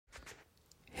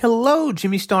Hello,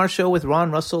 Jimmy Star Show with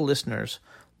Ron Russell listeners.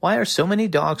 Why are so many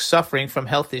dogs suffering from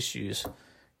health issues?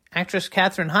 Actress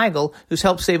Katherine Heigl, who's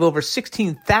helped save over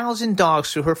 16,000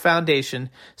 dogs through her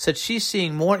foundation, said she's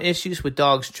seeing more issues with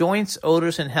dogs' joints,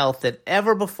 odors, and health than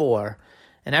ever before.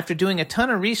 And after doing a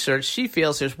ton of research, she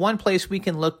feels there's one place we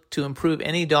can look to improve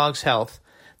any dog's health.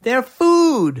 Their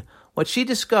food! What she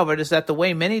discovered is that the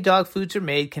way many dog foods are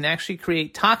made can actually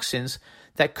create toxins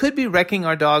that could be wrecking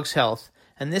our dog's health.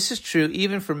 And this is true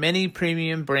even for many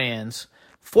premium brands.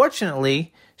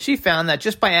 Fortunately, she found that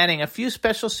just by adding a few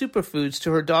special superfoods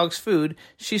to her dog's food,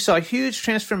 she saw huge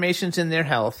transformations in their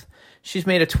health. She's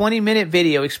made a 20-minute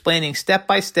video explaining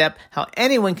step-by-step how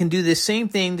anyone can do this same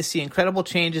thing to see incredible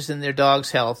changes in their dog's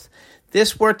health.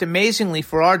 This worked amazingly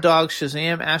for our dogs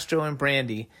Shazam, Astro, and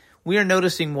Brandy. We are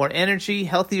noticing more energy,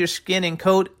 healthier skin and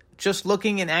coat, just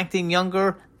looking and acting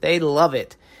younger. They love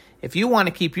it. If you want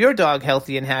to keep your dog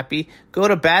healthy and happy, go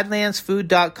to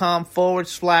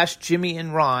badlandsfood.com/Jimmy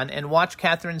and Ron and watch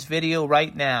Catherine's video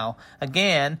right now.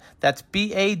 Again, that's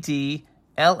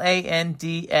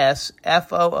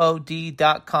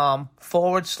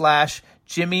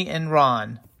badlandsfood.com/Jimmy and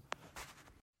Ron.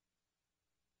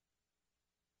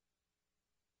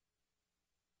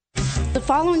 The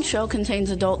following show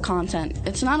contains adult content.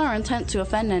 It's not our intent to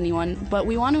offend anyone, but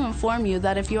we want to inform you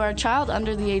that if you are a child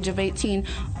under the age of 18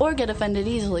 or get offended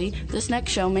easily, this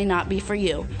next show may not be for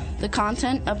you. The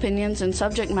content, opinions, and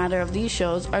subject matter of these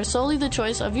shows are solely the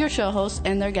choice of your show hosts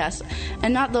and their guests,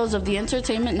 and not those of the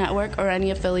Entertainment Network or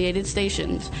any affiliated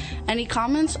stations. Any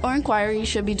comments or inquiries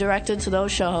should be directed to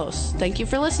those show hosts. Thank you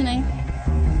for listening.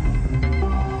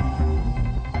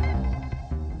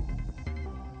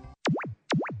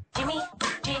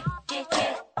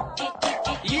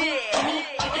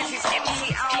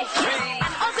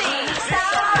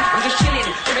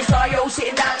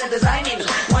 Sitting down and designing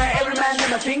where every man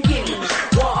in the thinking,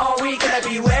 what are we gonna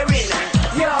be wearing?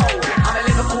 Yo, I'm a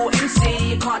Liverpool MC,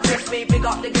 you can't test me. Big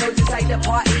up the girls inside the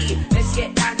party, let's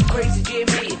get down to crazy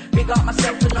Jimmy. Big up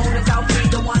myself and known as Alfie,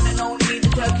 the one and only, the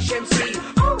Turkish MC.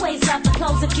 Always love the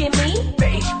clothes of Jimmy.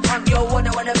 British, I'm your what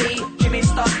I wanna be. Jimmy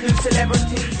Star, new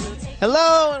celebrity.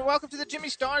 Hello and welcome to the Jimmy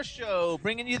Star Show,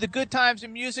 bringing you the good times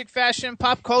in music, fashion,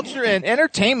 pop culture, and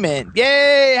entertainment.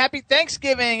 Yay! Happy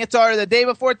Thanksgiving! It's the day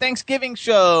before Thanksgiving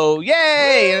show.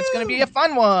 Yay! And it's going to be a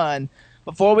fun one.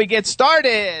 Before we get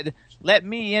started, let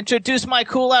me introduce my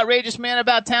cool, outrageous man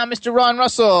about town, Mr. Ron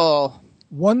Russell.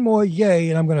 One more yay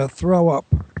and I'm going to throw up.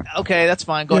 Okay, that's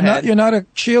fine. Go ahead. You're not a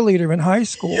cheerleader in high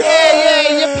school.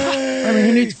 Yay! I mean,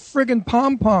 he needs friggin'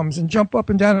 pom-poms and jump up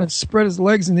and down and spread his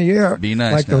legs in the air. Be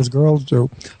nice like now. those girls do.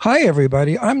 Hi,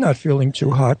 everybody. I'm not feeling too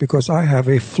hot because I have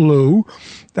a flu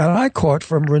that I caught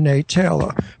from Renee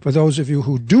Taylor. For those of you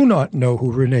who do not know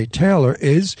who Renee Taylor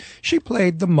is, she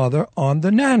played the mother on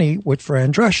The Nanny with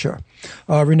Fran Drescher.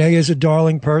 Renee is a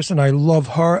darling person. I love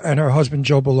her and her husband,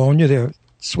 Joe Bologna. They're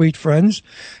sweet friends.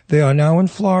 They are now in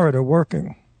Florida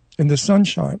working in the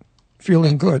sunshine,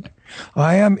 feeling good.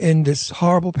 I am in this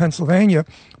horrible Pennsylvania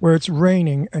where it's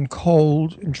raining and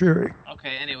cold and dreary.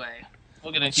 Okay, anyway.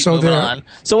 We're going to keep moving on.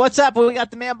 So what's up? Well, we got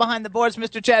the man behind the boards,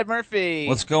 Mr. Chad Murphy.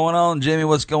 What's going on, Jimmy?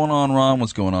 What's going on, Ron?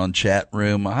 What's going on, chat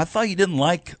room? I thought you didn't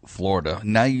like Florida.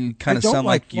 Now you kind of sound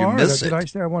like you miss it. Did I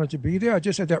say I wanted to be there? I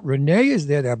just said that Renee is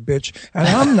there, that bitch, and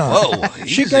I'm not. Whoa,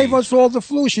 she easy. gave us all the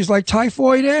flu. She's like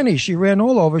Typhoid Annie. She ran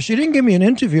all over. She didn't give me an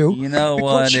interview. You know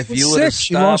what? If you would have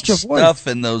stopped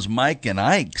stuffing those Mike and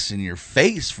Ikes in your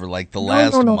face for like the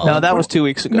last month. No, that was 2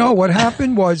 weeks ago. No, what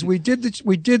happened was we did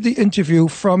the interview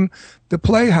from the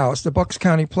Playhouse, the Bucks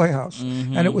County Playhouse.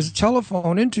 Mm-hmm. And it was a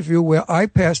telephone interview where I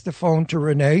passed the phone to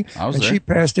Renee and she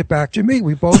passed it back to me.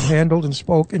 We both handled and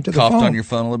spoke into the phone. Coughed on your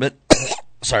phone a little bit?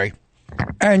 Sorry.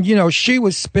 And, she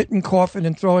was spitting, coughing,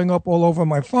 and throwing up all over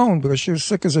my phone because she was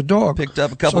sick as a dog. Picked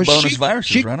up a couple bonus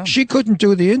viruses right on. She couldn't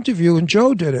do the interview, and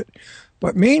Joe did it.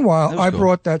 But meanwhile, I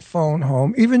brought that phone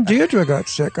home. Even Deirdre got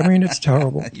sick. I mean, it's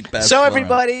terrible. So,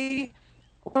 everybody,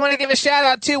 we want to give a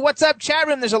shout-out to What's Up Chat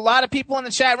Room. There's a lot of people in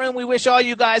the chat room. We wish all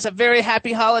you guys a very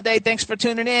happy holiday. Thanks for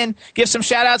tuning in. Give some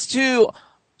shout-outs to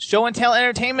Show and Tell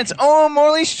Entertainment's own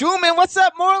Morley Schumann. What's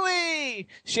up, Morley?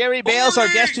 Sherry Bales, our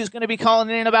guest, who's going to be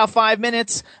calling in about 5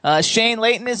 minutes. Shane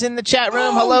Layton is in the chat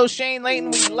room. Hello, Shane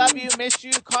Layton. We love you, miss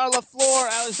you. Carla Floor,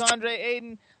 Alexandre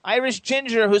Aiden, Irish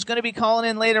Ginger, who's going to be calling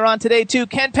in later on today, too.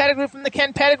 Ken Pettigrew from the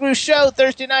Ken Pettigrew Show,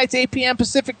 Thursday nights, 8 p.m.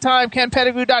 Pacific Time,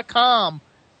 kenpettigrew.com.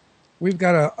 We've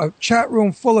got a chat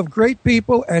room full of great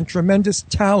people and tremendous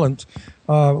talent,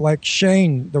 like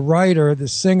Shane, the writer, the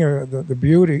singer, the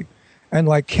beauty, and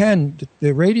like Ken,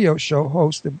 the radio show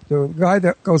host, the guy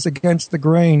that goes against the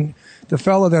grain, the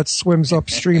fellow that swims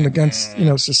upstream against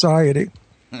society.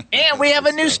 And we have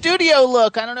a new studio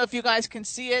look. I don't know if you guys can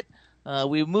see it.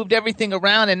 We moved everything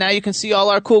around, and now you can see all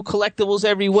our cool collectibles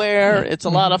everywhere. It's a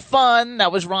lot of fun.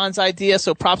 That was Ron's idea,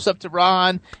 so props up to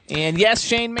Ron. And yes,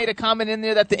 Shane made a comment in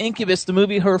there that The Incubus, the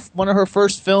movie, one of her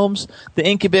first films, The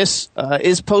Incubus,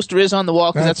 poster is on the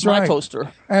wall because that's my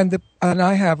poster. And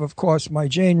I have, of course, my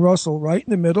Jane Russell right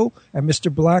in the middle, and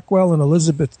Mr. Blackwell and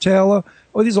Elizabeth Taylor.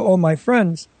 Oh, these are all my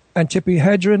friends. And Tippi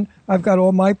Hedren. I've got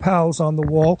all my pals on the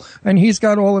wall, and he's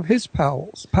got all of his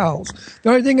pals. The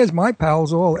only thing is, my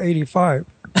pals are all 85,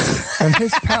 and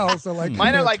his pals are like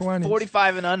mine are like 20s.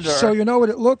 45 and under. So you know what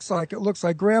it looks like? It looks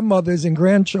like grandmothers and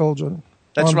grandchildren.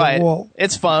 That's right. The wall.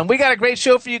 It's fun. We got a great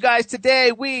show for you guys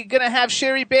today. We're going to have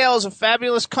Shari Bales, a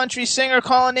fabulous country singer,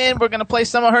 calling in. We're going to play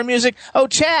some of her music. Oh,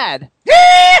 Chad.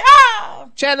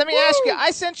 Yeehaw! Chad, let me ask you.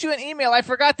 I sent you an email. I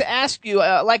forgot to ask you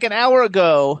like an hour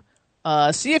ago.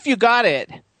 See if you got it.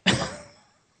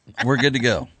 We're good to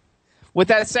go. With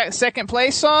that second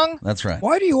place song? That's right.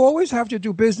 Why do you always have to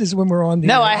do business when we're on the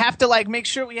No, air? I have to make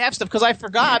sure we have stuff because I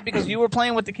forgot because you were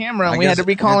playing with the camera and we had to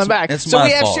recall him back. So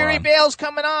we have Shari Bales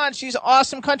coming on. She's an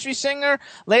awesome country singer.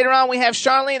 Later on we have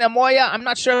Charlene Amoia. I'm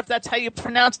not sure if that's how you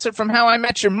pronounce it from How I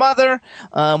Met Your Mother.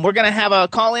 We're going to have a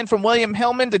call in from William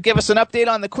Hillman to give us an update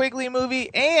on the Quigley movie.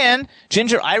 And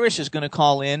Ginger Irish is going to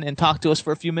call in and talk to us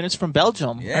for a few minutes from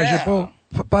Belgium. Yeah.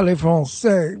 Parler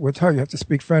français. With her, you have to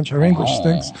speak French. Her English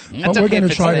stinks. But we're going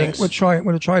to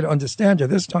try to understand her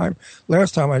this time.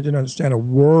 Last time I didn't understand a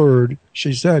word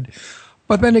she said.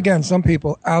 But then again, some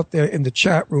people out there in the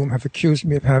chat room have accused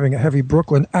me of having a heavy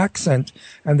Brooklyn accent,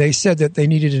 and they said that they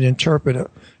needed an interpreter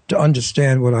to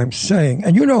understand what I'm saying.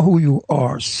 And you know who you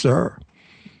are, sir.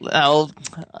 Well,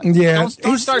 yeah,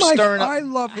 don't start stirring up. I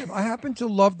love him. I happen to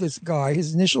love this guy.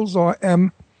 His initials are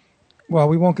M. Well,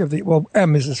 we won't give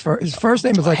M is his first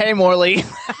name is like. Hey, Morley.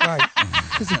 Right.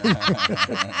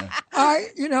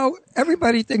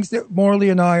 Everybody thinks that Morley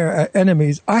and I are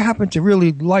enemies. I happen to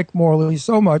really like Morley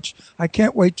so much. I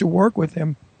can't wait to work with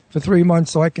him for 3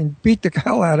 months so I can beat the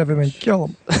hell out of him and kill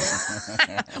him.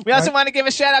 We also want to give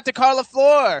a shout out to Carla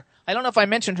Floor. I don't know if I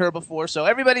mentioned her before, so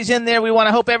everybody's in there. We want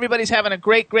to hope everybody's having a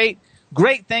great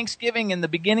Thanksgiving, and the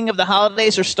beginning of the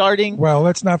holidays are starting. Well,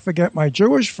 let's not forget my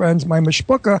Jewish friends, my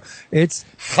mishpucha. It's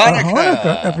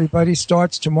Hanukkah. Everybody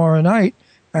starts tomorrow night,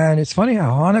 and it's funny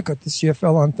how Hanukkah this year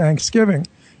fell on Thanksgiving.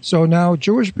 So now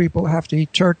Jewish people have to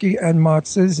eat turkey and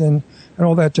matzahs and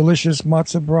all that delicious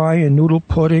matzah brie and noodle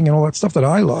pudding and all that stuff that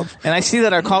I love. And I see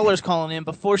that our caller's calling in.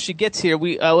 Before she gets here,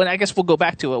 and I guess we'll go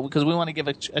back to it because we want to give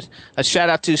a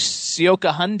shout out to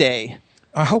Sioka Hyundai.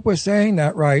 I hope we're saying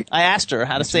that right. I asked her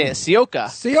how to say it.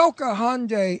 Sioka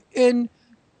Hyundai in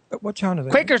what town are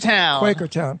they?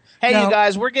 Quakertown. Hey, now, you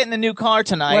guys, we're getting a new car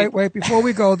tonight. Wait. Before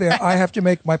we go there, I have to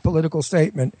make my political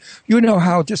statement. You know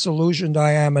how disillusioned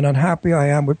I am and unhappy I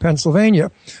am with Pennsylvania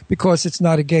because it's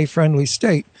not a gay-friendly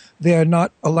state. They're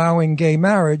not allowing gay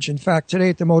marriage. In fact, today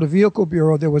at the Motor Vehicle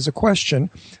Bureau, there was a question,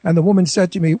 and the woman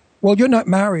said to me, well, you're not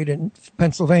married in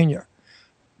Pennsylvania.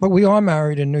 But we are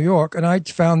married in New York, and I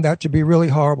found that to be really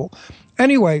horrible.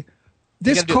 Anyway,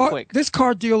 this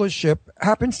car dealership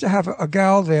happens to have a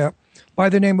gal there by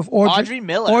the name of Audrey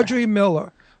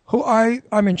Miller, who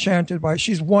I'm enchanted by.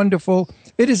 She's wonderful.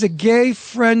 It is a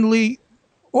gay-friendly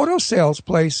auto sales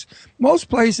place. Most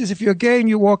places, if you're gay and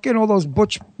you walk in, all those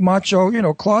butch,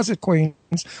 macho, closet queens,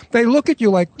 they look at you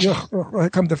like,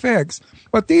 come the fags.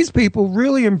 But these people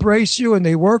really embrace you, and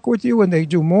they work with you, and they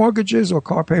do mortgages or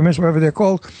car payments, whatever they're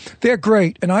called. They're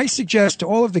great. And I suggest to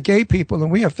all of the gay people,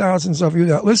 and we have thousands of you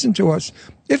that listen to us,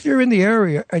 if you're in the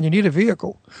area and you need a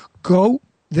vehicle, go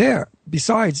there.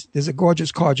 Besides, there's a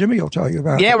gorgeous car Jimmy will tell you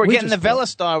about. Yeah, we're getting the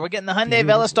Velastar. We're getting the Hyundai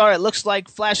Velastar. It looks like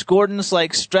Flash Gordon's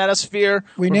Stratosphere.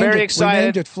 We're very excited. We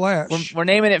named it Flash. We're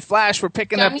naming it Flash. We're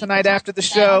picking up tonight after the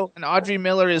show. And Audrey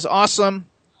Miller is awesome.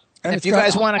 And if you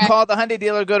guys want to call the Hyundai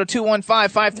dealer, go to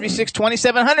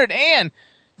 215-536-2700. And,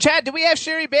 Chad, do we have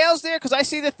Shari Bales there? Because I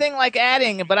see the thing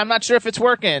adding, but I'm not sure if it's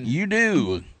working. You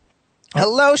do.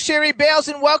 Hello, Shari Bales,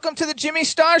 and welcome to the Jimmy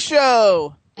Star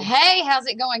Show. Hey, how's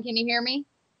it going? Can you hear me?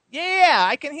 Yeah,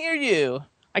 I can hear you.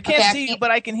 I can't see you, but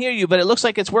I can hear you. But it looks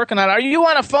like it's working out. Are you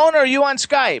on a phone or are you on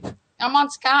Skype? I'm on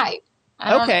Skype.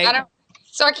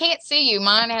 So I can't see you.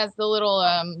 Mine has the little,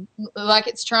 like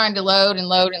it's trying to load and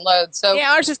load and load. So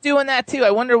yeah, ours is doing that too.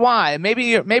 I wonder why. Maybe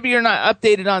you're not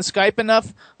updated on Skype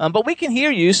enough. But we can hear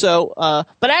you. So,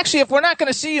 but actually, if we're not going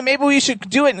to see you, maybe we should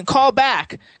do it and call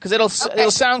back because it'll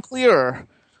sound clearer.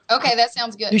 Okay, that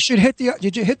sounds good. You should hit the.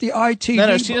 Did you hit the IT?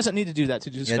 No, she doesn't need to do that.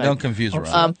 Don't confuse her.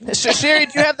 So Shari,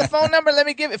 do you have the phone number? Let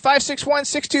me give it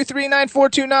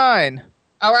 561-623-9429.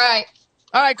 All right,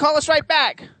 call us right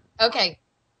back. Okay.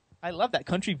 I love that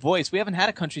country voice. We haven't had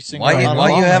a country singer What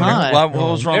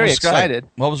was wrong Very with Skype? excited.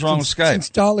 What was wrong with Skype? Since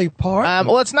Dolly Parton.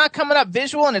 Well, it's not coming up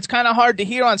visual, and it's kind of hard to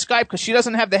hear on Skype because she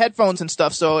doesn't have the headphones and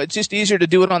stuff, so it's just easier to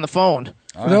do it on the phone.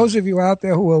 For those of you out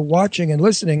there who are watching and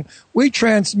listening, we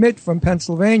transmit from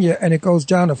Pennsylvania, and it goes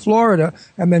down to Florida,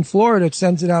 and then Florida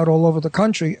sends it out all over the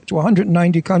country to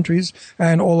 190 countries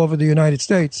and all over the United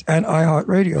States and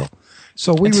iHeartRadio.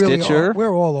 So we really are.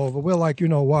 We're all over. We're like, you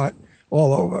know what,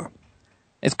 all over.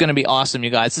 It's going to be awesome, you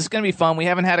guys. This is going to be fun. We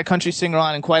haven't had a country singer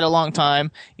on in quite a long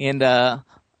time. And,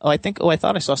 I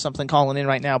thought I saw something calling in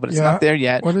right now, but it's not there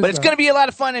yet. But it's going to be a lot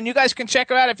of fun, and you guys can check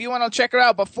her out if you want to check her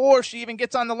out. Before she even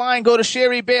gets on the line, go to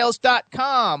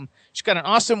ShariBales.com. She's got an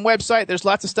awesome website. There's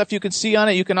lots of stuff you can see on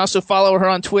it. You can also follow her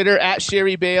on Twitter at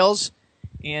Shari Bales.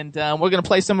 And we're going to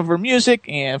play some of her music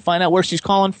and find out where she's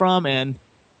calling from and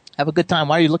have a good time.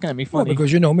 Why are you looking at me funny? Well,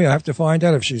 because you know me. I have to find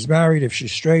out if she's married, if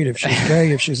she's straight, if she's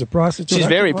gay, if she's a prostitute. She's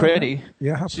very pretty.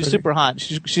 Yeah, she's super hot.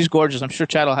 She's gorgeous. I'm sure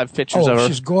Chad will have pictures of her.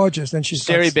 She's gorgeous. And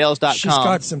ShariBales.com. She's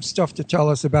got some stuff to tell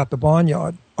us about the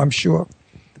barnyard, I'm sure.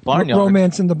 The barnyard?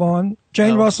 Romance in the Barn.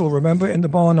 Jane Russell, remember, in the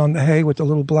barn on the hay with the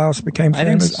little blouse, became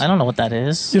famous. I don't know what that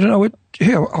is. You don't know it?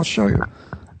 Here, I'll show you.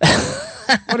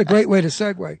 What a great way to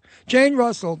segue. Jane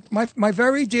Russell, my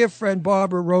very dear friend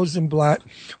Barbara Rosenblatt,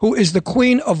 who is the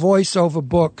queen of voiceover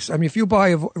books. I mean, if you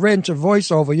rent a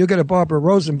voiceover, you get a Barbara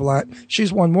Rosenblatt.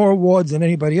 She's won more awards than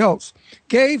anybody else.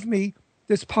 Gave me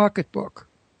this pocketbook.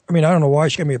 I mean, I don't know why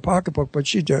she gave me a pocketbook, but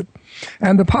she did.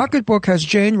 And the pocketbook has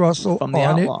Jane Russell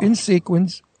on it in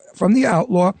sequins from The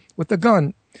Outlaw with the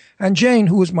gun. And Jane,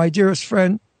 who is my dearest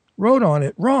friend, wrote on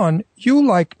it, Ron, you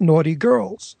like naughty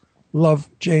girls. Love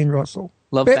Jane Russell.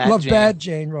 Love bad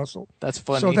Jane Russell. That's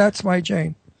funny. So that's my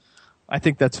Jane. I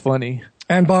think that's funny.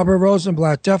 And Barbara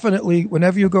Rosenblatt, definitely,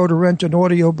 whenever you go to rent an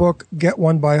audiobook, get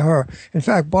one by her. In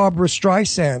fact, Barbara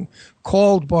Streisand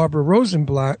called Barbara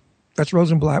Rosenblatt, that's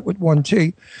Rosenblatt with one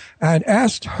T, and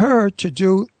asked her to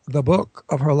do the book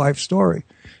of her life story.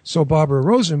 So Barbara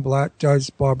Rosenblatt does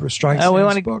Barbara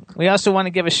Streisand's book. We also want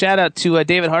to give a shout-out to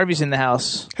David Harvey's in the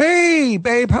house. Hey,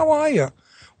 babe, how are you?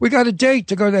 We got a date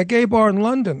to go to that gay bar in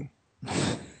London.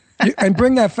 And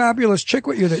bring that fabulous chick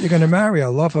with you that you're going to marry. I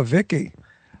love her, Vicky.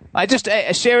 I just,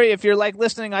 Shari, if you're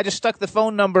listening, I just stuck the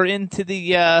phone number into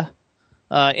the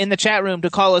in the chat room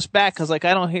to call us back because I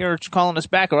don't hear her calling us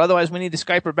back, or otherwise we need to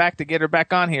Skype her back to get her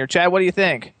back on here. Chad, what do you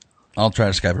think? I'll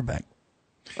try to Skype her back.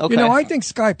 Okay. You know, I think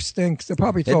Skype stinks. They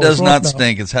probably it does not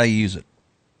stink. It's how you use it.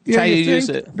 It's how you use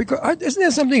it. Because isn't there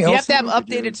something else? You have to have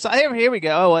updated. Here we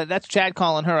go. Oh, that's Chad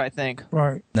calling her, I think.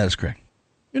 Right. That is correct.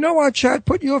 You know what, Chad?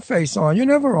 Put your face on. You're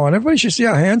never on. Everybody should see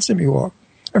how handsome you are.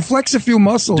 And flex a few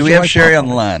muscles. Do we have Shari on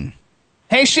the line?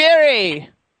 Hey, Shari.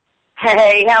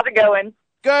 Hey, how's it going?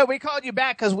 Good. We called you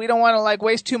back because we don't want to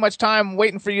waste too much time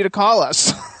waiting for you to call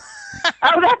us.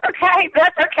 Oh, that's okay.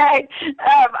 That's okay.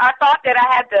 I thought that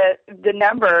I had the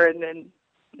number, and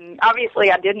then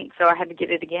obviously I didn't, so I had to get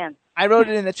it again. I wrote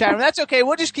it in the chat room. That's okay.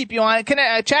 We'll just keep you on.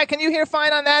 Chad, can you hear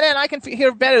fine on that end? I can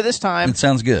hear better this time. It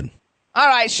sounds good. All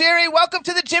right, Shari, welcome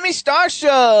to the Jimmy Star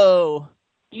Show.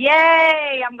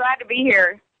 Yay, I'm glad to be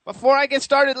here. Before I get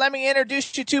started, let me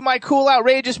introduce you to my cool,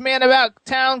 outrageous man about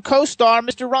town co-star,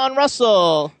 Mr. Ron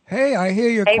Russell. Hey, I hear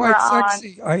you're quite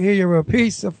sexy. I hear you're a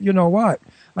piece of, you know what?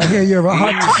 I hear you're a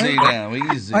hot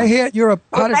Easy. I hear you're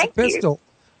hot as a pistol.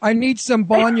 I need some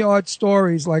barnyard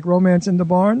stories like Romance in the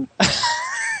Barn.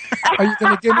 Are you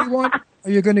going to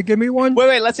give me one?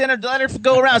 Wait, let's let her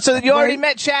go around. So you already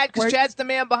met Chad because Chad's the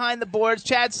man behind the boards.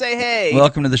 Chad, say hey.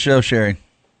 Welcome to the show, Shari.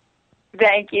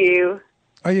 Thank you.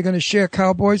 Are you going to share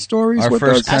cowboy stories with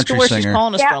first us? Country Ask her where singer. she's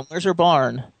calling us from. Where's her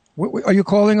barn? Are you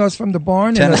calling us from the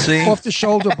barn? Tennessee. In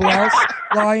off-the-shoulder blouse,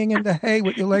 lying in the hay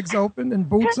with your legs open and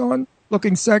boots on,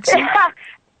 looking sexy?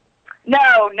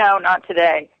 No, not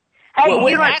today. Hey, you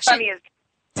know what's funny is...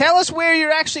 Tell us where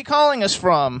you're actually calling us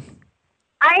from.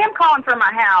 I am calling from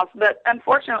my house, but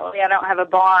unfortunately I don't have a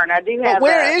barn. I do have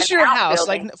where is your house?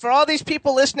 Building. For all these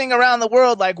people listening around the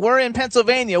world, we're in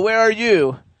Pennsylvania. Where are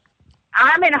you?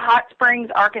 I'm in Hot Springs,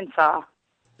 Arkansas.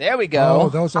 There we go. Oh,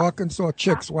 those Arkansas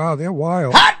chicks. Wow, they're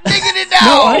wild. Hot diggity dog!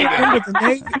 No, I remember the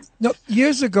Navy. No,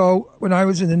 years ago, when I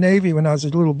was in the Navy, when I was a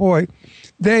little boy,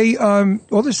 they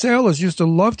all the sailors used to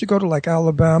love to go to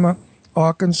Alabama,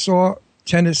 Arkansas,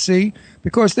 Tennessee,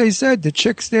 because they said the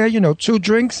chicks there, 2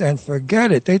 drinks and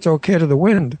forget it. They throw care to the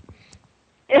wind.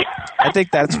 I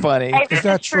think that's funny. Hey, is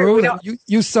that true?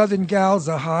 You Southern gals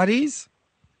are hotties?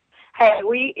 Hey,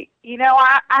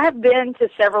 I have been to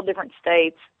several different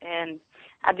states, and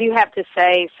I do have to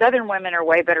say Southern women are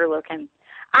way better looking.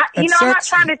 I'm not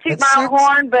trying to toot my own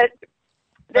horn,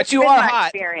 but you are my hot.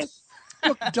 Experience.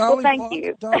 Look, thank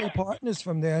you. Dolly Parton is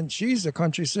from there, and she's a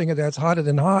country singer that's hotter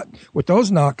than hot with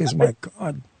those knockers. My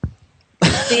God.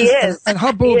 She is. And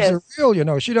her boobs are real, you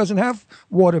know. She doesn't have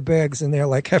water bags in there,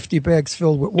 like hefty bags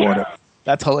filled with water.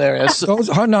 That's hilarious.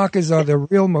 Her knockers are the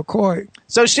real McCoy.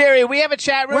 So, Shari, we have a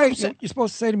chat room. Wait, you're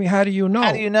supposed to say to me, how do you know?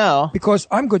 How do you know? Because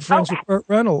I'm good friends with Burt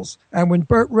Reynolds. And when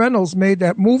Burt Reynolds made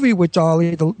that movie with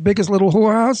Dolly, The Biggest Little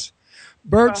Whorehouse,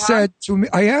 Burt said to me,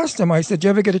 I asked him, I said, "Did you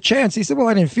ever get a chance?" He said, "Well,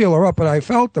 I didn't feel her up, but I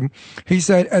felt them." He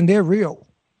said, "And they're real."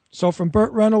 So from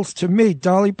Burt Reynolds to me,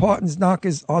 Dolly Parton's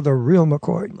knockers are the real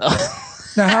McCoy.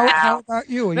 Now, how about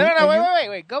you? No,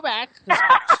 wait. Go back.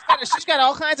 She's got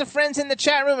all kinds of friends in the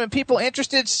chat room and people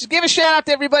interested. Give a shout out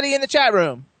to everybody in the chat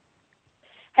room.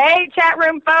 Hey, chat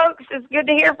room folks. It's good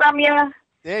to hear from you.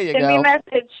 There you go. Send me a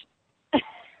message.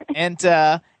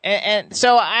 And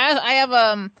so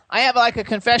I have like a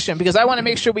confession because I want to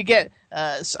make sure we get.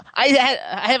 I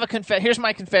have a confession. Here's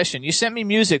my confession. You sent me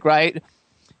music, right?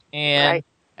 And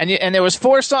there was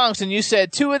 4 songs, and you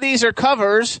said 2 of these are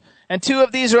covers and 2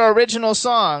 of these are original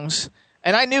songs.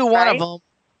 And I knew one of them.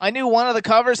 I knew one of the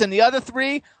covers, and the other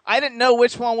 3, I didn't know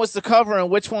which one was the cover and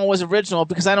which one was original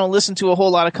because I don't listen to a whole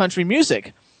lot of country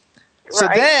music. So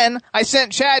then I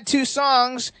sent Chad 2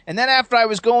 songs, and then after I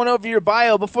was going over your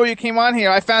bio before you came on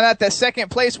here, I found out that second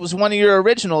place was one of your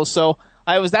originals. So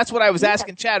that's what I was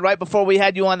asking Chad right before we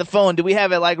had you on the phone. Do we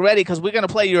have it like ready? Because we're going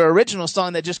to play your original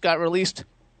song that just got released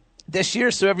this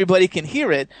year so everybody can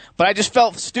hear it. But I just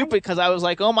felt stupid because I was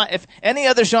like, oh my, if any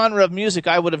other genre of music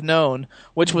I would have known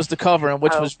which was the cover and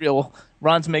which was real.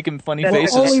 Ron's making funny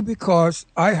faces. Only because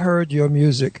I heard your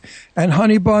music. And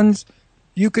Honey Buns,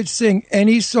 you could sing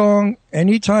any song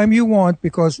anytime you want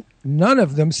because none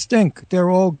of them stink. They're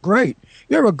all great.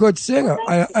 You're a good singer.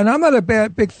 And I'm not a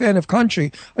big fan of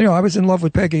country. You know, I was in love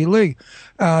with Peggy Lee.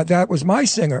 That was my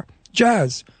singer,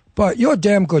 jazz. But you're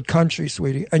damn good country,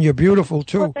 sweetie. And you're beautiful,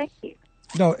 too. Well, thank you.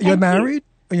 No, you're married?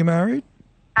 Are you married?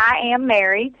 I am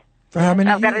married. For how many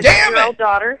years? I've got a 10-year-old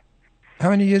daughter. How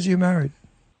many years are you married?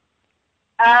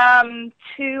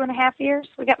 2.5 years.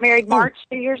 We got married March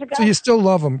 2 years ago. So you still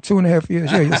love him? 2.5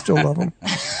 years. Yeah, you still love him.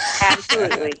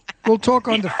 Absolutely. We'll talk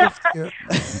on the 5th year.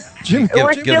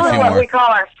 We're still in what we call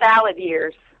our salad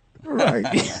years. Right.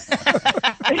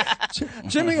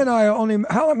 Jimmy and I are only,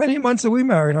 how many months are we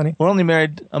married, honey? We're only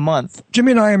married a month.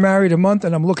 Jimmy and I are married a month,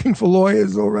 and I'm looking for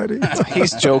lawyers already.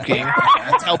 He's joking.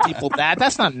 I tell people that.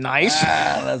 That's not nice.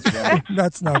 That's right.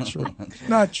 That's not true.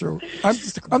 Not true.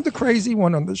 I'm the crazy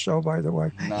one on the show, by the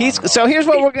way. So here's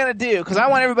what we're going to do, because I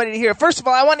want everybody to hear. First of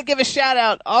all, I want to give a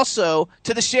shout-out also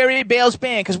to the Shari Bales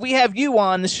Band, because we have you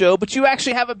on the show, but you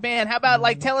actually have a band. How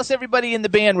about, tell us everybody in the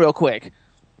band real quick.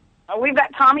 We've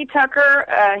got Tommy Tucker.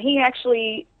 He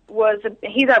actually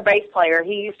he's our bass player.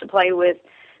 He used to play with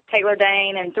Taylor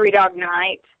Dane and Three Dog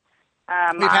Night.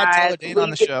 We've had Taylor Dane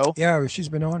on the show. Yeah, she's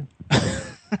been on.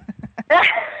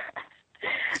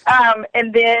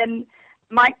 And then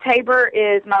Mike Tabor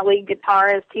is my lead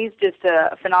guitarist. He's just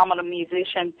a phenomenal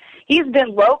musician. He's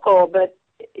been local, but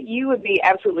you would be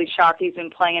absolutely shocked. He's been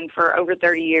playing for over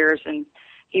 30 years, and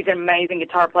he's an amazing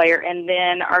guitar player. And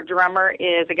then our drummer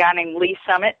is a guy named Lee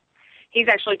Summit. He's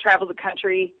actually traveled the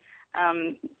country.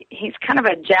 He's kind of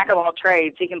a jack of all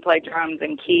trades. He can play drums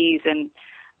and keys. And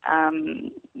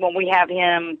when we have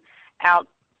him out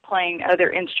playing other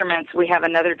instruments, we have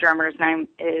another drummer. His name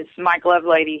is Mike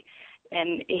Lovelady.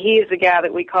 And he is the guy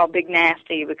that we call Big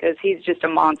Nasty because he's just a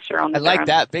monster on the drums. I like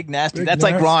that, Big Nasty. That's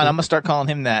like Ron. I'm going to start calling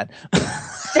him that.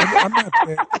 I'm not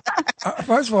big.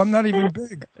 First of all, I'm not even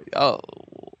big. Oh,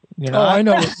 you're not? Oh, I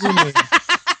know what you mean.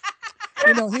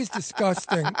 You know, he's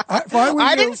disgusting.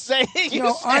 I didn't say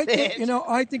you said it.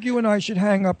 I think you and I should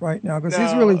hang up right now because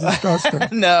he's really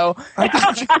disgusting. No. I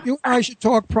think you and I should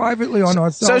talk privately on our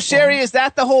cell So, phone. Shari, is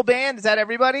that the whole band? Is that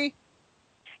everybody?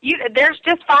 There's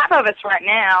just 5 of us right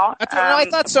now. I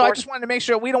thought so. I just wanted to make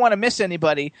sure we don't want to miss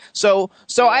anybody. So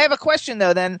I have a question,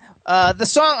 though, then. The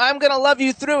song, I'm Gonna Love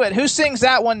You Through It, who sings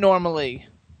that one normally?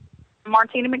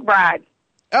 Martina McBride.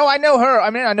 Oh, I know her. I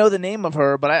mean, I know the name of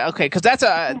her, but because that's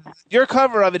your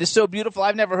cover of it is so beautiful.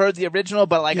 I've never heard the original,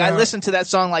 but I listened to that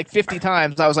song 50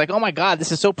 times. I was like, oh my God,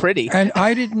 this is so pretty. And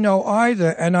I didn't know either.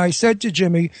 And I said to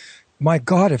Jimmy, my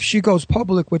God, if she goes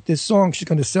public with this song, she's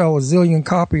going to sell a zillion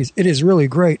copies. It is really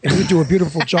great. And you do a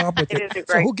beautiful job with it. It is a great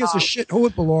so who gives song. a shit who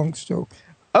it belongs to?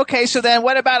 Okay, so then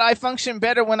what about I Function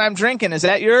Better When I'm Drinking? Is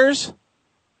that yours?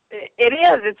 It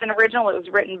is. It's an original. It was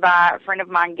written by a friend of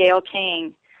mine, Gail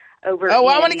King. I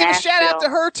want to give a shout out to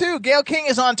her too. Gail King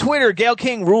is on Twitter. Gail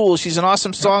King rules. She's an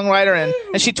awesome songwriter,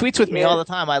 and she tweets with me all the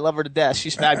time. I love her to death.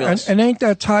 She's fabulous. And ain't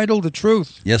that title the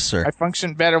truth? Yes, sir. I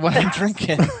function better when I'm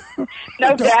drinking.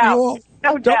 No doubt.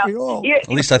 No doubt. At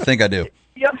least I think I do.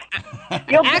 You'll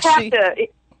just have to.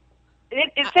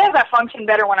 It says I function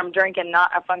better when I'm drinking,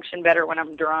 not I function better when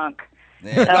I'm drunk.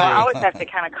 Yeah. So I always have to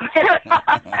kind of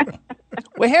clarify.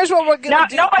 Well, here's what we're going to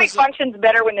do. Nobody functions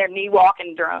better when they're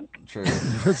knee-walking drunk. True.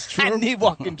 That's true.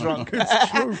 Knee-walking drunk.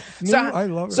 It's true. I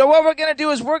love it. So what we're going to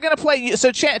do is we're going to play.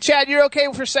 So, Chad, you're okay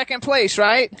for second place,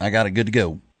 right? I got it good to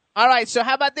go. All right. So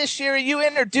how about this, Shari? You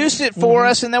introduce it for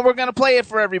us, and then we're going to play it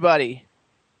for everybody.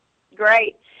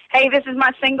 Great. Hey, this is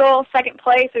my single, Second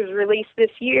Place. It was released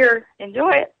this year.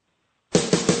 Enjoy it.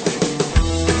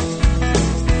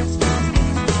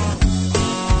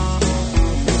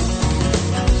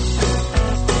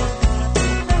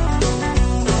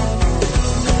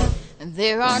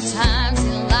 There are times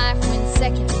in life when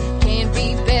second can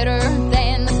be better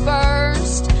than the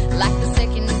first, like the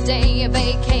second day of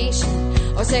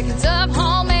vacation or seconds of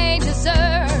homemade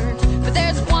dessert. But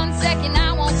there's one second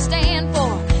I won't stand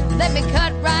for. Let me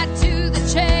cut right to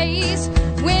the chase.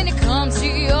 When it comes to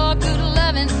your good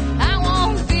loving, I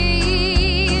won't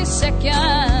be second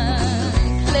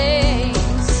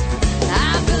place.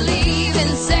 I believe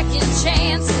in second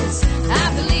chances.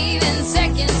 I believe in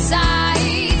second sight.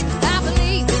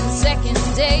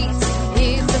 Dates.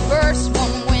 If the first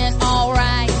one went all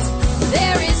right,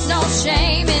 there is no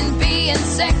shame in being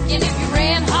second if you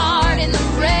ran hard in the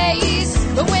race.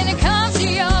 But when it comes to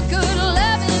your good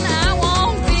loving, I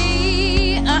won't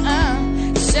be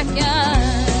second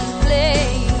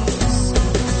place.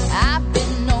 I've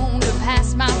been known to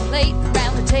pass my plate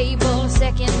around the table a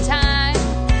second time.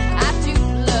 I do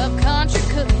love country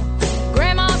cooking.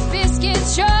 Grandma's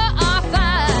biscuits sure are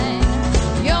fine.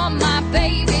 You're my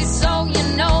baby, so you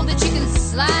know that you can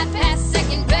slide past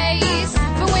second base.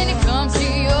 But when it comes to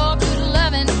your good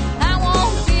loving, I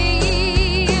won't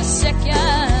be second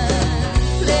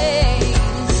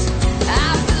place.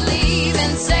 I believe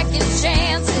in second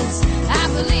chances. I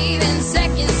believe in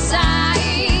second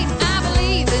sight. I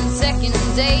believe in second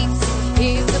dates.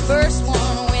 If the first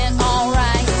one went all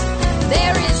right,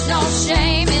 there is no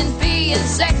shame in being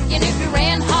second if you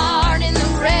ran hard in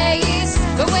the race.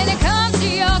 But when it comes to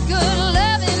your good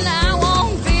loving, I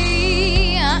won't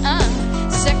be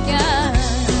second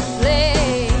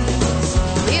place.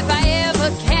 If I ever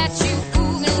catch you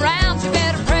fooling around, you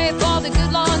better pray for the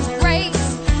good Lord's grace.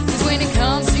 'Cause when it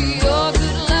comes to your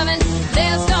good loving,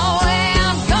 there's no way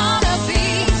I'm gonna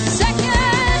be second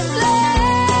place.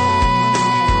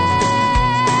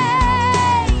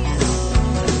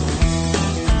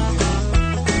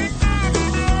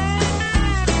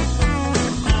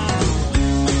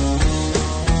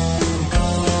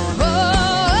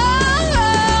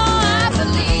 I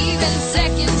believe in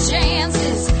second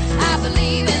chances. I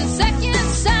believe in second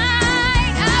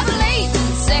sight. I believe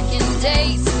in second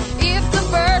dates. If the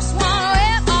first one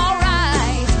went all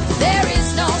right, there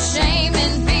is no shame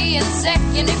in being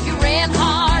second if you ran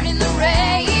hard in the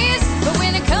race. But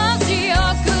when it comes to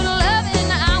your good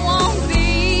loving, I won't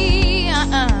be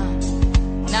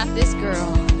not this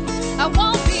girl. I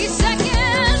won't be second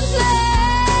place.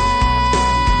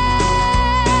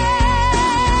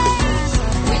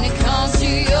 When it comes to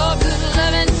your good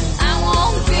loving, I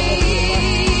won't be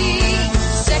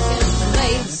second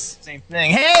place. Same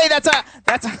thing. Hey, that's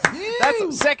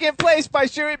a second place by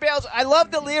Shari Bales. I love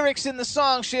the lyrics in the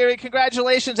song, Shari.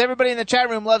 Congratulations. Everybody in the chat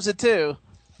room loves it too.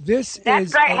 That's great.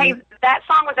 Hey, that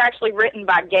song was actually written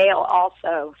by Gail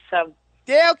also. So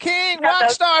Gail King,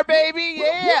 Rockstar, baby.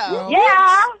 Yeah. Well,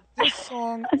 yeah. This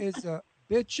song is a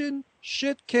bitchin',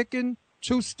 shit-kicking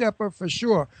two-stepper for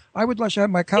sure. I would like to have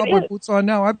my cowboy boots on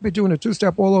now. I've been doing a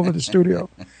two-step all over the studio.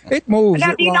 It moves.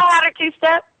 Now, do you know how to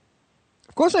two-step?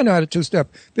 Of course I know how to two-step.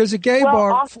 There's a gay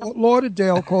bar in Fort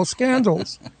Lauderdale called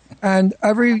Scandals. And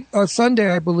every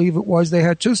Sunday, I believe it was, they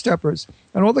had two-steppers.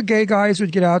 And all the gay guys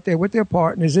would get out there with their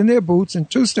partners in their boots and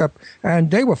two-step.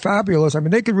 And they were fabulous. I mean,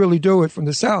 they could really do it from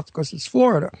the South because it's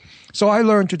Florida. So I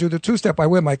learned to do the two-step. I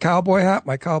wear my cowboy hat,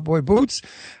 my cowboy boots.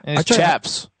 And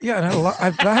chaps. Yeah, and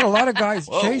I had a lot of guys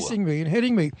chasing me and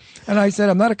hitting me. And I said,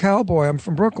 I'm not a cowboy. I'm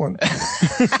from Brooklyn.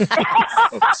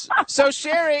 So,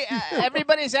 Shari,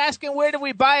 everybody's asking, where do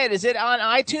we buy it? Is it on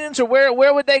iTunes, or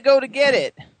where would they go to get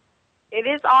it? It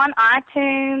is on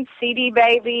iTunes, CD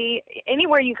Baby,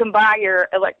 anywhere you can buy your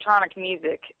electronic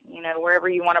music, wherever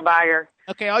you want to buy your...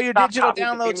 Okay, all your digital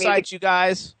download sites, you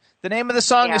guys. The name of the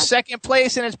song is Second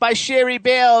Place, and it's by Shari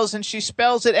Bales, and she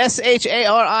spells it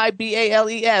SHARIBALES.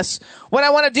 What I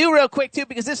want to do real quick, too,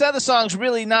 because this other song's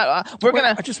really not...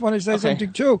 I just want to say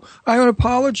something, too. I want to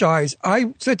apologize.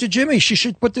 I said to Jimmy she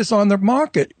should put this on the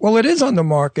market. Well, it is on the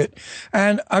market,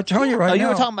 and I'll tell you right now... you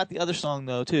were talking about the other song,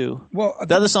 though, too. Well,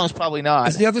 the other song's probably not.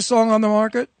 Is the other song on the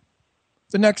market?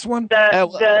 The next one?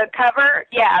 The cover,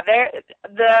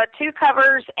 the 2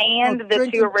 covers and the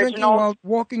 2 originals. While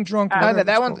walking drunk.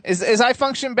 That one is I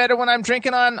Function Better When I'm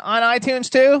Drinking on iTunes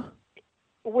too?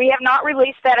 We have not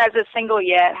released that as a single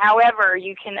yet. However,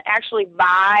 you can actually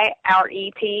buy our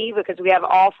EP because we have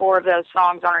all 4 of those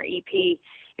songs on our EP.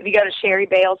 If you go to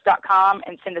sharybales.com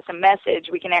and send us a message,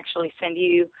 we can actually send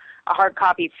you a hard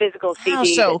copy physical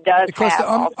CD that does because have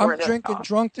all 4 I'm of those drinking songs.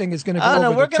 drunk thing is going to go over the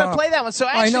top. We're going to play that one. So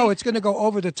actually, I know it's going to go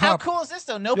over the top. How cool is this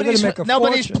though?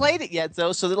 Nobody's played it yet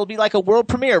though, so it'll be like a world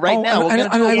premiere now. It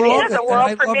is a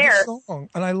world premiere.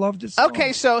 And I love this song.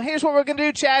 Okay, so here's what we're going to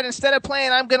do, Chad. Instead of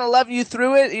playing I'm Going to Love You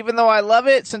Through It, even though I love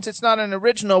it, since it's not an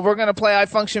original, we're going to play I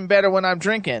Function Better When I'm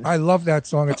Drinking. I love that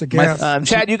song. It's a gas.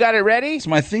 Chad, you got it ready? It's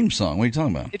my theme song. What are you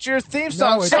talking about? It's your theme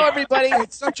song. So everybody,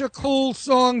 it's such a cool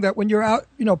song that when you're out,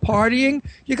 partying,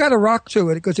 you got to rock to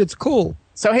it because it's cool.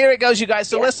 So here it goes, you guys.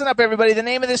 So listen up, everybody. The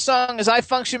name of this song is I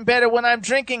Function Better When I'm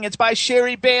Drinking. It's by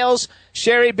Shari Bales,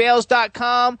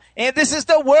 sharybales.com. And this is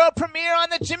the world premiere on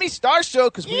the Jimmy Star Show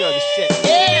because we are the shit.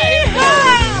 Yeah, here we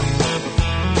go.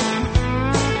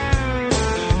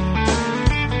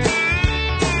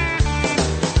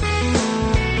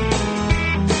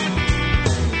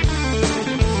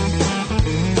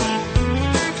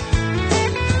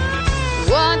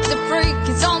 What the freak,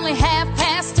 it's only 10:30.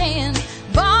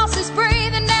 Boss is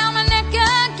breathing down my neck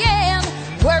again.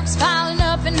 Work's piling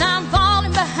up and I'm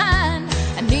falling behind.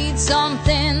 I need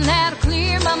something that'll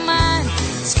clear my mind.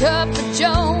 This cup of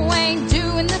Joe ain't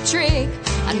doing the trick.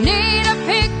 I need to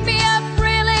pick me up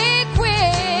really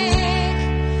quick.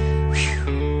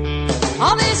 Whew.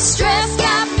 All this stress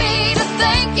got me to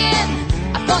thinking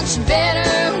I function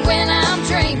better when I'm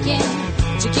drinking.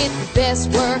 To get the best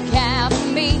work out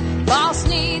of me, boss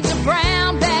needs a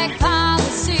brown bag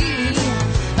policy.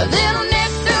 A little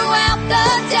nip throughout the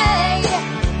day.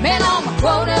 Man, all my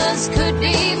quotas could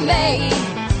be made.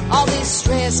 All this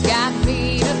stress got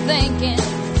me to thinking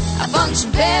I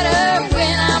function better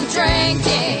when I'm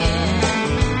drinking.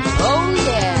 Oh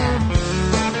yeah.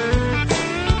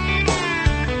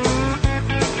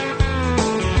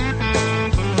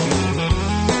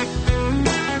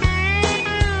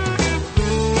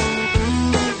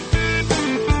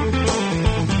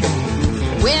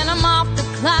 When I'm off the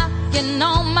clock and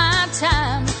on my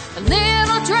time, a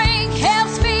little drink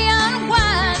helps me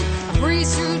unwind. I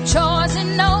breeze through chores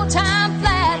in no time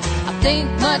flat. I think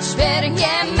much better,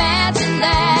 yeah, imagine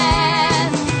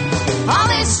that. All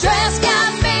this stress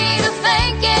got me to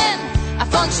thinking I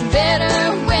function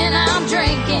better when I'm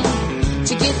drinking.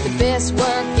 To get the best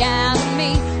work out of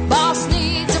me, boss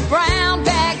needs a brown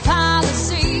bag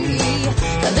policy.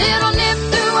 A little nip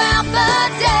throughout the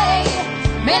day.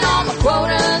 Man, all my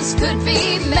quotas could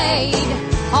be made.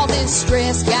 All this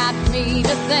stress got me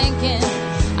to thinking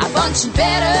I function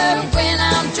better when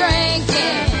I'm drinking.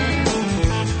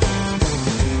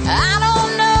 I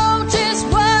don't know just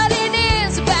what it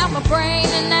is about my brain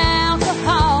and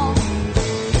alcohol,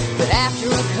 but after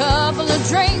a couple of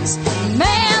drinks,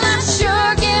 man, I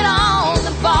sure get on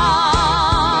the ball.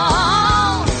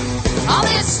 All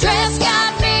this stress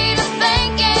got me to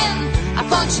thinking I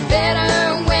function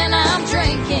better when I'm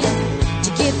drinking. To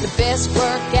get the best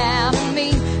work out of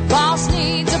me, boss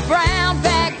needs a brown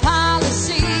bag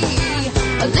policy.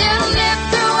 A little nip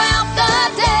throughout the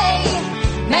day.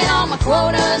 Man, all my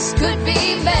quotas could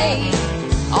be made.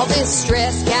 All this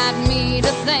stress got me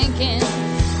to thinking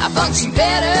I function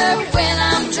better when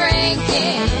I'm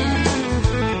drinking.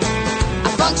 I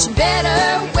function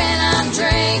better when I'm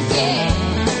drinking.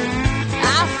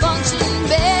 I function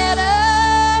better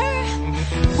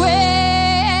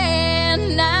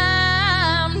when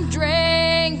I'm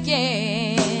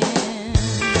drinking.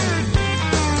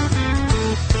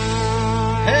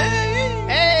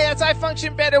 Hey, that's I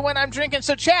Function Better When I'm Drinking.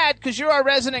 So, Chad, because you're our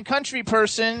resident country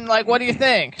person, what do you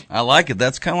think? I like it.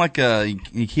 That's kind of like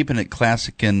you're keeping it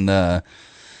classic, and I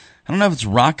don't know if it's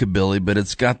rockabilly, but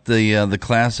it's got the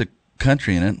classic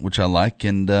country in it, which I like.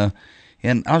 And I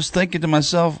was thinking to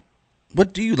myself,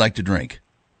 what do you like to drink?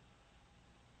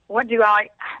 What do I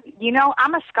like?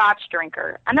 I'm a Scotch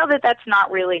drinker. I know that that's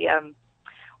not really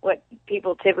what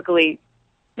people typically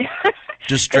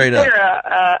just straight up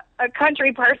a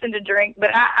country person to drink,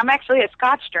 but I'm actually a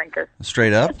Scotch drinker.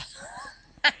 Straight up?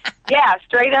 Yeah,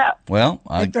 straight up. Well,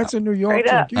 I think that's a New York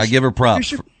drink. I give her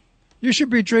props. You should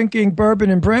be drinking bourbon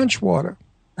and branch water.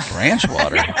 Branch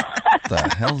water? What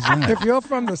the hell's that? If you're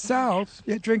from the South,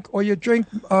 you drink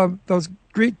those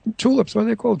green tulips. What are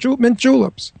they called? Mint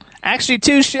juleps. Actually,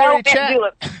 too, Sherry, Chad.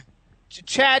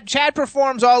 Chad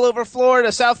performs all over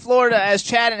Florida, South Florida, as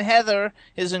Chad and Heather,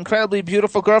 his incredibly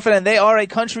beautiful girlfriend, and they are a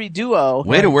country duo.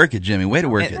 Way to work it, Jimmy. Way to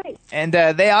work it. And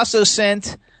they also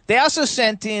sent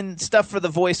in stuff for The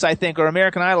Voice, I think, or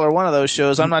American Idol, or one of those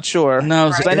shows. I'm not sure. No,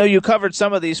 because I know you covered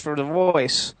some of these for The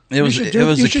Voice. It was a candy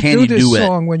duet. You should do this duet.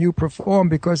 song when you perform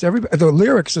because the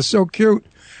lyrics are so cute.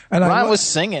 And Ron was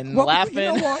singing,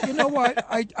 laughing. You know what?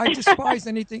 I despise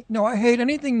anything. No, I hate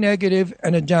anything negative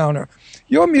and a downer.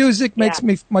 Your music makes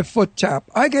me my foot tap.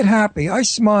 I get happy. I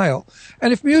smile.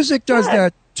 And if music does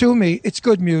that to me, it's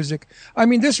good music. I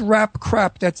mean, this rap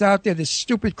crap that's out there, this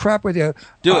stupid crap where they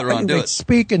do it, Ron. Do it.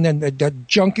 Speak and then the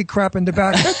junky crap in the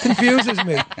back. That confuses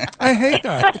me. I hate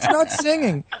that. It's not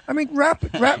singing. I mean, rap.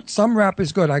 Some rap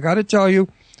is good. I got to tell you.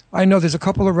 I know there's a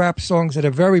couple of rap songs that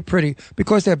are very pretty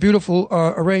because they're beautiful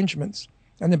arrangements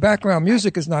and the background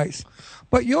music is nice.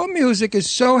 But your music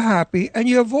is so happy and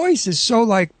your voice is so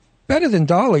better than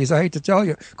Dolly's, I hate to tell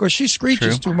you, because she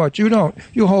screeches too much. You don't.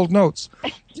 You hold notes.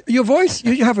 Your voice,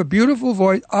 you have a beautiful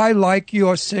voice. I like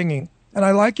your singing. And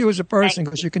I like you as a person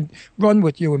because you can run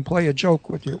with you and play a joke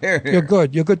with you. Here. You're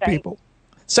good. You're good people.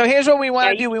 So here's what we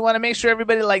want to do. We want to make sure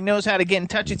everybody knows how to get in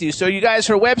touch with you. So you guys,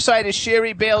 her website is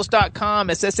ShariBales.com.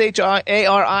 It's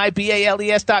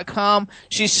SHARIBALES.com.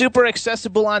 She's super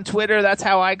accessible on Twitter. That's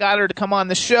how I got her to come on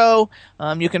the show.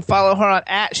 You can follow her on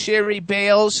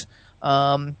 @ShariBales.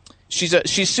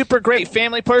 She's super great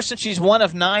family person. She's one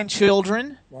of 9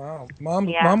 children. Wow.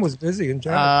 Mom was busy in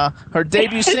general. Her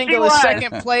debut single is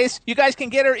second place. You guys can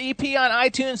get her EP on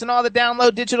iTunes and all the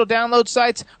digital download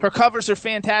sites. Her covers are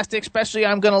fantastic, especially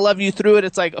I'm Gonna Love You Through It.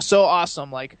 It's so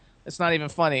awesome. It's not even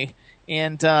funny.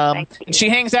 And she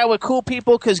hangs out with cool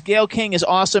people because Gail King is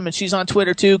awesome, and she's on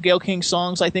Twitter too. Gail King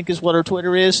Songs, I think, is what her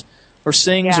Twitter is, or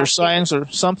sings or signs or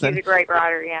something. She's a great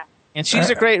writer, yeah. And she's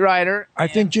a great writer. I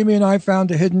think Jimmy and I found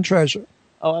a hidden treasure.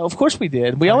 Oh, of course we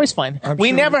did. We always find. We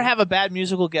sure never have a bad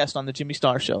musical guest on the Jimmy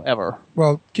Star Show, ever.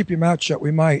 Well, keep your mouth shut.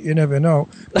 We might. You never know.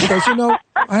 Because,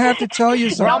 I have to tell you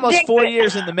something. We're almost 4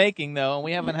 years in the making, though, and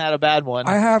we haven't had a bad one.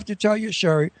 I have to tell you,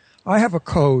 Shari, I have a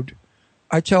code.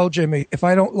 I tell Jimmy, if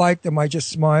I don't like them, I just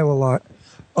smile a lot.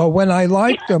 When I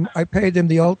like them, I pay them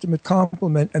the ultimate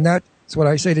compliment. And that's what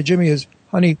I say to Jimmy is,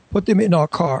 honey, put them in our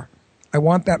car. I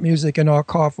want that music in our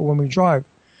car for when we drive.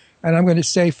 And I'm going to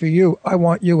say for you, I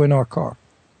want you in our car.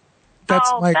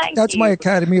 That's my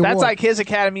Academy Award. That's like his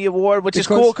Academy Award, which is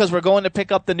cool because we're going to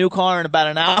pick up the new car in about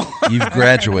an hour. You've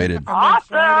graduated.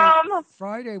 Awesome.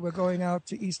 Friday, we're going out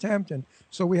to East Hampton.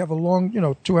 So we have a long,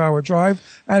 2-hour drive.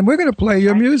 And we're going to play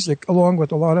your music along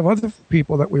with a lot of other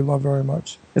people that we love very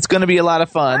much. It's going to be a lot of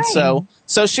fun. Right.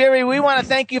 So Shari, we want to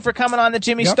thank you for coming on the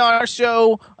Jimmy Star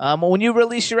Show. When you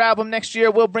release your album next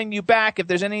year, we'll bring you back. If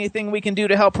there's anything we can do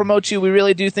to help promote you, we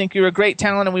really do think you're a great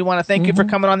talent, and we want to thank you for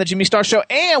coming on the Jimmy Star Show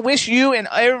and wish you and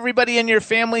everybody in your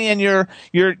family and your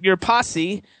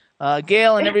posse,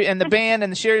 Gail and the band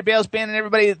and the Shari Bales band and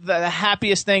everybody, the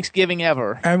happiest Thanksgiving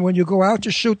ever. And when you go out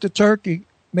to shoot the turkey,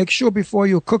 make sure before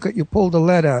you cook it, you pull the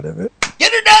lead out of it.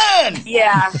 Get it done!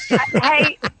 Yeah.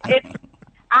 Hey,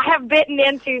 I have bitten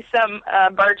into some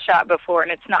birdshot before,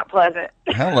 and it's not pleasant.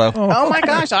 Hello. Oh my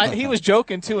gosh, he was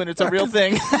joking too, and it's a real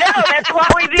thing. No, that's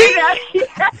what we do.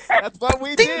 That's what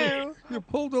we do. You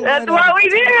pull the That's lead what out. we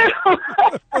do.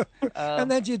 And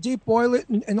then you deep boil it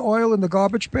in oil in the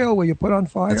garbage pail where you put on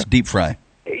fire. That's deep fry.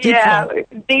 Yeah,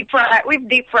 deep fry. We've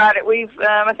deep fried it.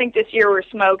 I think this year we're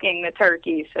smoking the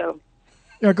turkey. So.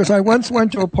 Yeah, because I once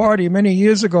went to a party many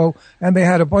years ago, and they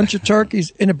had a bunch of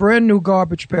turkeys in a brand new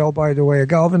garbage pail, by the way, a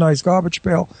galvanized garbage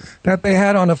pail that they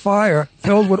had on a fire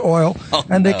filled with oil,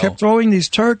 and they kept throwing these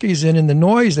turkeys in, and the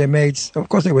noise they made. Of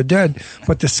course, they were dead,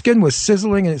 but the skin was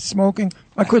sizzling and it's smoking.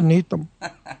 I couldn't eat them.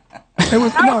 It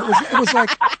was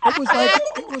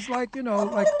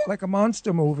like a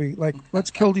monster movie. Like, let's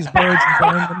kill these birds and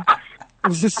burn them. It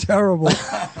was just terrible.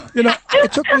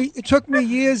 It took me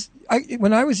years.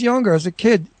 When I was younger, as a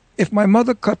kid, if my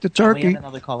mother cut the turkey,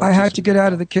 I had to get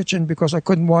out of the kitchen because I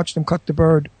couldn't watch them cut the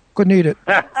bird. Couldn't eat it.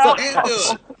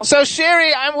 So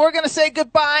Shari, we're going to say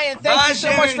goodbye, and thank you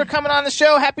so much for coming on the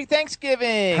show. Happy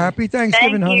Thanksgiving. Happy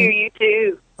Thanksgiving, honey. Thank you.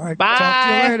 You too. All right, bye. Talk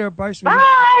to you later. Bye, sweetie.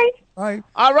 Bye. Bye.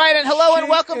 All right, and hello and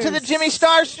welcome to the Jimmy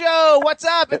Star Show. What's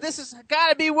up? And this has got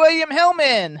to be William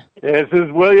Hillman. This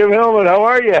is William Hillman. How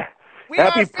are you?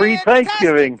 Happy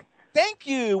pre-Thanksgiving. Thank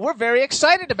you. We're very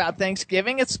excited about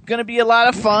Thanksgiving. It's going to be a lot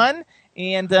of fun.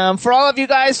 And for all of you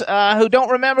guys who don't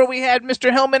remember, we had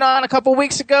Mr. Hillman on a couple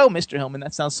weeks ago. Mr. Hillman,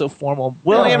 that sounds so formal.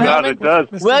 William Hillman. It does.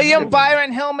 William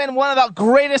Byron Hillman, one of the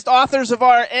greatest authors of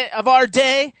our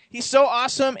day. He's so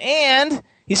awesome, and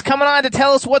he's coming on to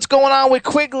tell us what's going on with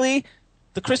Quigley.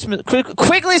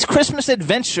 Quigley's Christmas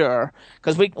Adventure,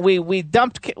 because we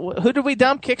dumped. Who did we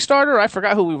dump? Kickstarter? I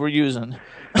forgot who we were using.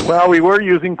 Well, we were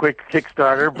using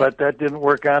Kickstarter, but that didn't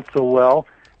work out so well.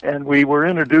 And we were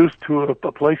introduced to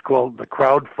a place called the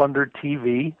Crowdfunder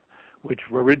TV, which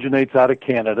originates out of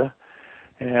Canada.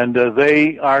 And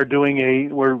they are doing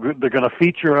they're going to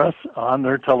feature us on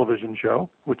their television show,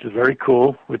 which is very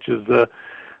cool, which is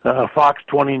Fox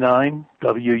 29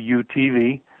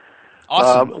 WUTV.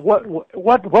 Awesome.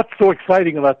 What's so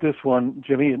exciting about this one,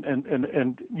 Jimmy, and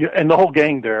the whole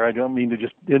gang there? I don't mean to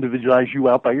just individualize you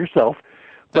out by yourself,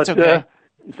 but that's okay.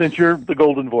 Since you're the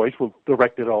golden voice, we'll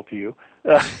direct it all to you.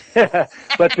 But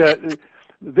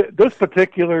this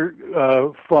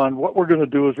particular fund, what we're going to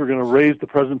do is we're going to raise the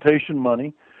presentation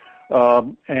money,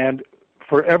 and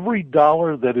for every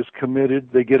dollar that is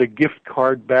committed, they get a gift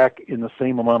card back in the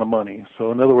same amount of money. So,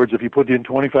 in other words, if you put in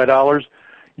 $25,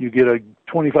 you get a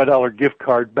 $25 gift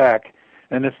card back,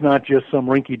 and it's not just some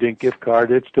rinky-dink gift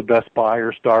card. It's to Best Buy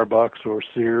or Starbucks or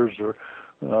Sears or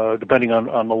depending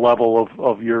on the level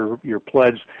of your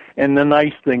pledge. And the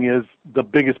nice thing is the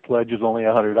biggest pledge is only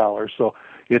 $100. So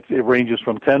it ranges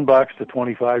from $10 to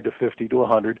 $25 to $50 to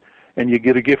 $100, and you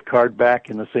get a gift card back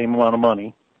in the same amount of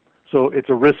money. So it's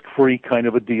a risk-free kind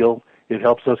of a deal. It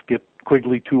helps us get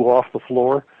Quigley 2 off the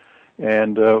floor,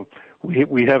 and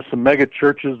we have some mega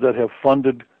churches that have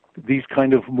funded these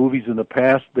kind of movies in the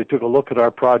past. They took a look at our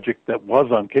project that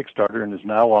was on Kickstarter and is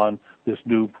now on this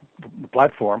new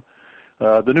platform.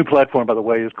 The new platform, by the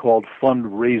way, is called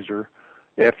Fundraiser,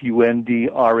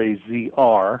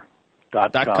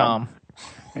 FUNDRAZR.com.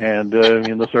 And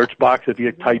in the search box, if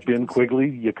you type in Quigley,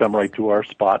 you come right to our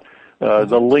spot.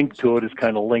 The link to it is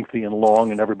kind of lengthy and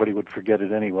long, and everybody would forget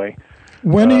it anyway.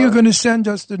 When are you going to send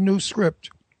us the new script?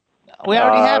 We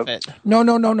already have it. No.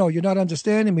 You're not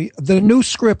understanding me. The new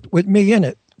script with me in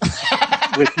it.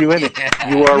 With you in it.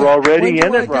 You are already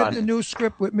in it, Ron. Get the new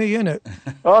script with me in it.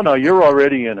 Oh, no, you're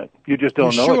already in it. You just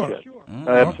don't know it yet. Sure.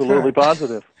 Absolutely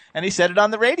positive. And he said it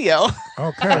on the radio.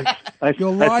 Okay. I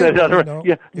said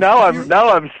yeah. Now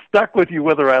I'm stuck with you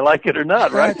whether I like it or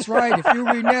not, right? That's right. If you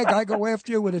renege, I go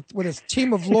after you with a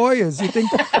team of lawyers. You think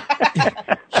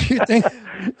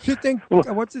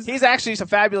what's his? He's actually a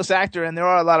fabulous actor, and there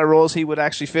are a lot of roles he would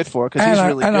actually fit for because he's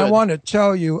really good. And I want to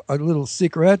tell you a little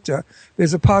secret.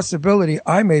 There's a possibility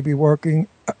I may be working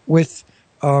with.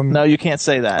 No, you can't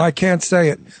say that. I can't say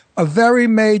it. A very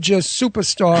major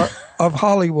superstar of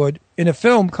Hollywood in a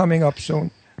film coming up soon.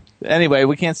 Anyway,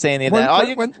 we can't say any of that.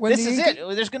 This is it.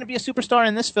 There's going to be a superstar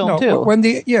in this film too. When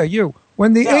the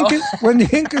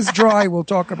ink is dry, we'll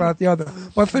talk about the other.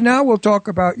 But for now, we'll talk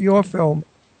about your film.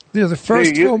 The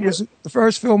first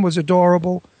film was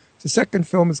adorable. The second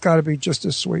film has got to be just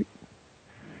as sweet.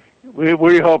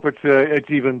 We hope it's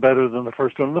even better than the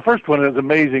first one. The first one is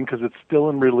amazing because it's still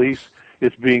in release.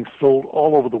 It's being sold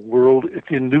all over the world. It's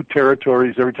in new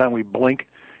territories every time we blink.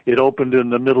 It opened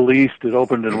in the Middle East. It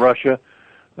opened in Russia.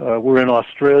 We're in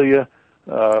Australia.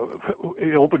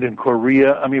 It opened in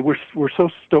Korea. I mean, we're so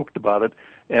stoked about it.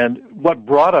 And what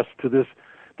brought us to this,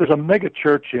 there's a mega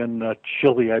church in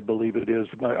Chile, I believe it is.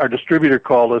 Our distributor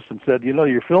called us and said,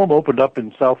 your film opened up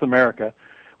in South America.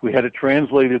 We had it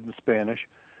translated in Spanish.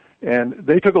 And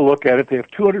they took a look at it. They have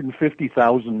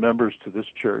 250,000 members to this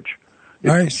church.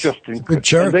 Nice. It's just good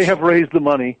church. And they have raised the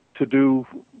money to do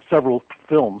several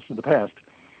films in the past.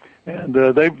 And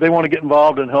they want to get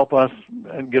involved and help us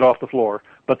and get off the floor.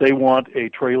 But they want a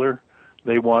trailer.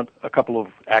 They want a couple of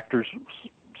actors,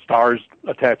 stars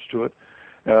attached to it.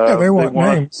 They want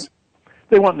names.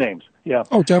 They want names, yeah.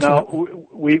 Oh, definitely. Now,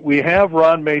 we have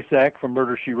Ron Masak from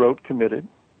Murder, She Wrote committed,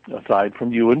 aside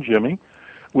from you and Jimmy.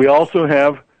 We also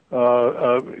have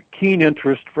a keen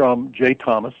interest from Jay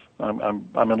Thomas. I'm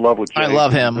in love with Jay. I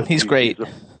love him. He's great. He's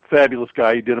a fabulous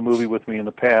guy. He did a movie with me in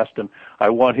the past, and I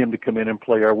want him to come in and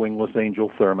play our wingless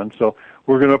angel Thurman. So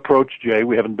we're going to approach Jay.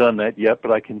 We haven't done that yet,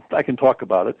 but I can talk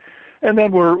about it. And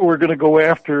then we're going to go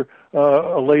after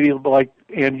a lady like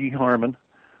Angie Harmon,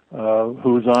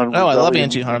 who's on. Oh, I love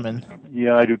Angie Harmon.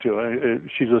 Yeah, I do too.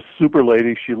 She's a super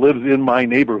lady. She lives in my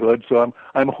neighborhood, so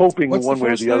I'm hoping one way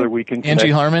or the other we can connect.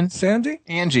 Angie Harmon? Sandy?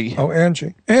 Angie. Oh,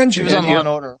 Angie. She was on Law and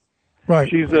Order. Right.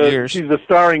 She's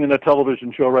starring in a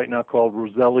television show right now called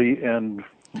Roselli and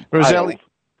Isles.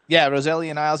 Yeah, Roselli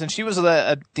and Isles, and she was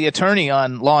the attorney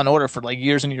on Law and Order for like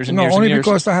years and years and years. No, only and years.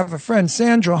 Because I have a friend,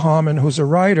 Sandra Harmon, who's a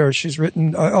writer. She's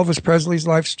written Elvis Presley's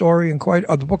life story and quite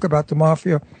the book about the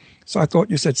mafia. So I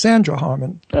thought you said Sandra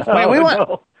Harmon. Wait,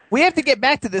 We have to get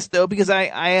back to this, though, because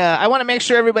I want to make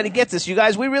sure everybody gets this. You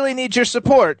guys, we really need your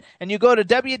support. And you go to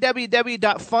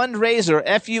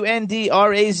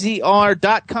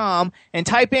www.fundraiser.com and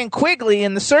type in Quigley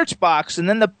in the search box, and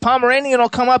then the Pomeranian will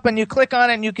come up, and you click on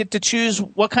it, and you get to choose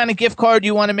what kind of gift card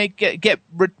you want to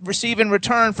receive in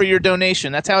return for your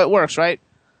donation. That's how it works, right?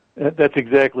 That's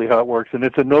exactly how it works, and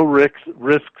it's a no risk.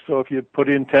 So if you put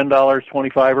in $10, $25,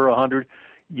 or $100,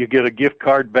 you get a gift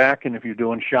card back. And if you're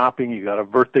doing shopping, you got a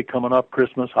birthday coming up,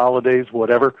 Christmas, holidays,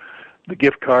 whatever, the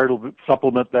gift card will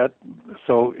supplement that.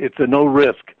 So it's a no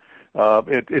risk.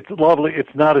 It's lovely.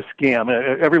 It's not a scam.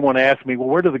 Everyone asks me, well,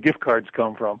 where do the gift cards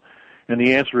come from? And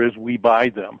the answer is we buy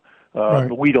them.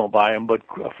 Right. We don't buy them, but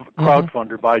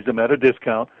crowdfunder buys them at a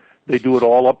discount. They do it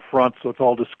all up front, so it's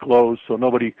all disclosed, so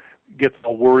nobody gets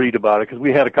all worried about it. Because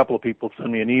we had a couple of people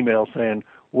send me an email saying,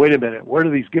 wait a minute, where do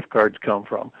these gift cards come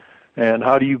from? And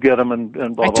how do you get them, and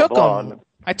blah, blah, blah.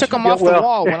 I took them off the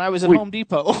wall when I was at Home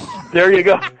Depot. There you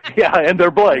go. Yeah, and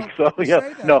they're blank. So,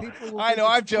 yeah, no. I know,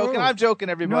 I'm joking. I'm joking,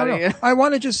 everybody. No. I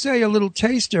want to just say a little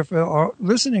taster for our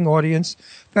listening audience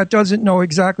that doesn't know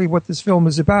exactly what this film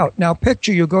is about. Now,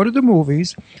 picture you go to the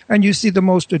movies, and you see the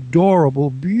most adorable,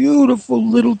 beautiful,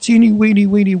 little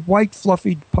teeny-weeny white,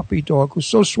 fluffy puppy dog who's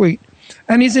so sweet.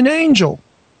 And he's an angel.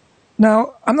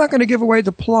 Now, I'm not going to give away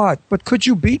the plot, but could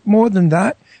you beat more than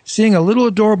that? Seeing a little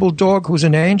adorable dog who's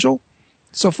an angel?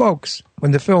 So, folks,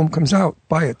 when the film comes out,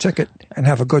 buy a ticket and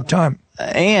have a good time.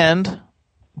 And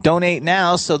donate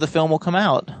now so the film will come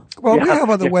out. Well, we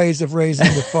have other ways of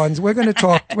raising the funds. We're going to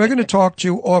talk. We're going to talk to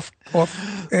you off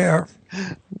air.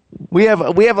 We have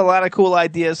a lot of cool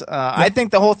ideas. I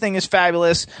think the whole thing is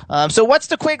fabulous. So, what's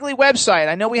the Quigley website?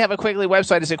 I know we have a Quigley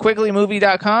website. Is it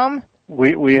QuigleyMovie.com?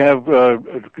 We have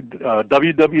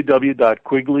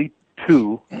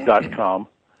www.quigley2.com.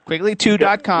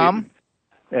 Quigley2.com.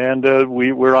 And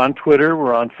we're on Twitter.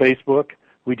 We're on Facebook.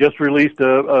 We just released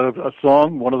a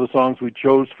song, one of the songs we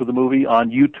chose for the movie,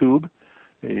 on YouTube.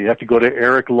 You have to go to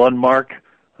Eric Lundmark.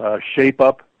 Shape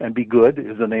Up and Be Good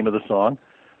is the name of the song.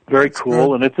 Very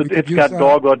cool, and it's got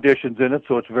dog auditions in it,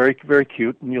 so it's very, very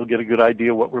cute, and you'll get a good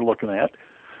idea what we're looking at.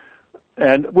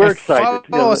 And we're excited.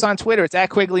 Follow us on Twitter. It's at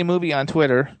Quigley Movie on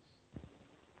Twitter.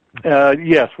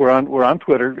 Yes, we're on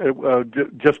Twitter.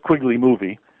 Just Quigley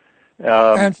Movie.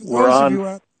 And for those of you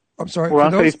we're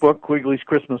on Facebook, Quigley's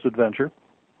Christmas Adventure.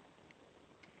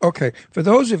 Okay, for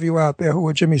those of you out there who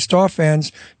are Jimmy Star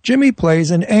fans, Jimmy plays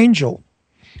an angel,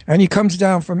 and he comes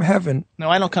down from heaven.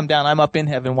 No, I don't come down. I'm up in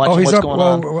heaven watching what's going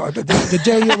on. The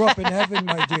day you're up in heaven,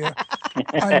 my dear,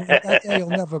 that day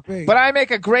will never be. But I make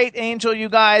a great angel, you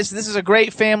guys. This is a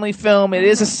great family film. It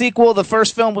is a sequel. The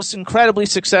first film was incredibly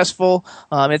successful.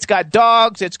 It's got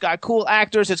dogs. It's got cool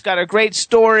actors. It's got a great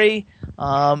story.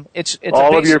 It's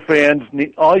all your fans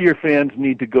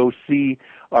need to go see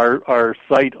our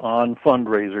site on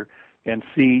Fundraiser and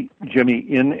see Jimmy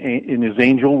in his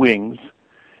angel wings.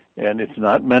 And it's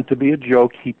not meant to be a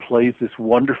joke. He plays this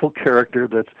wonderful character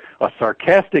that's a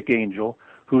sarcastic angel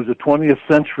who's a 20th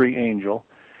century angel,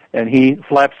 and he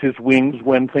flaps his wings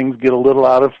when things get a little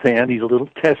out of hand. He's a little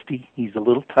testy. He's a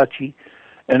little touchy.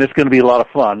 And it's going to be a lot of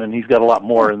fun, and he's got a lot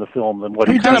more in the film than what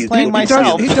he does. He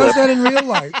does that in real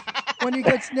life. When he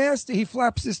gets nasty, he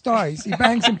flaps his thighs. He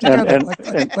bangs them together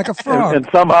like a frog. And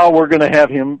somehow we're going to have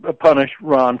him punish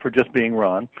Ron for just being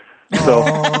Ron. So,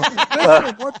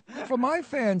 listen, for my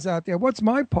fans out there, what's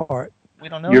my part? We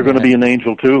don't know. You're going to be an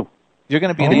angel, too. You're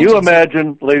going to be an Can angel. you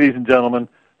imagine, ladies and gentlemen,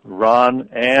 Ron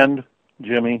and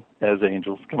Jimmy as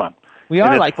angels? Come on. We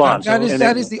are like fun.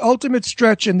 That is the ultimate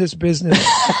stretch in this business.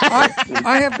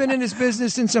 I have been in this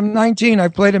business since I'm 19.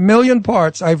 I've played 1 million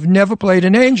parts. I've never played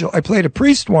an angel. I played a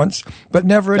priest once, but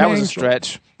never an angel. That was a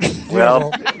stretch.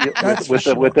 Well,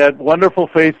 with that wonderful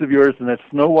face of yours and that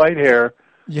snow white hair,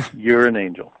 you're an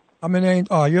angel. I'm an angel.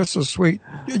 Oh, you're so sweet.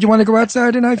 You want to go out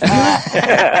Saturday night for dinner?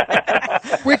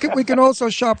 We can also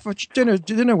shop for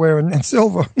dinnerware and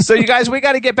silver. So, you guys, we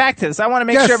got to get back to this. I want to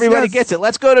make sure everybody gets it.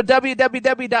 Let's go to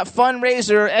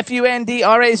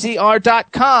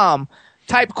www.fundraiser.com.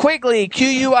 Type Quigley,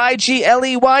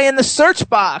 Quigley, in the search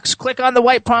box. Click on the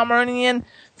white Pomeranian.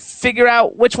 Figure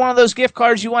out which one of those gift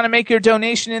cards you want to make your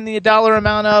donation in the dollar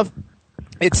amount of.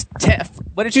 It's 10,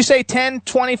 what did you say? 10,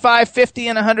 25, 50,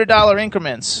 and $100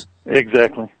 increments.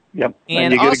 Exactly. Yep.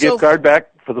 And you get also, a gift card back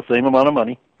for the same amount of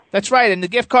money. That's right. And the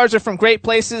gift cards are from great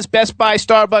places: Best Buy,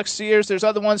 Starbucks, Sears. There's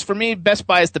other ones. For me, Best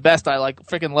Buy is the best. I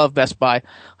freaking love Best Buy.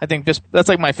 I think that's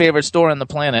like my favorite store on the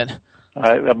planet.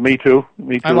 Me too.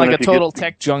 I'm like a total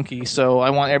tech junkie, so I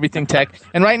want everything tech.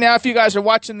 And right now, if you guys are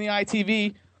watching the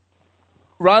ITV,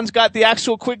 Ron's got the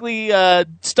actual Quigley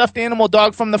stuffed animal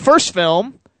dog from the first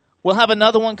film, we'll have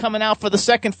another one coming out for the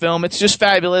second film. It's just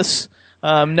fabulous.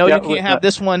 No, you can't have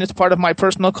this one. It's part of my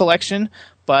personal collection,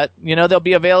 but they'll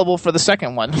be available for the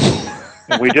second one.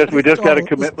 And we just got a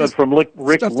commitment from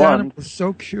Rick Lund.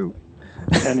 So cute.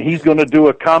 And he's going to do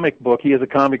a comic book. He has a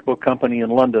comic book company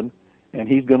in London, and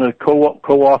he's going to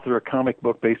co-author a comic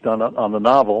book based on the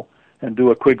novel and do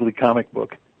a Quigley comic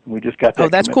book. And we just got that. Oh,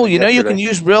 that's cool. Yesterday. You can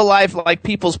use real life, like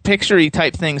people's picture-y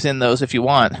type things in those if you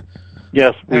want.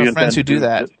 Yes, we have friends who do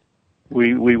that.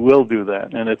 We will do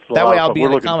that, and it's that way. I'll be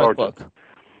in a comic book.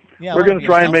 Yeah, we're going to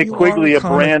try and make Quigley a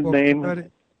brand name.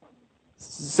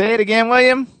 Say it again,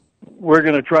 William. We're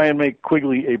going to try and make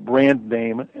Quigley a brand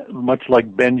name, much like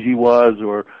Benji was,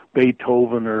 or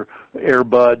Beethoven, or Air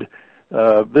Bud.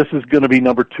 This is going to be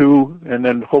number 2, and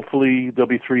then hopefully there'll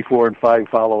be 3, 4, and 5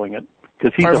 following it.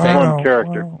 Because he's a fun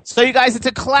character. Wow. So you guys, it's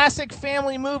a classic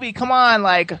family movie. Come on,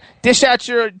 dish out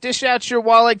your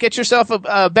wallet, get yourself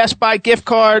a Best Buy gift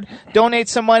card, donate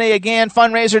some money again,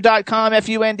 fundraiser.com,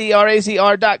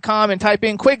 fundrazr.com, and type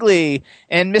in Quigley.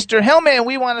 And Mr. Hillman,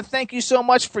 we want to thank you so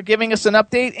much for giving us an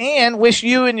update and wish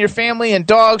you and your family and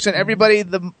dogs and everybody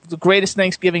the greatest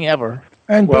Thanksgiving ever.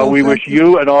 And well, we wish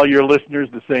you and all your listeners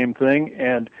the same thing.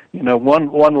 And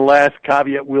one last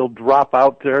caveat we'll drop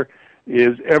out there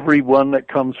is everyone that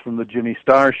comes from the Jimmy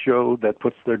Star Show that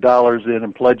puts their dollars in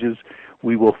and pledges,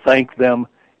 we will thank them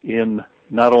in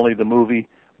not only the movie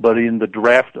but in the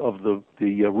draft of the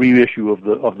reissue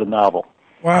of the novel.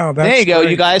 Wow, that's there you go,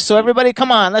 great. You guys. So everybody,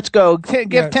 come on, let's go. Give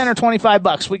 $10 or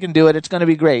 $25. We can do it. It's going to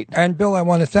be great. And Bill, I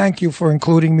want to thank you for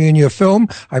including me in your film.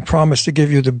 I promise to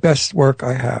give you the best work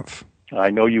I have. I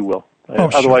know you will. sure.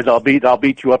 Otherwise, I'll beat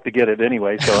you up to get it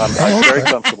anyway. So I'm very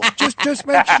comfortable. Just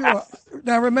make sure.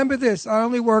 Now remember this: I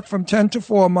only work from 10 to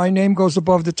 4. My name goes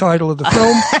above the title of the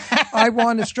film. I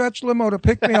want a stretch limo to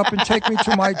pick me up and take me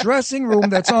to my dressing room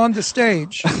that's on the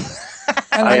stage.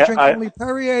 And I drink only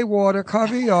Perrier water,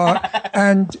 caviar,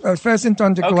 and pheasant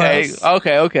under glass.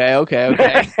 Okay. All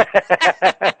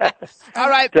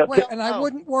right. And I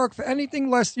wouldn't work for anything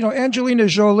less. Angelina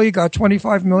Jolie got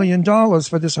 $25 million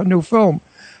for this new film.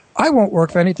 I won't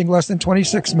work for anything less than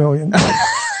 $26 million.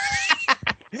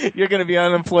 You're going to be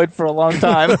unemployed for a long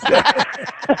time.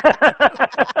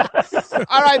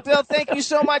 All right, Bill, thank you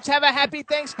so much. Have a happy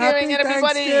Thanksgiving,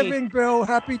 everybody. Happy Thanksgiving, Bill.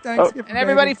 Happy Thanksgiving. And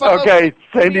everybody follow. Okay,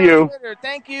 same to you.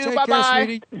 Thank you. Take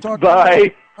Bye-bye. Care,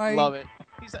 Bye. Bye. Love it.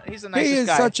 He's the nicest guy. He is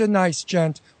such a nice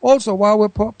gent. Also, while we're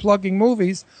plugging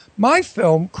movies, my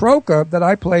film, Croker, that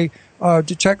I play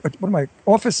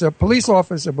police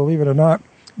officer, believe it or not,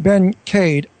 Ben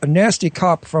Cade, a nasty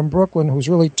cop from Brooklyn who's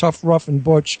really tough, rough, and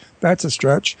butch. That's a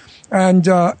stretch. And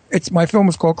my film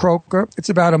is called Croker. It's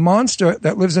about a monster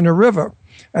that lives in a river,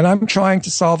 and I'm trying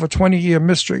to solve a 20-year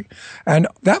mystery. And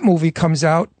that movie comes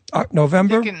out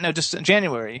November. Just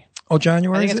January. Oh,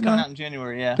 January. I think it's coming out in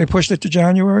January. Yeah. They pushed it to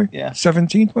January. Yeah.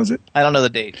 17th, was it? I don't know the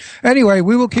date. Anyway,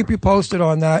 we will keep you posted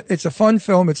on that. It's a fun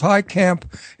film. It's high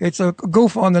camp. It's a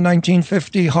goof on the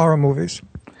 1950 horror movies.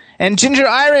 And Ginger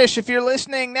Irish, if you're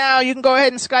listening now, you can go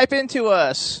ahead and Skype into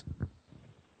us.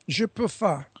 Je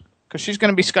préfère. Because she's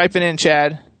going to be Skyping in,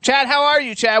 Chad. Chad, how are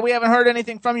you, Chad? We haven't heard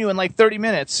anything from you in like 30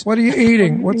 minutes. What are you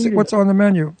eating? What's on the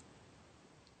menu?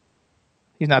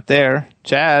 He's not there.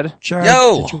 Chad.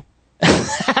 Yo!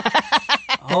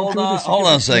 Hold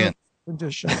on a second.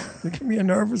 Condition. You give me a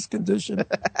nervous condition.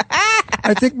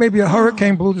 I think maybe a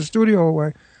hurricane blew the studio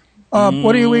away.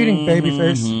 What are you eating,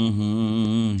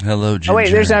 babyface? Hello, Ginger. Oh,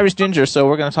 wait, there's Irish Ginger, so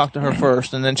we're going to talk to her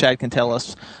first, and then Chad can tell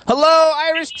us. Hello,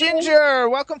 Irish Ginger!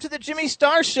 Welcome to the Jimmy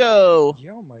Star Show.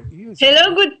 Yo, my ears.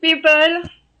 Hello, good people.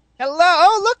 Hello.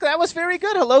 Oh, look, that was very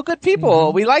good. Hello, good people.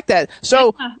 Mm-hmm. We like that.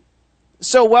 So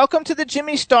welcome to the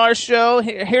Jimmy Star Show.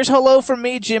 Here's hello from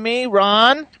me, Jimmy.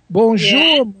 Ron.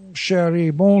 Bonjour,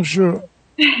 Shari. Bonjour.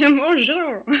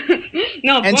 Bonjour.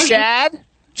 No, and bonjour. Chad.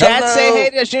 Hello. Say hey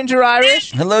to Ginger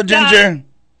Irish. Hello, Ginger.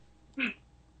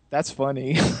 That's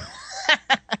funny.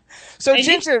 So,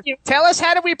 Ginger, tell us,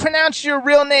 how do we pronounce your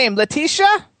real name?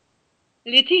 Letitia?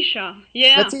 Letitia,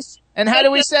 yeah. And how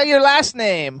do we say your last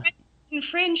name? In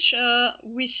French,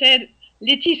 we said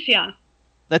Laetitia.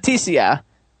 Letitia.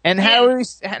 And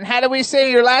how do we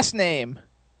say your last name?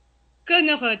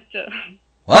 Connorette.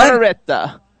 What?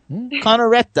 Connoretta.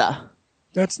 Connoretta.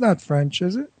 That's not French,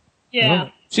 is it? Yeah.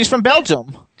 Oh. She's from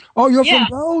Belgium. Oh, you're from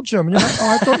Belgium.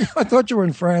 I thought you were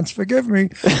in France. Forgive me.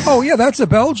 Oh, yeah, that's a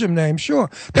Belgium name, sure.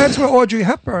 That's where Audrey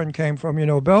Hepburn came from,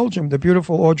 Belgium, the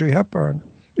beautiful Audrey Hepburn.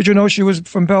 Did you know she was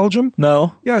from Belgium?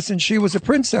 No. Yes, and she was a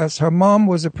princess. Her mom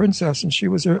was a princess, and she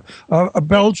was a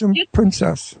Belgian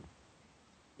princess.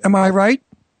 Am I right?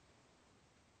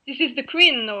 This is the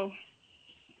queen, no?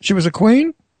 She was a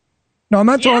queen? No, I'm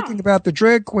not talking about the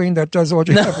drag queen that does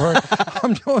Audrey Hepburn.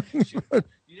 I'm talking about...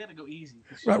 You got to go easy.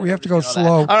 Right, we have to go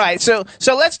slow. All right, so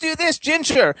let's do this,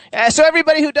 Ginger. So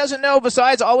everybody who doesn't know,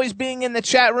 besides always being in the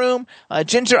chat room,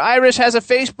 Ginger Irish has a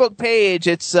Facebook page.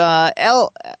 It's LC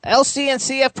and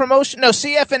CF Promotion. No,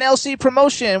 CF and LC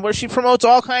Promotion, where she promotes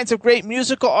all kinds of great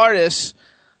musical artists.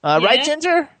 Right,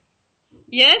 Ginger?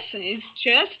 Yes, it's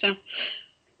just.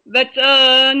 But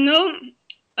no,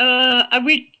 I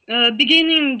will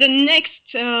beginning the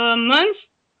next month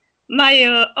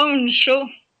my own show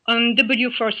on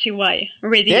W4CY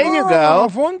radio. There you go.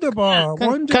 Wunderbar.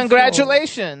 Wonderful.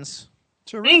 Congratulations.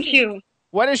 Thank you.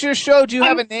 What is your show? Do you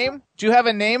have a name? Do you have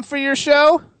a name for your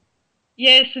show?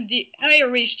 Yes, the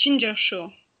Irish Ginger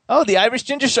Show. Oh, the Irish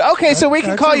Ginger Show. Okay, so we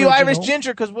can call you Irish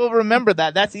Ginger because we'll remember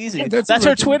that. That's easy. That's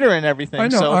her Twitter and everything. I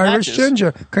know, so Irish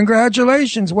Ginger.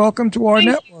 Congratulations. Welcome to our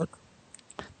network.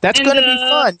 That's going to be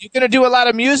fun. You're going to do a lot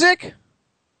of music?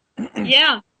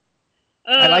 Yeah.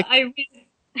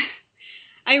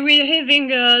 I will having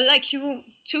like you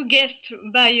 2 guests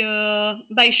by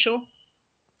show.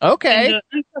 Okay. And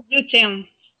interview them.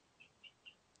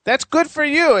 That's good for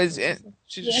you.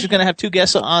 She's going to have 2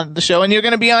 guests on the show, and you're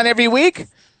going to be on every week?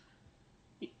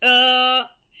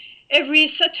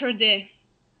 Every Saturday.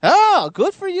 Oh,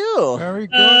 good for you. Very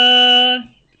good.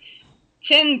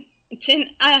 10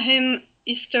 a.m.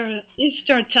 Eastern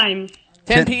time.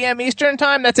 10 p.m. Eastern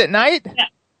time? That's at night? Yeah.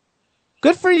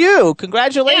 Good for you.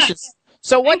 Congratulations. Yeah.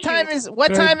 So what time is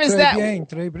that?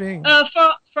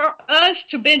 For us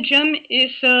to Belgium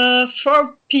is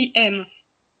 4 p.m.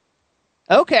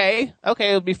 Okay,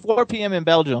 it'll be 4 p.m. in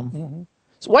Belgium. Mm-hmm.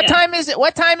 So what time is it?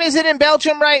 What time is it in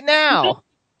Belgium right now?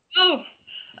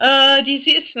 This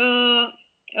is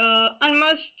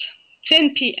almost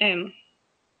 10 p.m.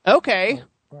 Okay.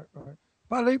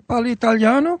 Parli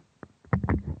italiano?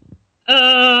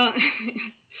 A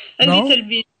little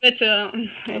bit, but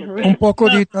un poco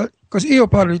di italiano, così io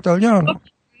parlo italiano.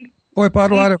 Puoi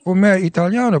parlare con me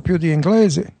italiano più di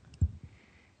inglese.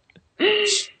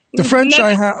 The French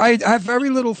I have very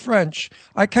little French.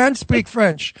 I can't speak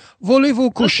French.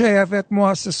 Voulez-vous coucher avec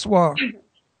moi ce soir?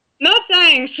 No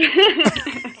thanks.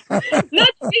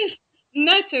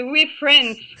 Not with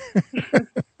friends.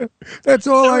 That's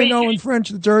all I know in French,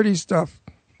 the dirty stuff.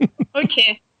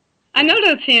 Okay.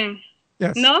 Another thing.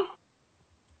 Yes. No?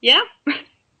 Yeah?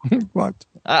 What?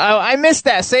 I missed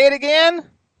that. Say it again.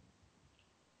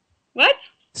 What?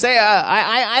 Say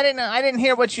I didn't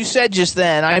hear what you said just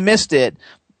then. I missed it.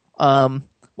 Well,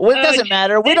 it doesn't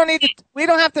matter. We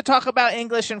don't have to talk about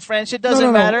English and French. It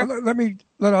doesn't matter.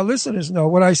 Let our listeners know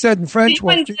what I said in French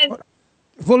was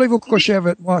voulez-vous coucher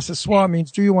avec moi ce soir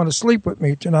means do you want to sleep with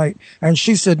me tonight? And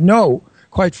she said no,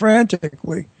 quite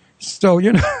frantically. So,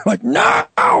 like, no!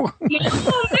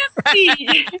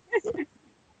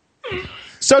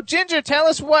 So, Ginger, tell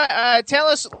us who's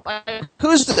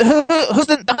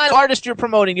the artist you're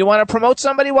promoting. You want to promote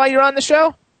somebody while you're on the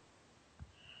show?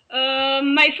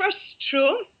 My first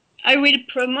show, I will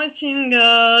promoting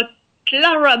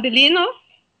Clara Bellino.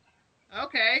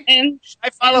 Okay. And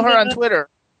I follow her on Twitter.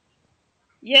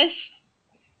 Yes.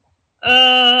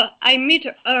 I meet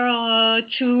her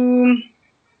to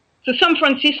San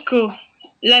Francisco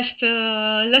last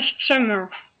summer.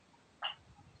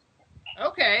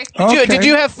 Okay. Did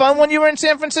you have fun when you were in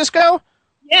San Francisco?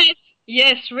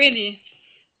 Yes, really.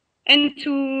 And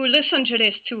to Los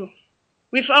Angeles too,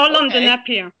 with Orlando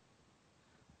Napier.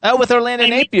 Oh, with Orlando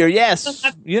Napier, yes.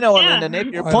 You know Orlando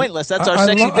Napier. Pointless. That's our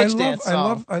sexy bitch dance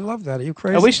song. I love that. Are you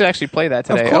crazy? Oh, we should actually play that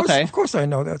today. Of course I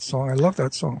know that song. I love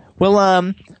that song.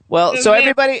 Well, so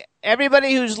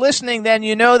everybody who's listening, then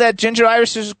you know that Ginger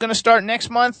Irish is going to start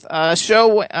next month. A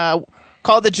show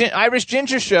called the Irish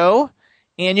Ginger Show,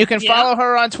 and you can follow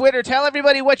her on Twitter. Tell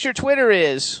everybody what your Twitter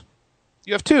is.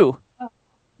 You have 2.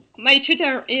 My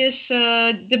Twitter is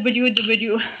www.com.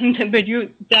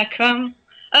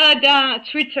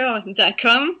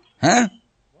 Twitter.com. Huh?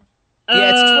 Yeah,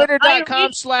 it's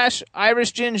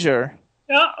twitter.com/Irish Ginger.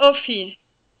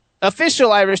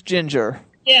 Official Irish Ginger.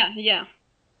 Yeah.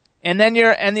 And then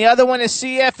the other one is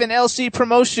CF and LC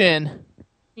Promotion.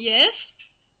 Yes.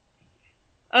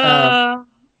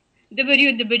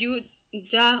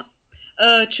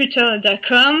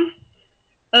 www.twitter.com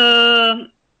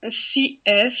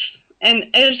CF and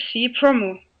LC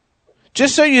Promo.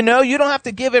 Just so you know, you don't have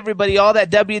to give everybody all that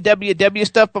www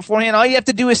stuff beforehand. All you have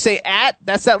to do is say @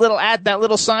 that's that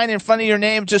little sign in front of your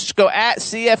name. Just go @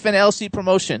 CF and LC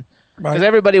Promotion. Because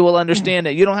everybody will understand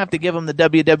it. You don't have to give them the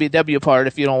www part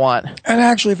if you don't want. And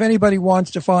actually, if anybody wants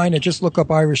to find it, just look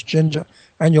up Irish Ginger,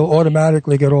 and you'll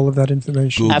automatically get all of that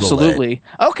information. Google Absolutely. It.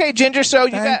 Okay, Ginger. So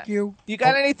you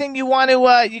got anything you want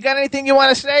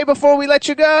to say before we let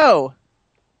you go?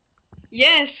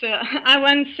 Yes, I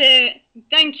want to say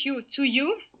thank you to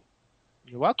you.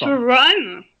 You're welcome. To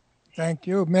Ron. Thank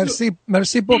you. Merci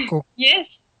beaucoup. Yes.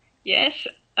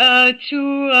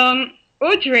 To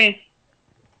Audrey.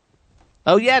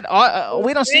 Oh, yeah.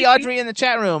 We don't see Audrey in the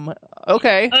chat room.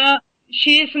 Okay.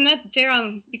 She is not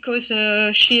there because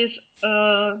she is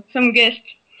some guest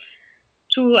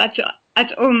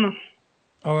at home.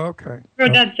 Oh, okay. For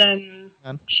that, then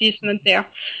she is not there.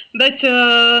 But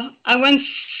I want to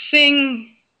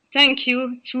sing thank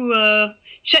you to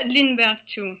Charlene Berg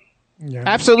too. Yeah.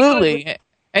 Absolutely.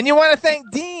 And you want to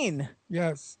thank Dean.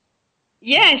 Yes.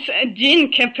 Yes,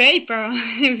 Dean Paper.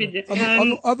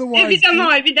 Otherwise,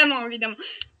 évidemment.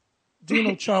 Dean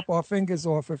will chop our fingers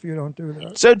off if you don't do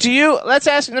that. So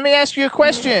let me ask you a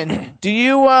question. Do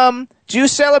you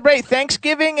celebrate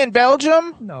Thanksgiving in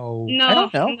Belgium? No. I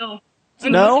don't know.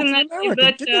 No?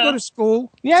 But, did you go to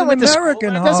school? Yeah, I went to school.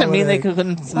 American That doesn't mean holiday. they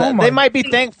couldn't. They might be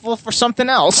thankful for something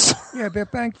else. Yeah, they're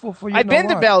thankful for you. I've been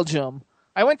to Belgium.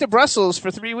 I went to Brussels for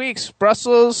 3 weeks.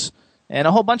 Brussels and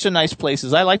a whole bunch of nice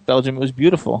places. I like Belgium. It was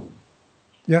beautiful.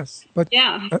 Yes, but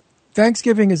yeah.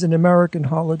 Thanksgiving is an American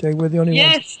holiday. We're the only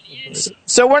ones. Yes.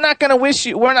 So we're not going to wish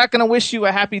you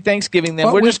a happy Thanksgiving.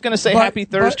 Then we're just going to say Happy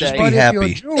Thursday. But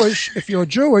if you're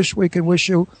Jewish, we can wish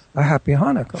you a Happy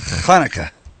Hanukkah.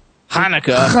 Hanukkah.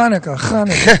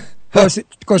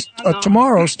 Because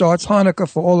tomorrow starts Hanukkah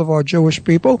for all of our Jewish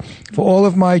people, for all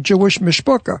of my Jewish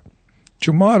mishpachah.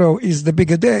 Tomorrow is the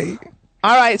bigger day.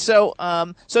 All right, so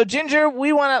Ginger,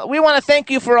 we want to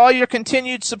thank you for all your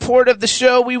continued support of the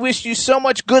show. We wish you so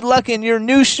much good luck in your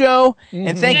new show,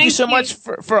 and thank you so much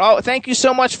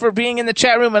for being in the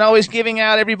chat room and always giving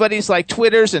out everybody's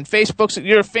Twitters and Facebooks.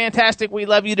 You're fantastic. We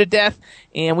love you to death,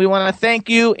 and we want to thank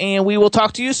you. And we will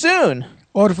talk to you soon.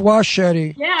 Au revoir,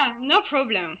 Shari. Yeah, no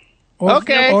problem.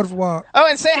 Okay. Au revoir. Oh,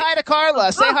 and say hi to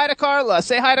Carla. Say hi to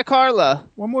Carla.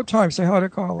 One more time. Say hi to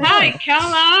Carla. Hi,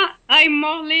 Carla. Hi,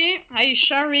 Morley. Hi,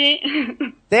 Shari.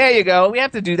 There you go. We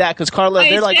have to do that because Carla,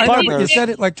 they're like partners. I know, but you said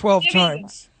it 12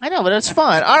 times. I know, but it's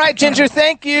fun. All right, Ginger,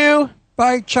 thank you.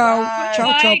 Bye, ciao. Bye.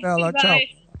 Ciao, Bella. Ciao.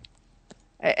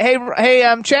 Hey,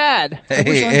 Chad.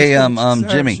 Hey,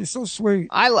 Jimmy. She's so sweet.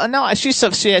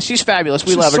 She's fabulous.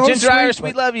 We love her. So Ginger sweet, Iris,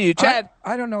 we love you. Chad.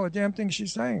 I don't know a damn thing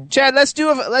she's saying. Chad, let's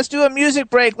do a music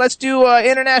break. Let's do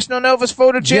International Nova's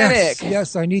Photogenic.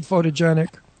 Yes, I need Photogenic.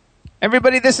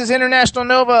 Everybody, this is International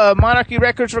Nova, Monarchy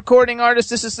Records recording artist.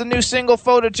 This is the new single,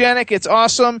 Photogenic. It's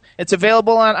awesome. It's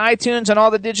available on iTunes and all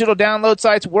the digital download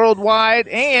sites worldwide.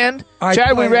 And,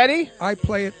 Chad, we ready? I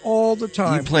play it all the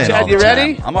time. You play it Chad, all the you time.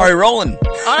 ready? I'm already rolling.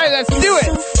 All right, let's do it.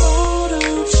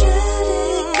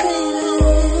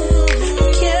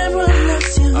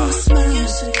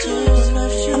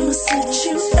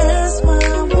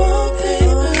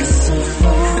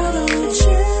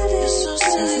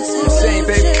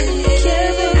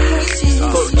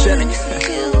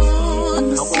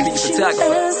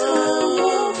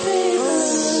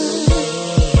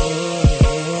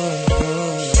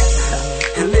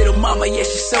 And little mama, yeah,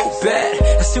 she's so bad.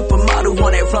 A supermodel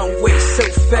on that runway, so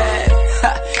fat.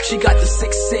 Ha, she got the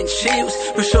 6-inch heels,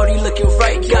 but shorty looking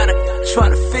right, got her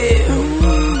trying to feel.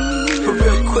 But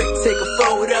real quick, take a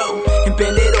photo and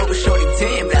bend it over, shorty.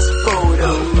 Damn, that's a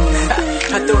photo. Ha,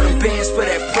 I throw them bands for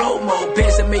that promo,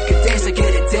 bands that make her dance, I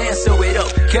get it down, so it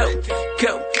up,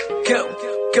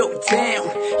 go down,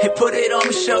 and put it on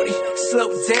me, shorty, slow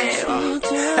down.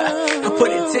 I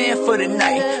put it down for the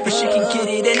night, but she can get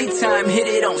it anytime, hit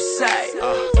it on sight.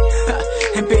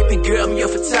 And baby girl, I'm your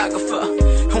photographer.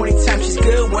 Only time she's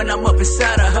good when I'm up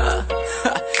inside of her.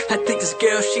 I think this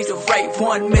girl, she's the right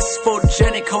one. Mrs.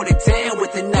 Photogenic, hold it down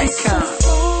with the Nikon.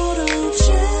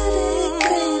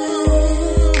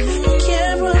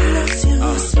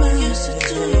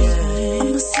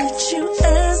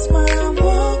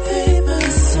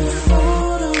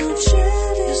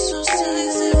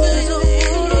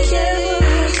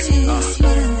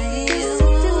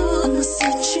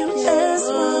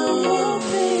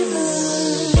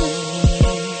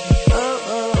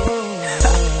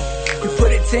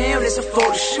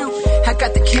 Photo shoot, I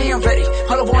got the cam ready.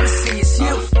 All I wanna see is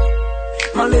you,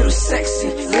 my little sexy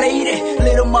lady,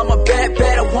 little mama bad,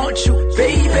 I want you,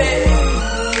 baby.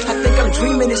 I think I'm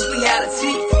dreaming this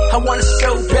reality. I want it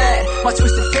so bad, my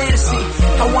twisted fantasy.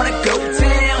 I wanna go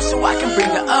down so I can bring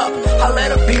her up. I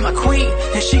let her be my queen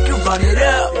and she can run it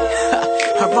up.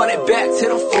 I run it back to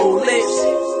the full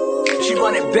lips. She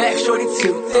run it back, shorty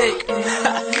too thick.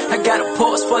 I got a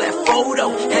pause for that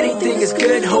photo. Anything is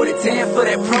good, hold it down for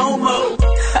that promo.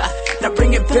 Now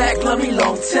bring it back, love me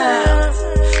long time.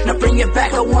 Now bring it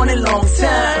back, I want it long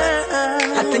time.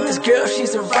 I think this girl,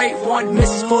 she's the right one.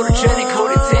 Mrs. Photogenic,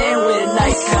 hold it down with a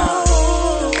Nikon.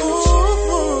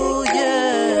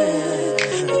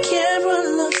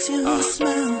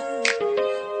 Smile.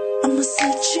 I'ma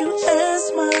set you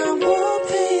as my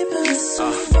wallpaper.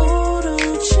 So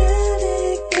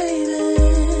photogenic, baby.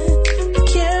 The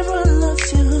camera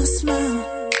loves your smile.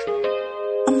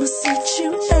 I'ma set you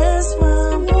as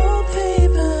my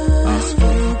wallpaper.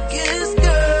 Focus,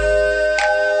 girl.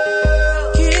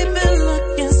 Keep it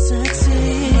looking sexy.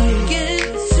 Get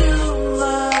to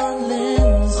my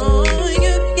lens. Oh,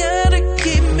 you gotta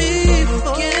keep me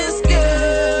focused, girl.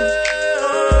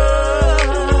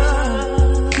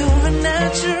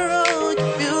 Natural,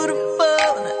 you're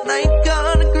beautiful, and I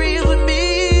can't agree with me.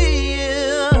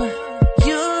 Yeah.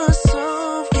 You're so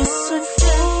photogenic,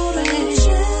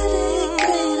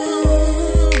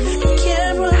 baby. The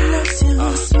camera loves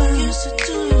your smile. Yes, it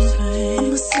does, baby.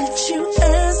 I'ma set you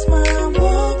as my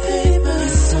wallpaper.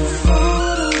 So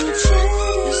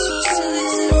photogenic, so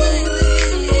sexy, baby.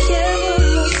 The camera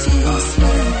loves your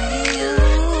smile.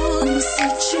 I'ma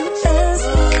set you as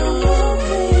my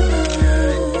wallpaper.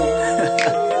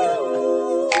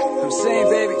 I'm saying,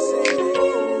 baby,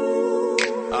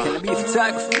 can I be a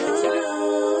photographer?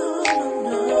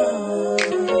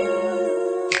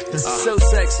 This is so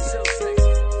sexy.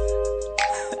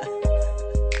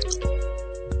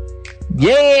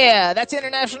 Yeah, that's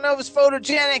International Nova's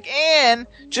Photogenic. And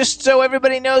just so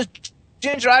everybody knows,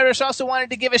 Ginger Irish also wanted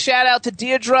to give a shout out to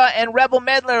Deirdre and Rebel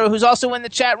Medler, who's also in the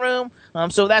chat room.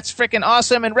 So that's freaking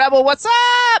awesome. And Rebel, what's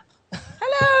up?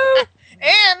 Hello.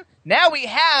 And now we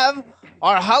have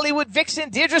our Hollywood vixen,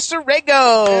 Deirdre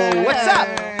Sorego. What's up?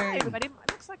 Hi, everybody. It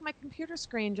looks like my computer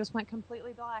screen just went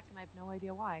completely black, and I have no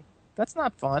idea why. That's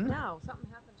not fun. No, something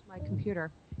happened to my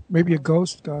computer. Maybe a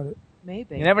ghost got it.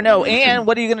 Maybe. You never know. And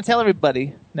what are you going to tell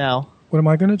everybody now? What am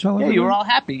I going to tell everyone? Yeah, you were all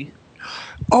happy.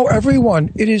 Oh,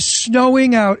 everyone, it is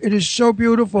snowing out. It is so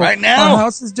beautiful. Right now. Our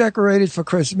house is decorated for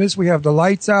Christmas. We have the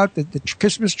lights out. The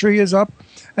Christmas tree is up.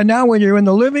 And now when you're in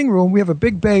the living room, we have a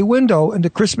big bay window, and the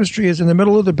Christmas tree is in the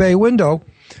middle of the bay window.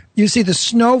 You see the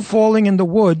snow falling in the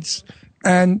woods,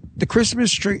 and the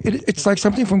Christmas tree, it's like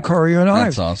something from Curry and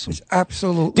Ives. That's awesome. It's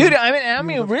absolutely Dude, I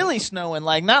mean, really snowing,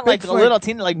 like not big like a little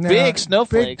teeny, like big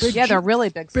snowflakes. Yeah, they're really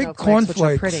big big snowflakes, which are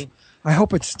cornflakes. pretty. I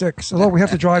hope it sticks. Although we have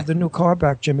to drive the new car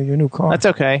back, Jimmy, your new car. That's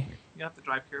okay. You have to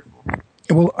drive careful.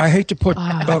 Well, I hate to put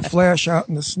Flash out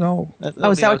in the snow. Is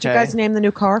that what you guys named the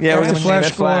new car? Yeah, That's we're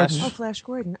Flash Flash. Gordon. Oh, Flash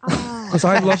Gordon. Because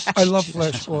I love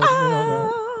Flash Gordon. You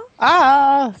know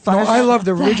that. No, I love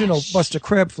the original Buster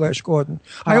Crabbe Flash Gordon.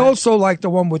 I also like the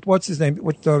one with what's his name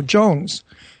with Jones.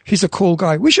 He's a cool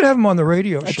guy. We should have him on the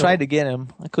radio show. I tried to get him.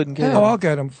 I couldn't get him. Oh, I'll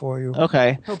get him for you.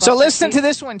 Okay. So listen to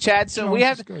this one, Chad. So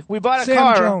we bought a Sam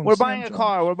car. Jones. We're buying a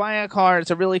car. We're buying a car. It's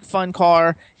a really fun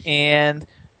car, and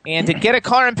to get a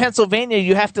car in Pennsylvania,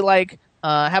 you have to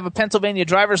have a Pennsylvania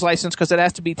driver's license because it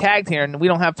has to be tagged here, and we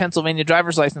don't have Pennsylvania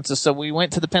driver's licenses. So we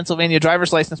went to the Pennsylvania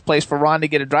driver's license place for Ron to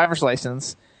get a driver's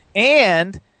license,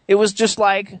 and it was just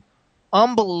like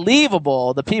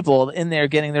unbelievable, the people in there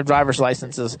getting their driver's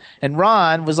licenses. And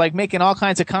Ron was like making all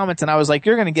kinds of comments, and I was like,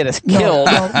 you're going to get us killed.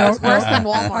 No, It's worse than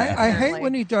Walmart. I hate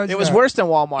when he does that. It was worse than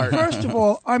Walmart. First of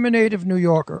all, I'm a native New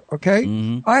Yorker, okay?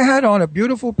 Mm-hmm. I had on a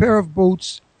beautiful pair of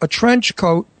boots, a trench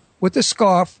coat with a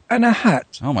scarf, and a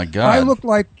hat. Oh, my God. I look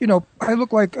like, Look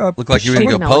like you were going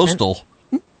to go postal.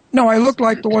 No, I look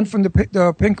like the one from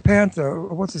the Pink Panther.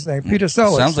 What's his name? Peter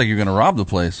Sellers. Sounds like you're going to rob the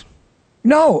place.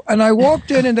 No, and I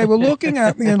walked in and they were looking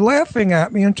at me and laughing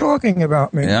at me and talking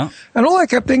about me. Yeah. And all I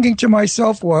kept thinking to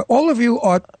myself was, all of you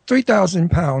are 3,000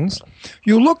 pounds.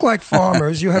 You look like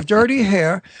farmers. You have dirty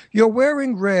hair. You're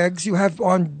wearing rags. You have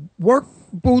on work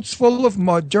boots full of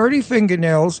mud, dirty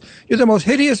fingernails. You're the most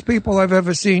hideous people I've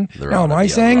ever seen. Now, am I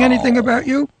saying anything about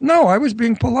you? No, I was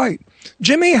being polite.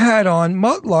 Jimmy had on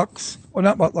mutlucks, or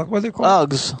not mutluck, what are they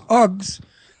called? Uggs,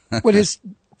 with his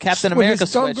Captain America with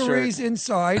his dungarees sweatshirt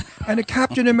inside and a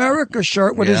Captain America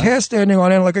shirt with his Yeah. hair standing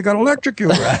on end like I got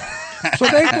electrocuted. So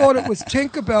they thought it was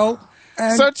Tinkerbell.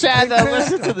 And So Chad,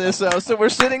 listen to this though. So we're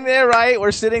sitting there, right?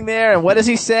 We're sitting there, and what does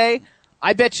he say?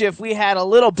 I bet you if we had a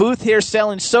little booth here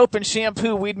selling soap and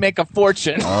shampoo, we'd make a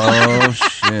fortune. Oh,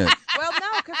 shit. Well, no,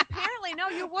 because apparently, no,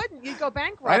 you wouldn't. You'd go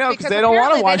bankrupt. I know, because they don't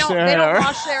want to wash their They hair. don't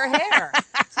wash their hair.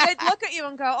 So they'd look at you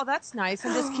and go, oh, that's nice,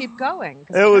 and just keep going.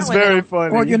 'Cause It was apparently they very don't-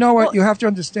 funny. Well, you know what? You have to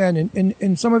understand,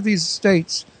 in some of these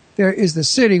states, There is the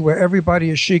city where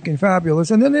everybody is chic and fabulous,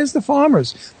 and then there's the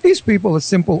farmers. These people are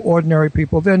simple, ordinary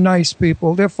people. They're nice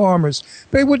people. They're farmers.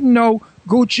 They wouldn't know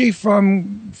Gucci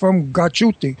from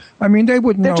Gachuti. I mean, they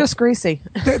wouldn't know. They're just greasy.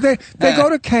 They go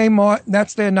to Kmart, and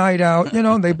that's their night out. You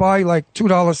know, they buy like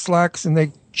 $2 slacks, and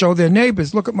they show their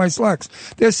neighbors, look at my slacks.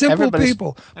 They're simple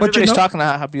people. But everybody's talking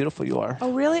about how beautiful you are.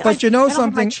 Oh, really? But you know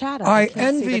something? I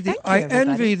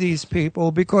envy these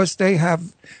people because they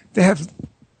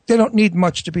don't need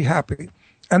much to be happy,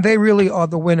 and they really are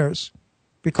the winners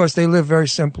because they live very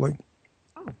simply.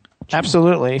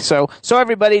 Absolutely. So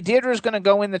everybody, Deirdre's going to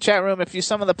go in the chat room.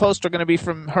 Some of the posts are going to be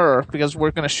from her because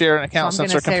we're going to share an account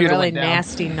since her computer went down.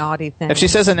 Nasty, naughty thing. If she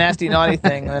says a nasty, naughty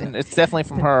thing, then it's definitely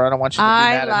from her. I don't want you to be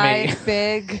mad at me. I like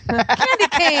big candy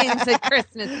canes at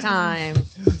Christmas time.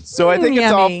 So I think it's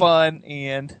yummy. all fun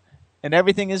and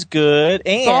everything is good.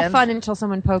 And it's all fun until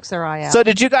someone pokes their eye out. So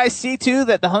did you guys see too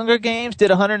that the Hunger Games did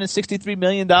 $163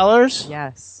 million?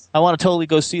 Yes. I want to totally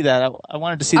go see that. I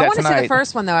wanted to see that tonight. I want to see the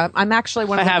first one, though. I'm actually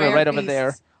one of the I have it right beasts. over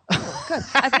there. Oh, good.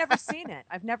 I've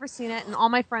never seen it. And all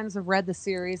my friends have read the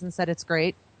series and said it's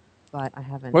great, but I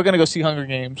haven't. We're going to go see Hunger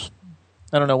Games.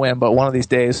 I don't know when, but one of these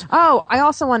days. Oh, I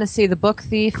also want to see The Book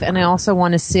Thief, and I also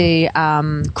want to see...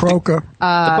 Croker.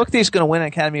 The Book Thief's going to win an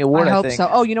Academy Award, I hope think. so.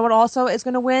 Oh, you know what also is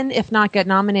going to win? If not get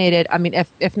nominated. I mean,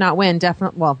 if not win,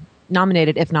 definitely... Well,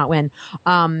 nominated, if not win.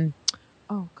 Oh,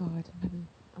 God.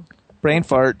 Brain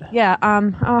fart. Yeah.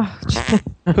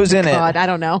 Who's in God, it? I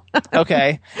don't know.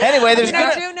 Okay. Anyway, there's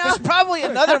I there's probably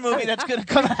another movie that's going to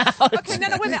come out. Okay, no,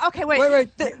 wait a minute. Okay, wait.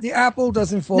 Wait. The apple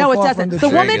doesn't fall No, it far doesn't. from the The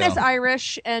tree. woman is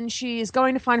Irish, and she's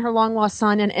going to find her long-lost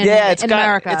son in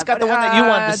America. It's got the one that you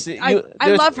wanted to see.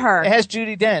 I love her. It has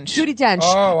Judi Dench. Judi Dench.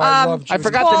 Oh, I love Judi. I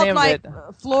forgot the name of it.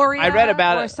 Floria I read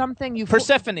about or it. Something.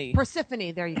 Persephone.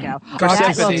 Persephone. There you go. Got that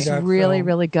to see looks that really, film.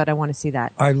 really good. I want to see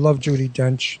that. I love Judi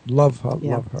Dench. Love her.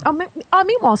 Yeah. Love her.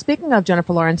 Meanwhile, speaking of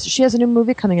Jennifer Lawrence, she has a new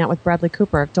movie coming out with Bradley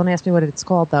Cooper. Don't ask me what it's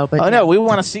called, though. But no, we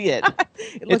want to see it.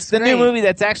 It's the great. new movie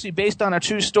that's actually based on a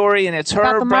true story, and it's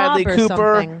About her, the Bradley mob or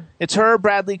Cooper. something. It's her,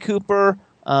 Bradley Cooper,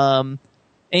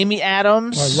 Amy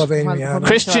Adams. I love Amy Adams.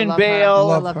 Christian I love Bale.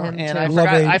 her. I love him and too.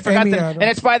 I forgot Amy the, Adams.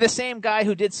 and it's by the same guy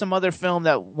who did some other film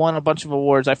that won a bunch of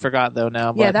awards. I forgot though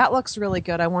now. Yeah, but that looks really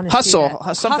good. I want to Hustle.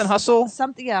 see that. Hustle?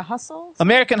 Something, yeah, Hustle?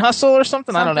 American Hustle or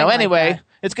something. I don't know. Something like Anyway, that.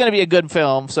 it's going to be a good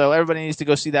film, so everybody needs to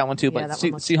go see that one too. Yeah, But that see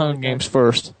one looks Hunger really Games good.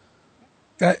 first.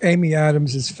 That Amy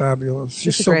Adams is fabulous. She's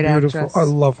She's a so great beautiful. actress. I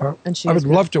love her. And she I is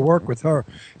would love to work with her.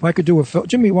 If I could do a film.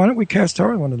 Jimmy, why don't we cast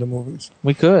her in one of the movies?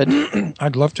 We could.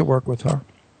 I'd love to work with her.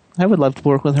 I would love to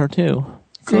work with her too.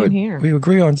 Same Good. here. We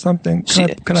agree on something.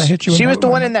 Can I hit you? She in was that the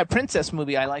one in that princess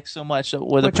movie I like so much,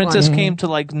 where the Which princess one? came to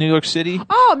like New York City.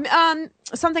 Oh,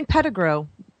 something Pettigrew.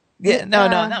 Yeah, no,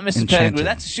 not Mrs. Enchanted.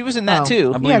 Pettigrew. She was in that Oh.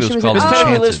 too. I believe it was called Miss Pettigrew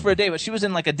Enchanted. Lives for a Day, but she was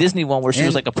in like a Disney one where she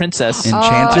was like a princess.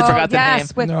 Enchanted? I forgot the yes,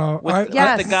 name. With, No, With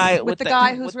yes, the guy, with the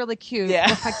guy who's really cute. Yeah.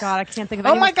 Oh my God, I can't think of Oh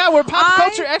anyone. my God, we're pop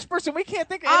culture experts and we can't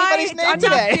think of anybody's name I'm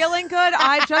today. not feeling good.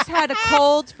 I just had a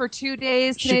cold for 2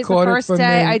 days. She Today's the caught it first from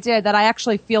day me. I did that. I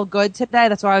actually feel good today.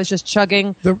 That's why I was just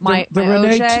chugging the my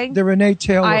Renee, OJ. the Renee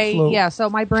Taylor flu. Yeah, so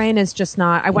my brain is just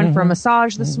not. I went for a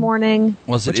massage this morning.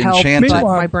 Was it which helped, Enchanted? but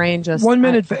Meanwhile, my brain just. 1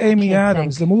 minute for I Amy can't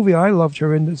Adams. think. The movie I loved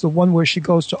her in is the one where she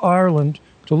goes to Ireland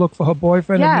to look for her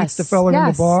boyfriend and meets the fella in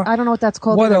the bar. I don't know what that's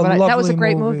called. What either, a but lovely that was a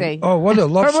great movie. Oh, what a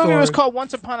love Her story. movie was called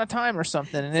Once Upon a Time or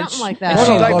something. And Something like and that.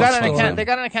 she What a like love got an story. they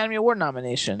got an Academy Award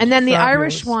nomination. And then the Fabulous.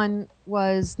 Irish one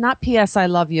was not P.S. I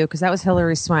Love You because that was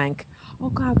Hilary Swank. Oh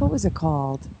God, what was it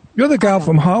called? You're the gal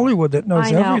from Hollywood that knows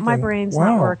I know everything. my brain's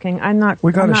Wow. not working. I'm not.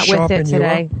 We gotta I'm not with sharpen it you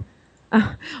today. up.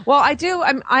 Well, I do.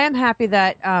 I am happy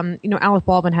that Alec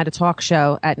Baldwin had a talk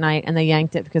show at night, and they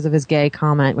yanked it because of his gay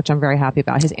comment, which I'm very happy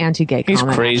about. His anti-gay He's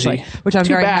comment, crazy. actually, which I'm Too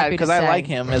very bad happy to because say. I like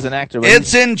him as an actor. but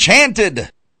It's he's- Enchanted.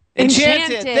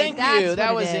 Enchanted. Thank That's you. what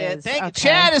That it was it. is. Thank you. Okay.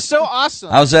 Chad is so awesome.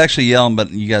 I was actually yelling,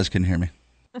 but you guys couldn't hear me.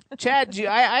 Chad,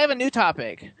 I have a new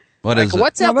topic. What is it?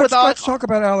 What's Now, up with all? let's talk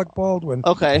about Alec Baldwin.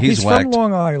 Okay. He's He's whacked. from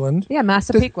Long Island. Yeah,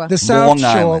 Massapequa. The South Long Shore,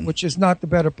 Island. which is not the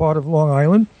better part of Long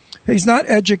Island. He's not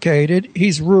educated.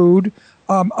 He's rude.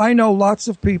 I know lots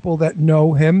of people that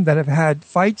know him that have had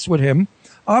fights with him.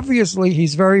 Obviously,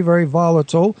 he's very, very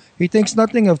volatile. He thinks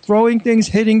nothing of throwing things,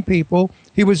 hitting people.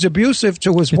 He was abusive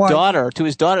to his wife. To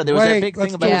his daughter. There was that big thing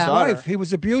let's about do his his daughter. wife. He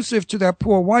was abusive to that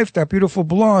poor wife, that beautiful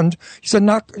blonde. He said,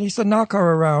 knock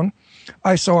her around.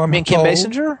 I saw him. I mean, Kim told.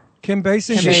 Basinger? Kim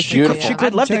Basinger. Kim She's Basinger, beautiful. yeah. She couldn't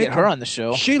I'd love to take get her on the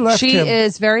show. She left She him.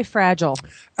 is very fragile.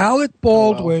 Alec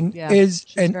Baldwin Yeah, is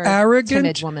she's an very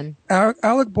arrogant timid woman.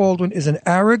 Alec Baldwin is an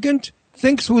arrogant,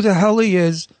 thinks who the hell he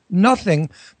is, nothing,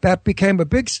 that became a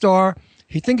big star.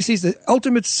 He thinks he's the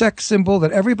ultimate sex symbol,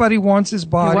 that everybody wants his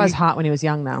body. He was hot when he was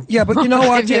young, though. Yeah, but you know what,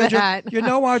 I'll give you Deirdre? that. You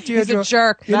know what, Deirdre? He's a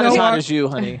jerk. Not as hot as you,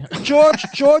 honey. George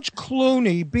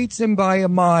Clooney beats him by a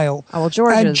mile. Oh, well,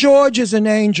 George and is. George is an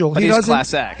angel. But he he's doesn't.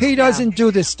 class act. He doesn't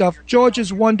do this stuff. George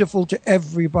is wonderful to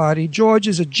everybody. George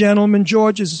is a gentleman.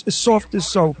 George is as soft as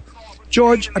soap.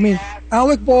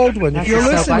 Alec Baldwin, That's if you're the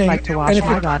soap listening, I'd like to wash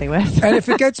my body with. and if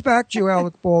it gets back to you,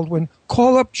 Alec Baldwin,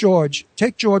 call up George.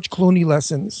 Take George Clooney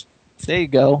lessons. There you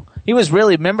go. He was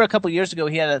remember a couple of years ago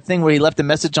he had a thing where he left a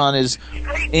message on his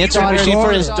answering machine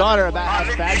for his daughter about how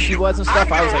fat she was and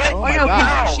stuff. I was like, oh my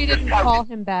God. She didn't call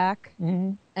him back,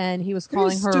 and he was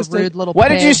calling her a rude little What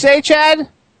pig. did you say, Chad?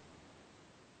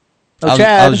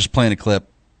 I was just playing a clip.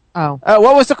 Oh.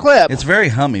 What was the clip? It's very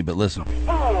hummy, but listen. Over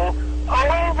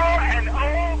and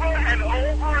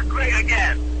over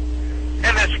again.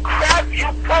 And this crap you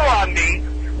pull on me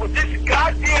with this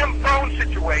goddamn phone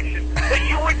situation that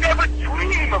you would never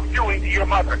dream of doing to your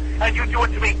mother, and you do it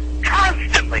to me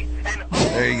constantly.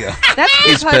 There you go. That's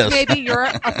He's because pissed. maybe you're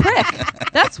a prick.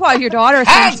 That's why your daughter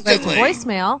sends you to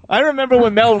voicemail. I remember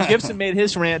when Mel Gibson made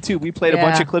his rant too. We played a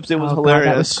bunch of clips. It was hilarious.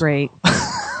 God, that was great.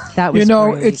 That was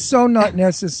great. It's so not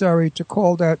necessary to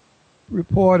call that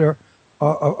reporter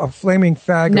a flaming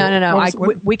faggot.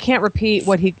 No. We can't repeat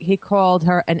what he called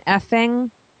her, an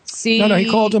effing. No, he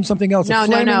called him something else. No.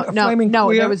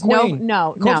 There was queen. He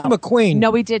called him a queen.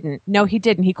 No, he didn't. No, he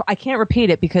didn't. I can't repeat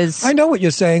it because I know what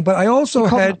you're saying, but I also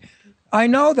I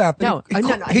know that. But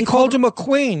he called him a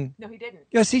queen. No, he didn't.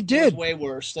 Yes, he did. Way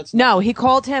worse. He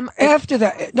called him after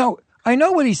that. No, I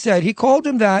know what he said. He called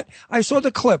him that. I saw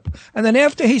the clip, and then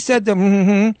after he said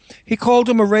he called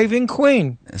him a raving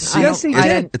queen. Yes, he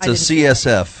did. It's a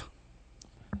CSF.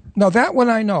 No, that one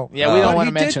I know. Yeah, we don't want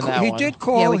to mention that one. He did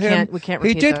call him. We can't he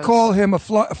repeat did those. call him a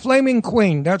flaming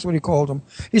queen. That's what he called him.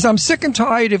 He said, "I'm sick and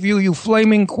tired of you, you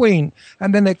flaming queen."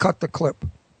 And then they cut the clip.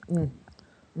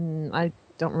 I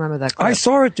don't remember that clip. I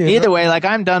saw it. Either way,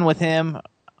 I'm done with him.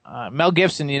 Mel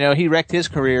Gibson, he wrecked his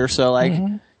career, so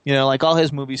all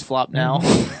his movies flop now.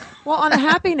 Well, on a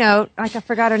happy note, I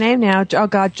forgot her name now. Oh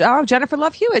God, Jennifer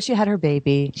Love Hewitt. She had her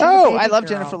baby. I love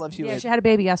Jennifer Love Hewitt. Yeah, she had a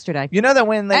baby yesterday. You know that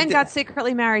when they got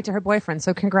secretly married to her boyfriend.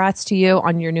 So congrats to you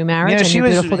on your new marriage and she your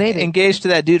was beautiful baby. engaged to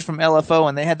that dude from LFO,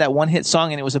 and they had that one hit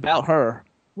song, and it was about her.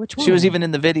 Which one? She was even in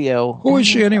the video. Who is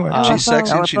she anyway? She's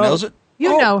sexy and she knows it.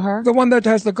 You know her. The one that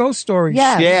has the ghost stories.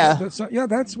 Yeah.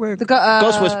 That's where the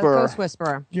Ghost Whisperer. Ghost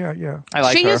Whisperer. Yeah. I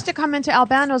like she her. used to come into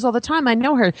Albano's all the time. I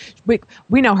know her.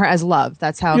 We know her as Love.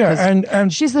 That's how. Yeah,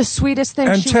 and she's the sweetest thing.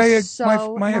 And she Taya, was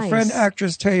so my nice. friend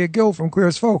actress Taya Gill from Queer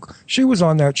as Folk, she was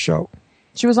on that show.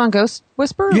 She was on Ghost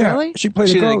Whisperer. Yeah, Really? she played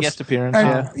a did ghost. a guest appearance.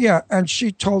 And, and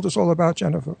she told us all about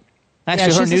Jennifer. Actually,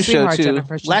 her she's a new show sweetheart, too.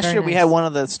 Jennifer. She's Last very year we nice. had one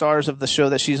of the stars of the show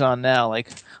that she's on now,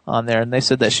 on there, and they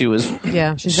said that she was.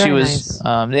 Yeah, she's very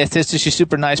nice. She's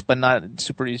super nice, but not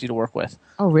super easy to work with.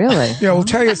 Oh, really? Yeah, well,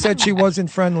 Taya said she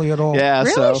wasn't friendly at all. Yeah,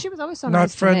 Really? so She was always so not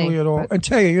nice friendly to me, at all. but- And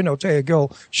Taya, Taya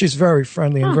Gill, she's very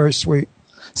friendly and very sweet.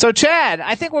 So Chad,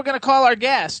 I think we're going to call our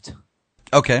guest.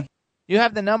 Okay, You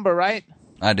have the number, right?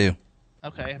 I do.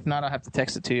 Okay. If not, I'll have to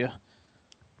text it to you.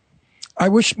 I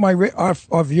wish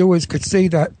our viewers could see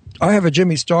that I have a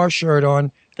Jimmy Star shirt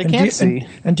on. They can't see.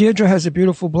 And Deirdre has a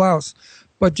beautiful blouse.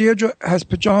 But Deirdre has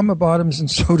pajama bottoms, and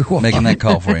so do I. Making that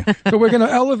call for you. So we're going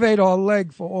to elevate our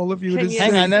leg for all of you to see.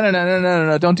 Hang on.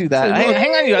 No. Don't do that.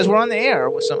 Hang on, you guys. We're on the air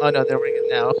with some. Oh, no. There we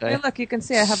go now. Okay. Hey, look, you can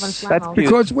see I have on That's flannel. cute.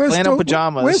 Because we're Flannel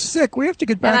pajamas. We're sick. We have to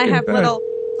get back And I in have bed.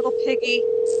 little piggy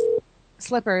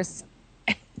slippers.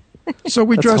 So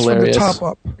we That's dress hilarious. from the top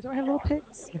up. Do I have little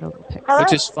pigs? I have little pigs.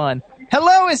 Which is fun.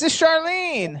 Hello, is this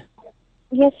Charlene?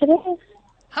 Yes, it is.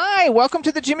 Hi, welcome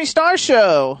to the Jimmy Star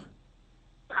Show.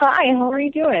 Hi, how are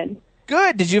you doing?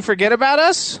 Good. Did you forget about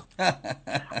us?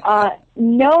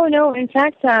 No. In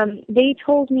fact, they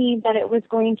told me that it was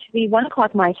going to be 1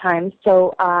 o'clock my time.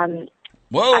 So,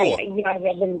 Whoa! I've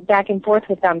been back and forth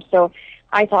with them. So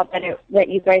I thought that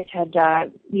you guys had,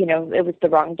 it was the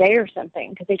wrong day or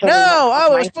something because they told me. No,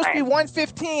 it was supposed to be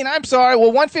 1:15. I'm sorry.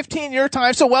 Well, 1:15 your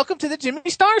time. So welcome to the Jimmy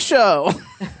Star Show.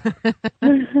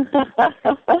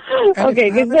 Okay,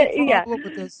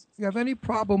 If you have any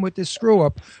problem with this screw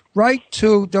up, write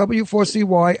to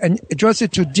W4CY and address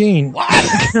it to Dean.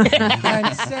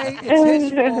 And say it's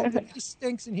his fault that he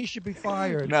stinks and he should be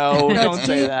fired. No, That's don't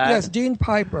say Dean, that. Yes, Dean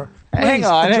Piper. Hang Please,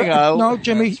 on. No,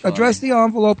 Jimmy, address the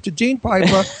envelope to Dean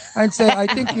Piper and say, I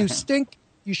think you stink.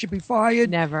 You should be fired.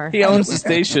 Never. He owns the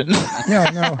station. Yeah,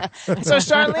 no. So,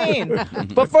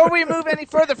 Charlene, before we move any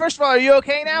further, first of all, are you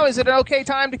okay now? Is it an okay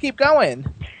time to keep going?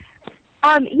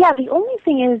 Yeah, the only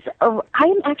thing is I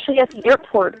am actually at the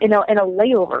airport in a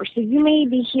layover, so you may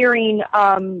be hearing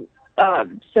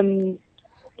some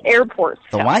airport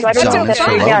The stuff. white So I don't know zone if is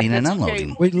for that's- loading and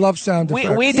unloading. We love sound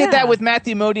effects. We did that with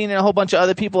Matthew Modine and a whole bunch of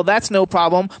other people. That's no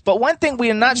problem. But one thing we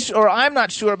are not sure, I'm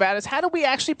not sure about, is how do we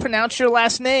actually pronounce your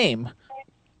last name?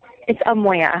 It's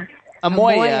Amoia.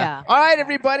 Amoia. All right,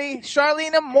 everybody.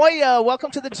 Charlene Amoia,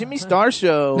 welcome to the Jimmy Star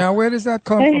Show. Now, where does that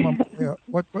come from? Amoia?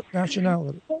 What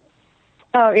nationality?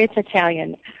 Oh, it's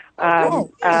Italian. Italian.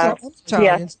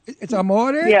 Yeah. It's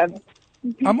amore? Yeah.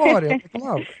 Amore, like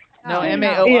love. No,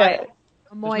 M-A-O-I. Yeah.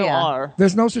 There's no R.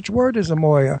 There's no such word as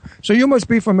Amoia. So you must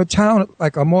be from a town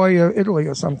like Amoia, Italy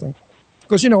or something.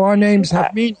 Because, our names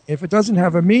have meaning. If it doesn't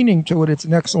have a meaning to it, it's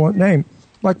an excellent name.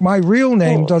 Like my real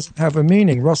name doesn't have a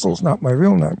meaning. Russell's not my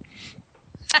real name.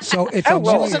 So it's She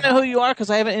Amoia. doesn't know who you are because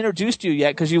I haven't introduced you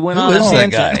yet because you went Who on is a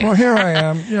that tangent. guy? Well, here I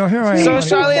am. Here I am.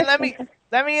 So, Charlene,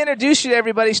 let me introduce you to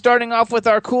everybody, starting off with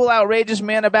our cool, outrageous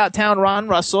man about town, Ron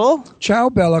Russell. Ciao,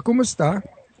 Bella. Come sta?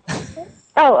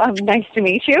 Oh, nice to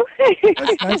meet you.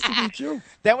 Nice to meet you.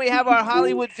 Then we have our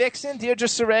Hollywood vixen, Deirdre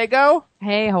Sorego.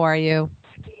 Hey, how are you?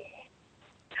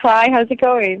 Hi, how's it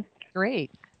going?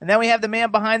 Great. And then we have the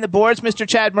man behind the boards, Mr.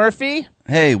 Chad Murphy.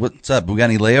 Hey, what's up? We got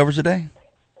any layovers today?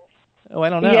 Oh, I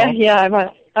don't know.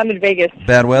 Yeah, I'm in Vegas.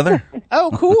 Bad weather?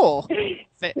 Oh, cool.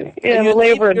 Yeah, I'm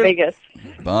labor in Vegas.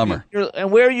 Bummer.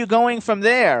 And where are you going from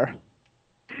there?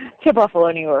 To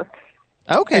Buffalo, New York.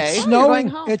 Okay. It's snowing.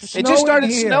 It It's snowing just started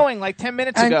here. snowing like 10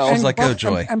 minutes ago. Sounds like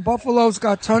Joy. And Buffalo's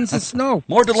got tons of snow.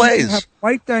 More delays. We have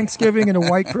white Thanksgiving and a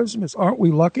white Christmas. Aren't we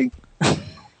lucky?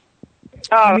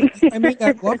 I mean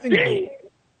that lovingly.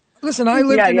 Listen, I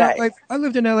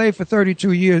lived in LA for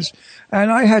 32 years,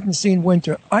 and I hadn't seen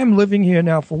winter. I'm living here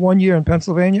now for 1 year in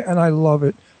Pennsylvania, and I love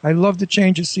it. I love the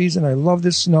change of season. I love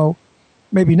the snow.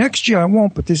 Maybe next year I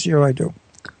won't, but this year I do.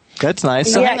 That's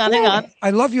nice. So hang on. I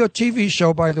love your TV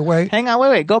show, by the way. Hang on,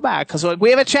 wait, go back, because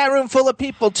we have a chat room full of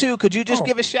people, too. Could you just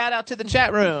give a shout-out to the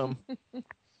chat room?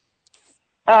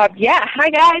 Yeah. Hi,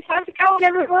 guys. How's it going,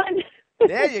 everyone?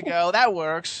 There you go. That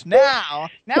works. Now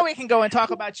we can go and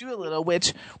talk about you a little,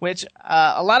 which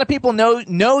a lot of people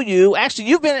know you. Actually,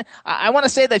 you've been. I want to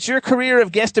say that your career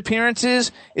of guest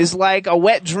appearances is like a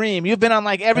wet dream. You've been on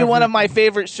like every one of my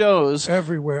favorite shows.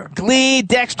 Everywhere. Glee,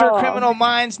 Dexter, Criminal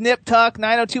Minds, Nip Tuck,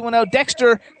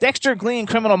 90210. Dexter, Glee, and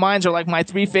Criminal Minds are like my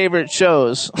three favorite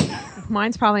shows.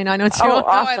 Mine's probably 90210.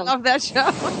 Awesome. I love that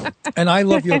show. And I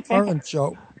love your current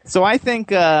show. So I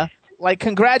think.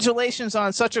 Congratulations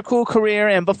on such a cool career.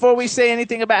 And before we say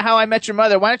anything about How I Met Your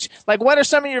Mother, why don't you, what are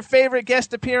some of your favorite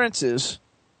guest appearances?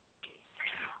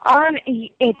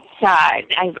 It's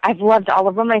I've loved all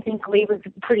of them. I think Glee was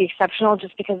pretty exceptional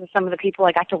just because of some of the people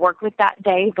I got to work with that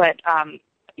day. But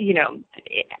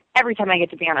every time I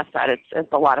get to be on a set,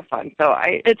 it's a lot of fun. So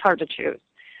it's hard to choose.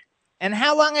 And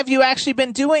how long have you actually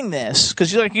been doing this?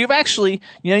 Because you've actually,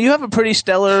 you have a pretty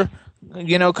stellar,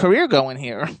 career going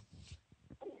here.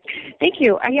 Thank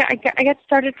you. I got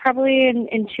started probably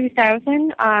in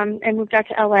 2000 and moved out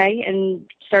to LA and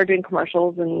started doing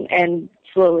commercials and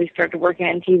slowly started working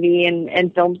on TV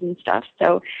and films and stuff.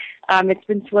 So it's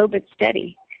been slow but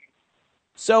steady.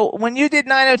 So when you did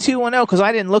 90210, because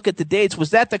I didn't look at the dates,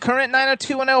 was that the current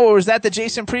 90210 or was that the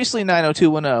Jason Priestley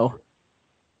 90210?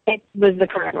 It was the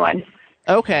current one.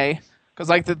 Okay.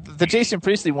 Because the Jason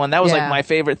Priestley one, that was like my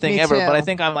favorite thing ever. But I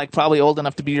think I'm like probably old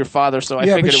enough to be your father, so I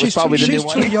figured it was probably the new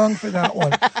one. She's too young for that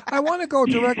one. I want to go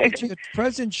directly to your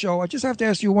present show. I just have to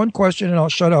ask you one question, and I'll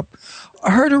shut up.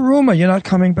 I heard a rumor you're not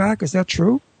coming back. Is that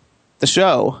true? The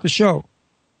show. There's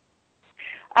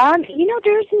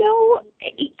no.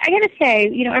 I gotta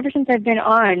say, ever since I've been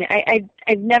on,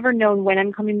 I've never known when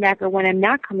I'm coming back or when I'm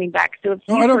not coming back. So if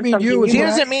I don't mean you. He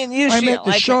doesn't mean you. I meant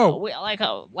the show.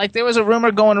 Like there was a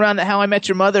rumor going around that How I Met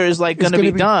Your Mother is like going to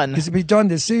be done. It's going to be done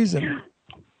this season.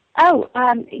 Oh,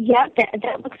 yeah,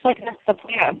 that looks like that's the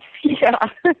plan. Yeah.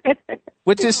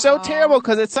 Which is so terrible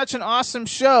because it's such an awesome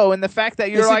show, and the fact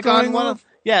that you're like on one of.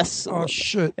 Yes. Oh,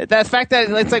 shit. The fact that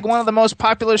it's like one of the most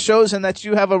popular shows and that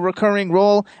you have a recurring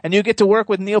role and you get to work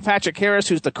with Neil Patrick Harris,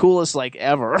 who's the coolest like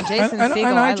ever. Jason and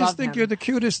Segel, I just think you're the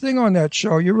cutest thing on that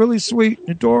show. You're really sweet and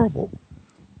adorable.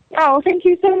 Oh, thank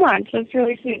you so much. That's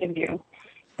really sweet of you.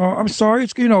 I'm sorry.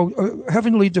 It's,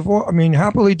 happily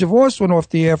divorced went off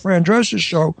the air for Andressa's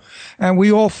show, and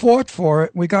we all fought for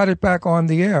it. We got it back on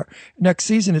the air. Next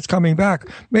season, it's coming back.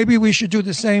 Maybe we should do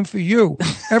the same for you.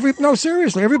 No,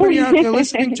 seriously. Everybody out there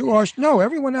listening to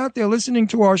everyone out there listening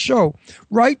to our show,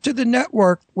 write to the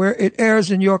network where it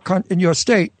airs in your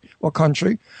state or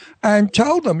country, and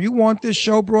tell them you want this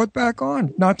show brought back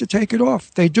on, not to take it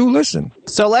off. They do listen.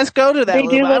 So let's go to that.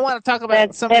 I want to talk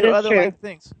about some of your other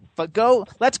things. But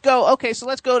let's go. Okay, so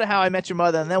let's go to How I Met Your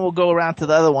Mother, and then we'll go around to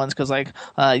the other ones because, like,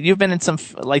 you've been in some,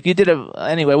 like, you did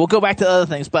anyway. We'll go back to the other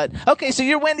things. But okay, so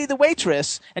you're Wendy the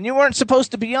waitress, and you weren't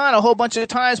supposed to be on a whole bunch of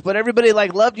times, but everybody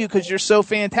like loved you because you're so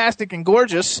fantastic and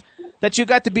gorgeous that you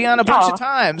got to be on a bunch of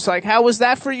times. Like, how was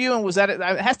that for you? And was that? It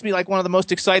has to be like one of the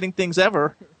most exciting things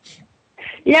ever.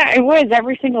 Yeah, it was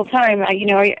every single time.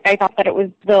 I thought that it was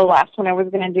the last one I was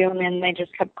going to do, and then they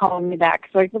just kept calling me back.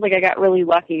 So I feel like I got really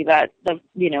lucky that the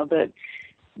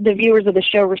viewers of the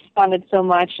show responded so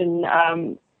much,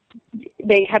 and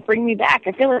they kept bringing me back.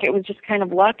 I feel like it was just kind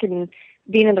of luck and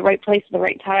being in the right place at the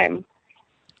right time.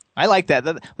 I like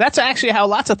that. That's actually how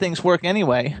lots of things work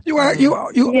anyway.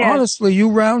 Honestly, you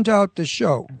round out the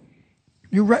show.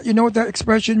 You know what that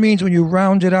expression means when you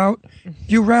round it out?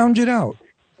 You round it out.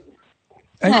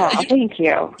 And thank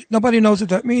you. Nobody knows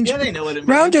what that means. Yeah, they know what it means.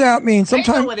 Round it out means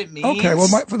sometimes. I know what it means. Okay, well,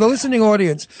 for the listening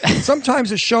audience,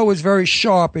 sometimes a show is very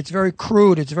sharp, it's very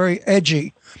crude, it's very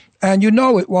edgy, and you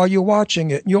know it while you're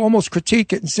watching it. You almost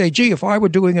critique it and say, "Gee, if I were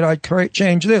doing it, I'd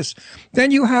change this."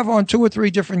 Then you have on 2 or 3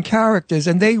 different characters,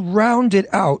 and they round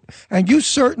it out, and you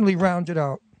certainly round it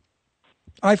out.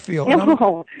 I feel.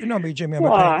 You know me, Jimmy. I'm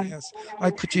a pain. Yes, I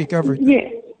critique everything. Yeah.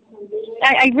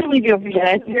 I really do appreciate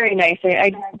it. It's very nice.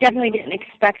 I definitely didn't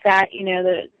expect that,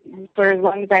 for as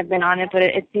long as I've been on it, but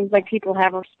it seems like people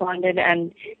have responded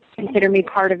and consider me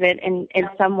part of it in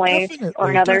some way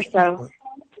or another. So,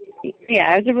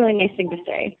 yeah, it was a really nice thing to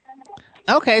say.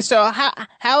 Okay, so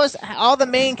how is all the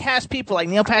main cast people like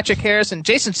Neil Patrick Harris and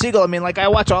Jason Segel? I mean, like I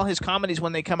watch all his comedies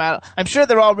when they come out. I'm sure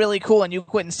they're all really cool, and you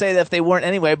couldn't say that if they weren't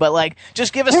anyway. But like,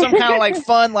 just give us some kind of like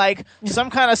fun, like some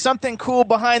kind of something cool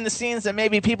behind the scenes that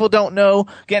maybe people don't know.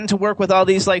 Getting to work with all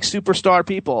these like superstar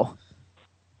people.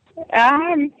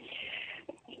 That's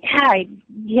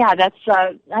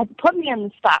put me on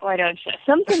the spot. Why don't you?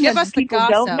 Something that people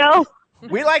don't know.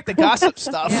 We like the gossip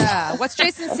stuff. Yeah. What's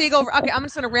Jason Segel? Okay, I'm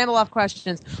just going to ramble off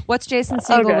questions. What's Jason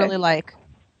Segel really like?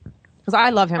 Because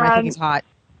I love him. I think he's hot.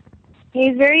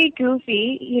 He's very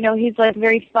goofy. He's like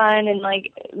very fun and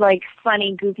like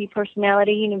funny, goofy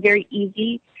personality. Very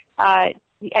easy. I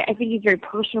think he's very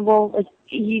personable. Like,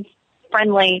 he's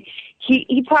friendly.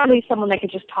 He probably is someone that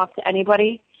could just talk to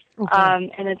anybody.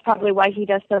 Okay. And it's probably why he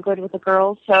does so good with the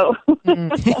girls. So,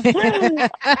 yeah,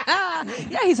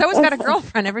 he's always got a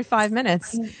girlfriend every 5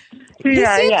 minutes. He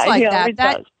seems like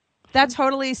that. That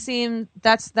totally seemed.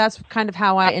 That's kind of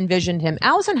how I envisioned him.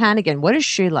 Allison Hannigan, what is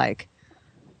she like?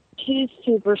 She's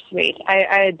super sweet.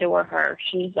 I adore her.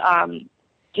 She's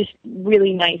just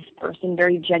really nice person,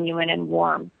 very genuine and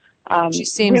warm. She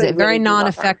seems really, very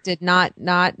non-affected, not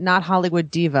Hollywood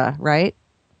diva, right?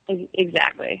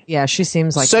 Exactly. Yeah, she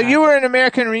seems like. So you were in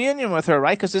American Reunion with her,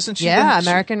 right? Because isn't she? Yeah,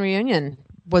 American Reunion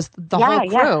was the whole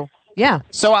crew. Yeah.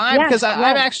 So I'm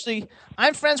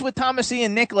friends with Thomas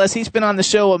Ian Nicholas. He's been on the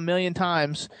show 1,000,000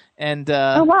 times, and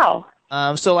oh wow.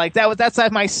 So like that's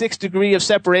like my 6th degree of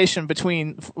separation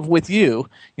with you.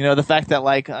 The fact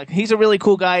that he's a really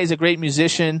cool guy. He's a great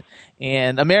musician,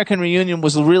 and American Reunion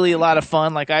was really a lot of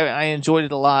fun. Like I enjoyed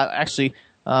it a lot. Actually,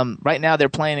 right now they're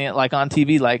playing it like on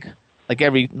TV like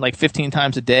every 15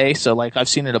 times a day, so like I've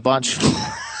seen it a bunch.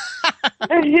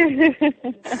 And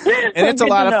it's a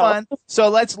lot of fun.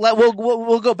 So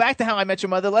we'll go back to How I Met Your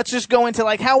Mother. Let's just go into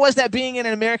how was that being in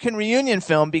an American Reunion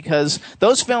film, because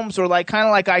those films were kind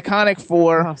of iconic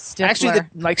for actually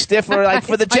Stifler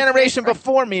for the generation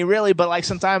before me, really. But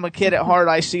since I'm a kid at heart,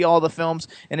 I see all the films,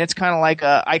 and it's kind of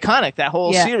iconic, that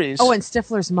whole series. Oh, and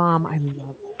Stifler's mom,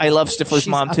 I love Stifler's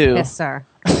mom too. She's a pisser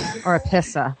or a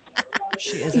pissa.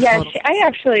 She is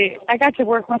I got to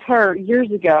work with her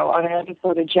years ago on an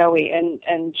episode of Joey,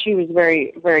 and she was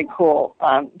very, very cool.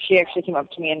 She actually came up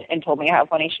to me and told me how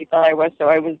funny she thought I was. So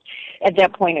I was, at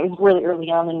that point, it was really early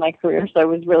on in my career, so I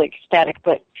was really ecstatic.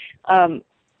 But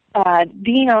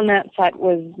being on that set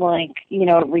was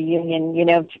a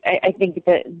reunion. I think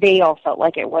that they all felt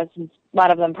like it was. A lot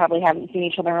of them probably haven't seen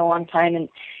each other in a long time, and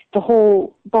the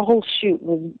whole shoot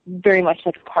was very much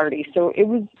like a party. So it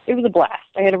was a blast.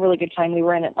 I had a really good time. We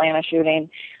were in Atlanta shooting,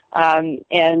 and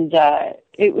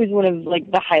it was one of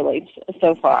the highlights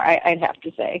so far. I'd have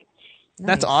to say.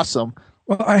 That's awesome.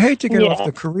 Well, I hate to get off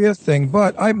the career thing,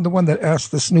 but I'm the one that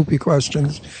asked the Snoopy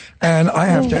questions, and I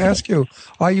have to ask you: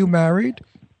 are you married?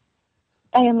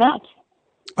 I am not.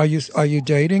 Are you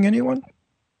dating anyone?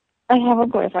 I have a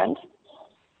boyfriend.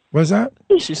 What's that?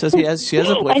 She says she has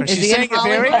a boyfriend. She's saying it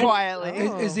very quietly.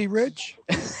 Is he rich?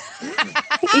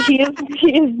 He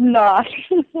is not.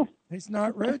 He's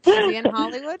not rich? Is he in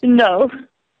Hollywood? No.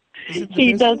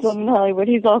 He does live in Hollywood.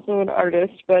 He's also an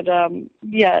artist, but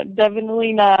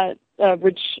definitely not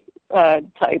rich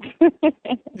type.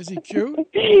 Is he cute?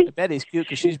 I bet he's cute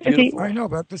because she's beautiful. I know,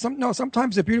 but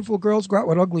sometimes the beautiful girls go out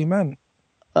with ugly men.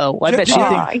 Oh, I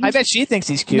bet she thinks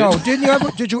he's cute. No,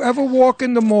 did you ever walk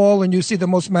in the mall and you see the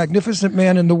most magnificent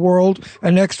man in the world,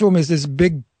 and next to him is this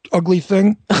big ugly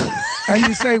thing? And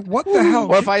you say, what the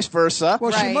hell? Or vice versa.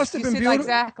 Well, Right. she must have You been see, beautiful.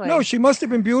 exactly. No, she must have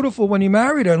been beautiful when he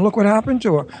married her, and look what happened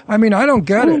to her. I mean, I don't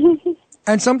get it.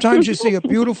 And sometimes you see a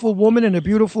beautiful woman and a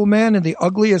beautiful man and the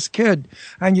ugliest kid,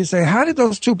 and you say, how did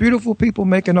those two beautiful people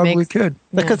make an ugly kid?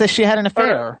 Because she had an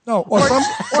affair. No,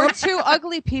 or two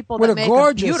ugly people with that a make a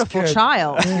gorgeous beautiful kid.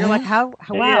 child. You're like, wow.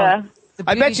 Yeah. The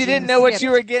I bet beauty you didn't gene know what skipped.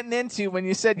 you were getting into when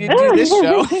you said you'd do this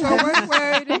show.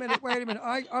 So wait a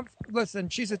minute. Listen,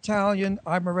 she's Italian.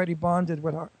 I'm already bonded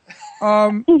with her.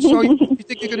 So you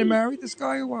think you're going to marry this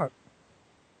guy or what?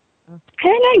 I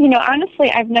don't know. Honestly,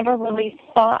 I've never really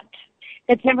thought.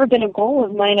 It's never been a goal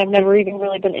of mine. I've never even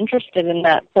really been interested in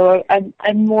that. So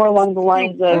I'm more along the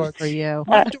lines of for you.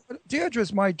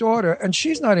 Deirdre's my daughter, and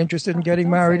she's not interested in getting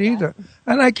married either.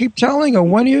 And I keep telling her,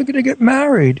 when are you going to get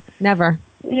married? Never.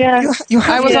 Yeah.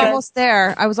 I was almost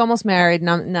there. I was almost married.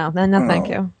 No, thank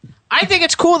you. I think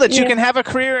it's cool that you can have a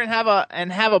career and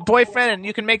have a boyfriend, and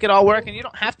you can make it all work, and you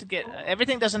don't have to get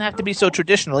everything. Doesn't have to be so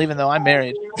traditional. Even though I'm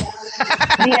married.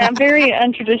 Yeah, I'm very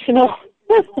untraditional.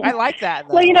 I like that,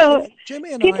 though. Well,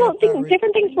 Jimmy and people think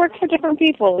different things work for different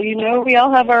people. We all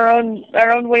have our own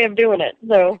way of doing it.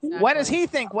 So, what does he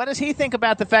think? What does he think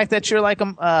about the fact that you're like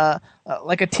a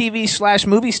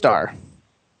TV/movie star?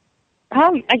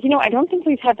 I don't think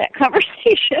we've had that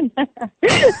conversation.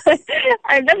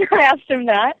 I've never asked him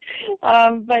that.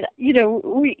 But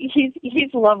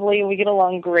he's lovely and we get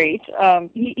along great.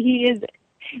 He is.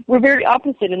 We're very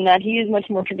opposite in that he is much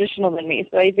more traditional than me.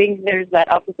 So I think there's that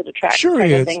opposite attraction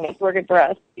kind of thing that's working for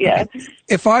us. Yeah.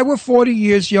 If I were 40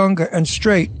 years younger and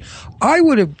straight, I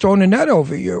would have thrown a net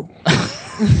over you.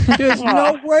 There's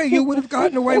no way you would have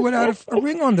gotten away without a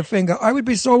ring on the finger. I would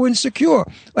be so insecure.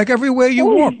 Like everywhere you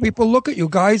walk, people look at you.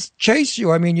 Guys chase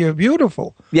you. I mean, you're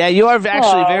beautiful. Yeah, you are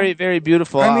actually very, very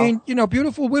beautiful. I mean,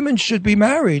 beautiful women should be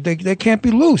married. They can't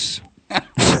be loose.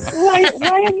 Why is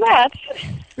that?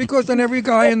 Because then every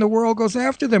guy in the world goes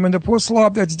after them, and the poor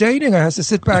slob that's dating her has to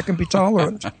sit back and be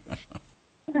tolerant.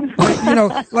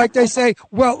 Like they say,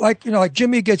 like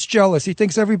Jimmy gets jealous. He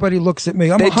thinks everybody looks at me.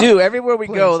 They do. Everywhere we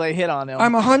go, they hit on him.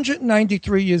 I'm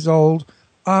 193 years old.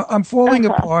 I'm falling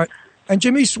apart. And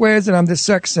Jimmy swears that I'm the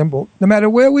sex symbol. No matter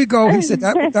where we go, he said,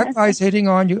 that guy's hitting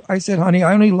on you. I said, honey,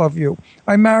 I only love you.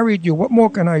 I married you. What more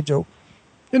can I do?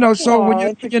 So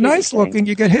when you're nice looking,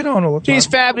 you get hit on all the time. He's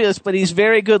fabulous, but he's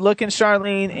very good looking,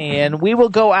 Charlene. And we will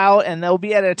go out, and they'll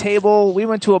be at a table. We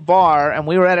went to a bar, and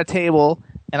we were at a table,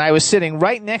 and I was sitting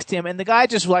right next to him, and the guy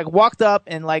just walked up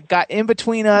and got in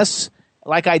between us,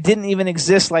 like I didn't even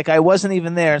exist, like I wasn't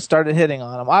even there, and started hitting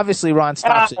on him. Obviously, Ron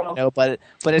stops it, but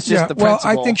it's just the principle.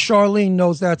 Well, I think Charlene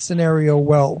knows that scenario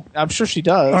well. I'm sure she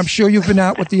does. I'm sure you've been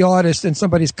out with the artist, and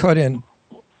somebody's cut in.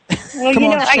 Well, come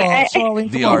on,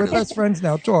 Charlene, come on, we're best friends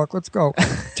now. Talk. Let's go.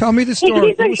 Tell me the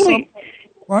story.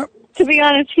 What? To be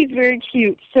honest, he's very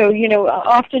cute. So,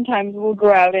 oftentimes we'll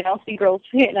go out and I'll see girls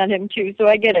hitting on him too. So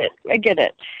I get it.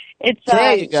 It's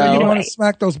there you go. So you don't want to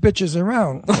smack those bitches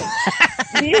around.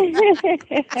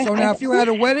 So now, if you had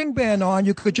a wedding band on,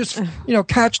 you could just,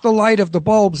 catch the light of the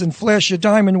bulbs and flash your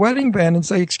diamond wedding band and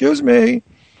say, "Excuse me."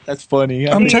 That's funny.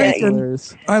 I'm taken.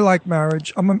 I like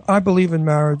marriage. I believe in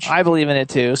marriage. I believe in it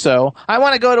too. So I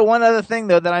want to go to one other thing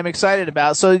though that I'm excited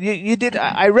about. So you did.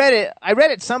 I read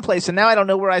it someplace, and now I don't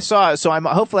know where I saw it. So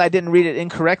hopefully I didn't read it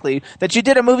incorrectly. That you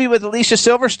did a movie with Alicia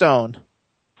Silverstone.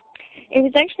 It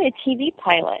was actually a TV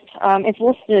pilot. It's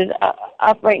listed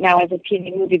up right now as a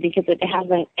TV movie because it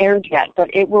hasn't aired yet,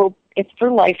 but it's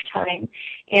for Lifetime,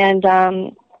 and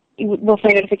we'll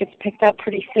find out if it gets picked up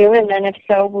pretty soon, and then if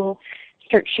so, we'll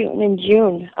start shooting in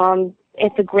June.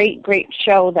 It's a great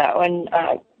show, though, and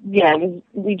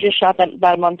we just shot that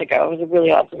about a month ago. It was a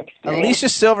really awesome experience. Alicia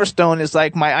Silverstone is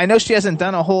like I know she hasn't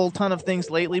done a whole ton of things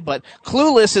lately, but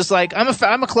Clueless is like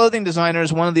I'm a clothing designer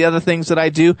is one of the other things that I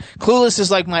do. Clueless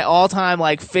is like my all-time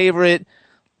favorite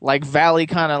Valley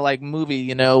kind of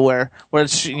movie, where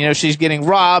she, she's getting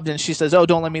robbed and she says, "Oh,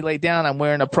 don't let me lay down. I'm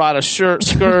wearing a Prada skirt."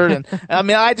 And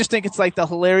I just think it's the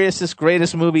hilariousest,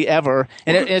 greatest movie ever.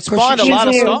 And it spawned a lot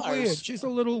of stars. Weird. She's a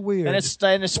little weird. And it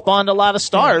spawned a lot of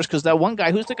stars because that one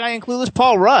guy, who's the guy in Clueless?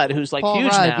 Paul Rudd, who's huge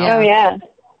now. Oh, yeah.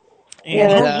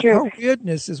 And, that's true. Her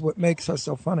weirdness is what makes her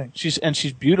so funny. She's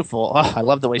beautiful. Oh, I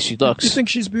love the way she looks. You think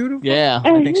she's beautiful? Yeah,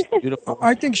 I think she's beautiful.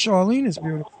 I think Charlene is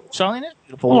beautiful. Charlene is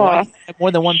beautiful. Why?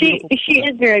 More than one beautiful. She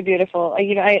is very beautiful.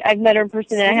 I've met her in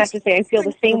person, and I have to say, I feel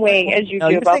the same way as you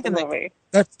do about the movie.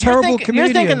 That terrible comedian.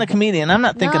 You're thinking the comedian. I'm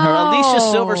not thinking her. Alicia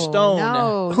Silverstone.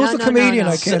 No, who's the comedian?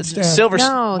 I can't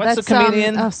stand. What's the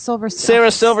comedian?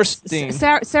 Sarah Silverstein.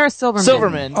 Sarah Silverman.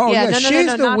 Silverman. Oh yeah,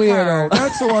 she's the weirdo. Her.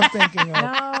 That's who I'm thinking of.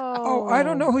 No. Oh, I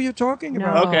don't know who you're talking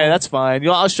about. Okay, that's fine.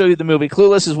 I'll show you the movie.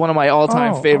 Clueless is one of my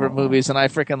all-time favorite movies, and I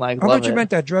freaking I love thought you it. meant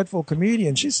that dreadful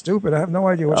comedian. She's stupid. I have no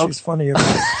idea what she's funny about.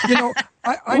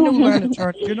 I knew Lana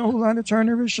Turner. Do you know who Lana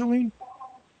Turner is, Charlene?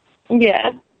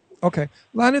 Yeah. Okay.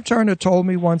 Lana Turner told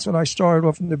me once when I started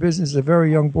off in the business as a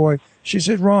very young boy, she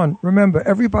said, Ron, remember,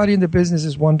 everybody in the business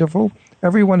is wonderful.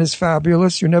 Everyone is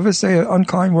fabulous. You never say an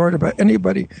unkind word about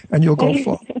anybody, and you'll go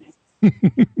far.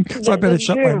 So I better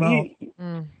shut my mouth.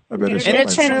 I better shut And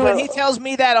it's my mouth. true, and he tells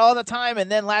me that all the time, and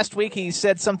then last week he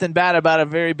said something bad about a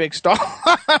very big star.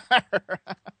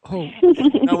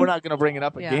 No, we're not going to bring it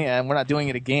up again. We're not doing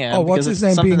it again. Oh, what's his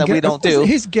name? Something that gay? we don't do.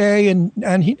 He's gay, and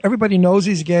everybody knows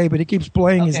he's gay, but he keeps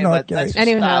playing he's not gay.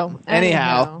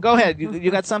 Anyhow, go ahead.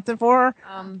 You got something for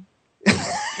her?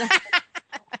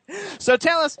 So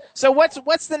tell us. So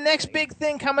what's the next big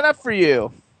thing coming up for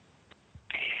you?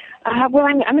 Well,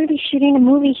 I'm going to be shooting a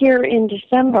movie here in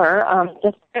December.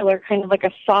 The thriller, kind of like a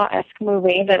Saw-esque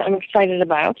movie that I'm excited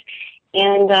about,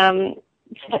 and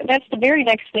that's the very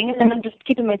next thing. And then I'm just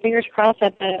keeping my fingers crossed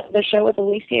that the show with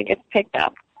Alicia gets picked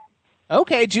up.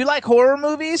 Okay. Do you like horror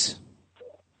movies?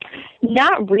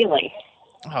 Not really.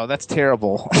 Oh, that's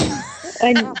terrible.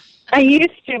 I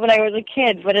used to when I was a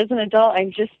kid, but as an adult,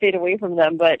 I've just stayed away from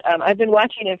them. But I've been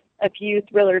watching a few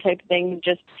thriller type things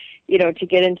just, to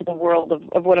get into the world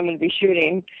of what I'm going to be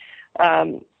shooting.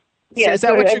 So is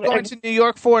that what you're going to New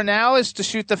York for now, is to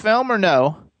shoot the film, or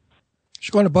no? She's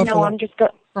going to Buffalo. No, I'm just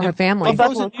going for her family.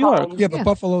 Buffalo's in New York. Yeah, but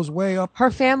Buffalo's way up.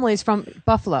 Her family's from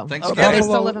Buffalo.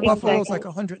 Buffalo's like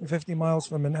 150 miles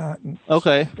from Manhattan.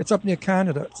 Okay. It's up near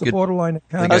Canada. It's the borderline of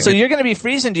Canada. Oh, so you're going to be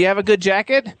freezing. Do you have a good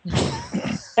jacket?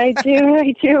 I do.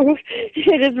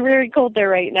 It is very cold there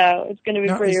right now. It's going to be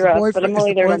pretty rough, but I'm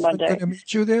only there on Monday. Going to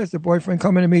meet you there? Is the boyfriend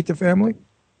coming to meet the family?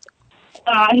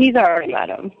 He's already met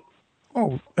him.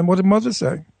 Oh, and what did mother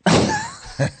say? Does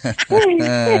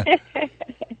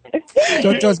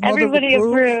mother Everybody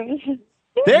approves.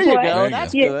 There you go.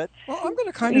 That's good. Well, I'm going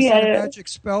to kind of send a magic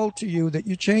spell to you that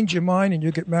you change your mind and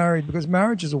you get married, because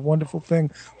marriage is a wonderful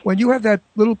thing. When you have that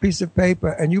little piece of paper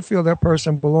and you feel that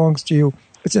person belongs to you,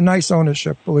 it's a nice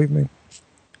ownership, believe me.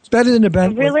 It's better than a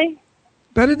Bentley. Really?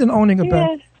 Better than owning a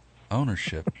Bentley.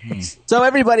 Ownership. So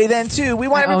everybody then, too, we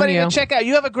want everybody to check out.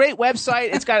 You have a great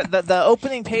website. It's got the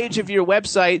opening page of your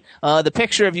website. The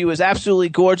picture of you is absolutely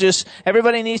gorgeous.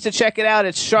 Everybody needs to check it out.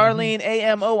 It's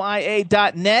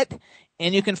CharleneAmoia.net.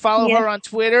 And you can follow her on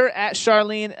Twitter at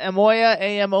Charlene Amoia,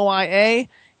 Amoia.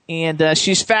 And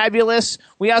she's fabulous.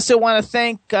 We also want to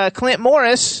thank Clint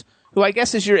Morris, who I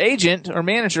guess is your agent or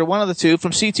manager, one of the two,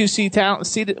 from C2C Talent.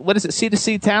 What is it,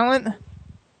 C2C Talent?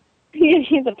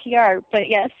 He's a PR, but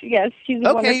yes, he's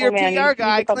a wonderful man. Okay, your PR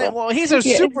guy, Clint. Well, he's a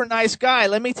super nice guy.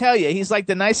 Let me tell you, he's like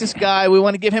the nicest guy. We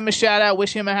want to give him a shout out.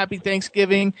 Wish him a happy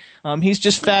Thanksgiving. He's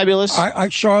just fabulous.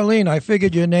 Charlene, I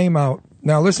figured your name out.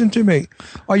 Now listen to me.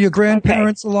 Are your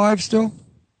grandparents alive still?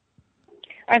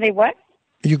 Are they what?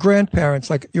 Are your grandparents,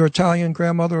 like your Italian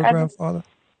grandmother or grandfather?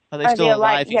 Are they still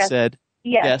alive? He said.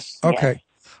 Yes. Okay.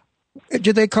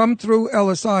 Did they come through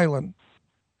Ellis Island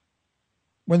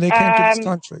when they came to this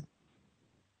country?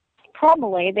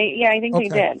 Probably. I think they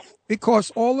did.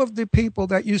 Because all of the people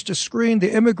that used to screen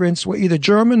the immigrants were either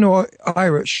German or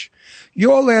Irish.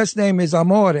 Your last name is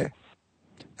Amore.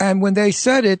 And when they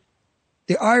said it,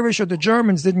 the Irish or the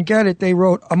Germans didn't get it. They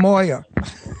wrote Amoia.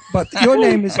 But your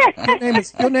name is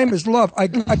Love. I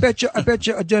bet you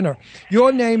a dinner.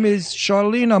 Your name is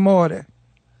Charlene Amore,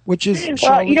 which is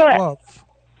Charlene Love.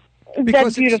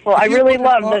 That's beautiful. I really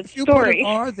love that story. If you put an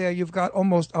R there, you've got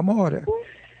almost Amore.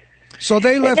 So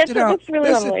they left it out. That's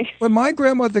really lovely. When my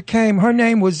grandmother came, her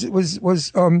name was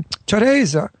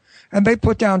Teresa, and they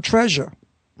put down Treasure.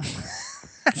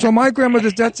 So my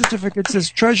grandmother's death certificate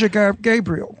says Treasure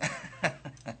Gabriel,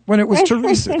 when it was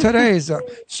Teresa.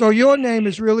 So your name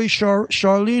is really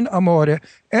Charlene Amore.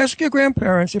 Ask your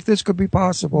grandparents if this could be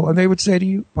possible, and they would say to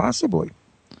you, possibly.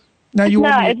 Now you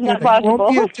owe me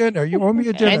a dinner. You owe me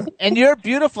a dinner. And you're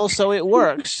beautiful, so it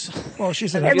works. Well,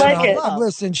 she's an Italian. I like it.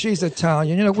 Listen, she's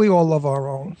Italian. We all love our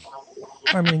own.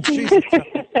 I mean, she's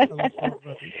Italian.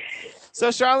 So,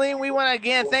 Charlene, we want to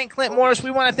again thank Clint Morris.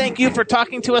 We want to thank you for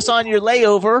talking to us on your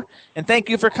layover, and thank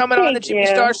you for coming on the Jimmy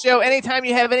Star Show. Anytime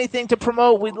you have anything to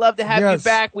promote, we'd love to have you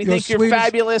back. We think you're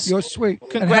fabulous. You're sweet.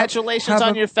 Congratulations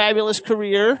on your fabulous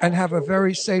career. And have a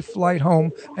very safe flight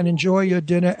home, and enjoy your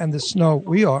dinner and the snow.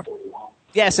 We are.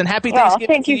 Yes, and happy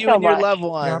Thanksgiving to you and your loved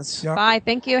ones. Yep. Bye.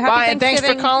 Thank you. Happy Bye, and thanks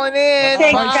for calling in.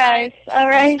 Thanks, guys. All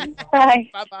right. Bye.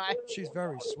 Bye-bye. She's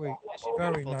very sweet.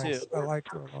 Very nice. too. I like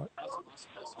her a lot.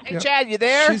 Hey, Chad, you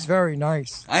there? She's very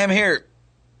nice. I am here.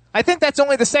 I think that's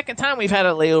only the second time we've had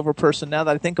a layover person. Now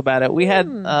that I think about it, we had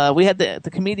the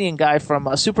comedian guy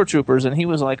from Super Troopers, and he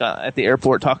was like at the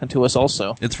airport talking to us.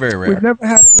 Also, it's very rare. We've never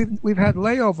had we've had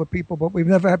layover people, but we've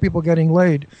never had people getting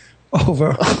laid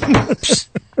over.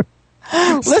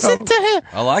 Listen to him.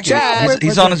 I like it.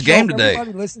 He's on his game today.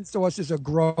 Everybody listens to us as a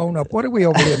grown up. What are we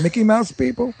over here, Mickey Mouse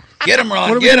people? Get him, Ron.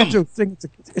 What are Get we him. gonna do?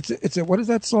 It's a what is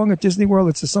that song at Disney World?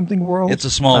 It's a something world. It's a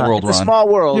small world, It's Ron. a small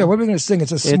world. Yeah, what are we going to sing?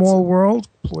 It's a small world.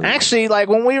 Please. Actually, like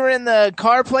when we were in the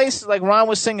car place, like Ron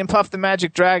was singing "Puff the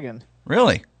Magic Dragon."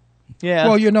 Really? Yeah.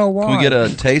 Well, you know why? Can we get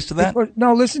a taste of that?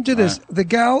 No, listen to this. The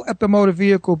gal at the Motor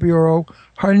Vehicle Bureau,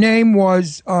 her name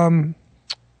was.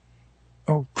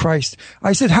 Oh, Christ.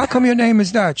 I said, how come your name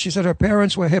is that? She said her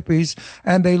parents were hippies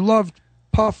and they loved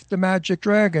Puff the Magic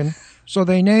Dragon. So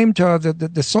they named her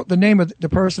the name of the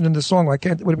person in the song. I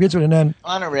can't, it begins with an N.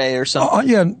 Honoré or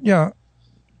something. Yeah.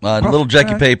 Little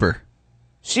Jackie Paper.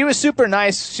 She was super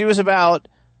nice. She was about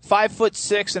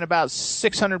 5'6" and about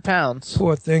 600 pounds.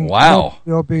 Poor thing. Wow.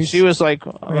 She was like,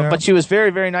 but she was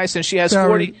very, very nice, and she has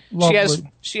Very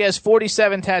she has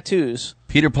 47 tattoos.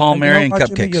 Peter, Paul, Mary, and Jimmy,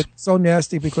 cupcakes. you're so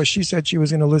nasty because she said she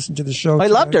was going to listen to the show. I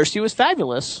today. loved her. She was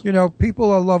fabulous. You know,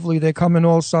 people are lovely. They come in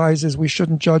all sizes. We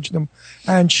shouldn't judge them.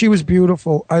 And she was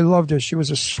beautiful. I loved her. She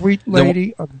was a sweet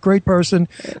lady, a great person.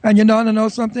 And you want to know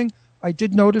something? I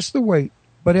did notice the weight.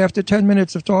 But after 10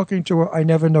 minutes of talking to her, I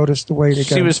never noticed the weight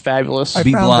again. She was fabulous. I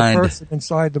found the person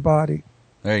inside the body.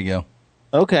 There you go.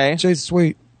 Okay. She's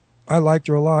sweet. I liked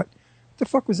her a lot. The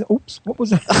fuck was that? Oops. What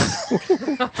was that?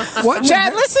 What?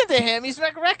 Chad, listen to him. He's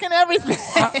like wrecking everything.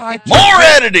 More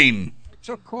editing. I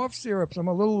took cough syrups. I'm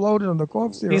a little loaded on the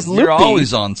cough syrup. You're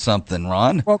always on something,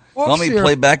 Ron. Well, Want me to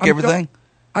play back everything?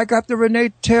 I got the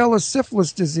Renee Taylor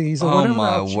syphilis disease. Or whatever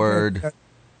my else she word. got.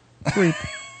 Creep.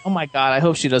 Oh my God! I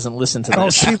hope she doesn't listen to this. Oh,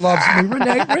 she loves me.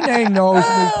 Renee knows me.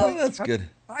 Oh, that's good.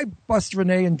 I bust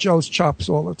Renee and Joe's chops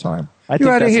all the time. I You think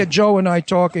had to that's hear Joe and I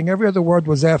talking. Every other word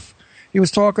was F. He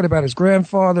was talking about his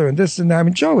grandfather and this and that. I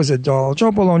mean, Joe is a doll.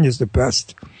 Joe Bologna is the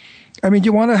best. I mean,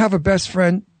 you want to have a best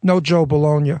friend? No Joe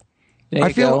Bologna. There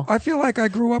you go. I feel like I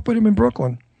grew up with him in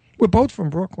Brooklyn. We're both from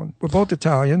Brooklyn. We're both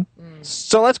Italian.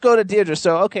 So let's go to Deirdre.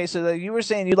 So you were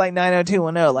saying you like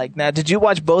 90210. Like, now, did you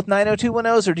watch both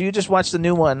 90210s, or do you just watch the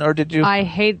new one, or did you? I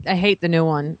hate the new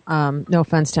one. No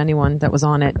offense to anyone that was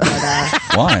on it. But,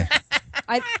 Why?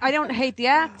 I don't hate the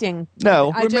acting.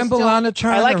 No. I just Remember don't- Lana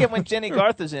Turner? I like it when Jenny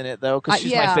Garth is in it, though, because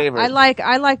she's my favorite. I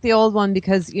like the old one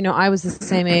because I was the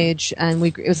same age, and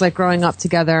it was like growing up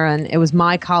together, and it was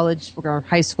my college, or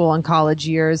high school and college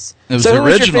years. It was so the who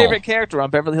was original. your favorite character on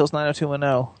Beverly Hills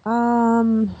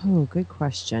 90210? Good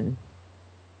question.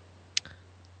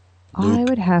 I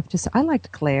would have to say I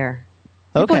liked Claire.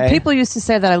 People used to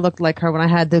say that I looked like her when I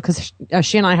had because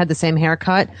she and I had the same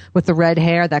haircut with the red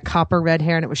hair, that copper red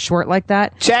hair, and it was short like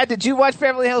that. Chad, did you watch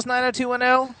Beverly Hills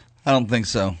 90210? I don't think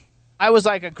so. I was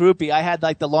like a groupie. I had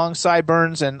like the long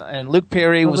sideburns, and Luke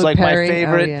Perry was Luke like Perry. my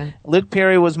favorite. Oh, yeah. Luke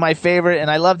Perry was my favorite, and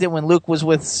I loved it when Luke was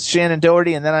with Shannon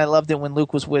Doherty, and then I loved it when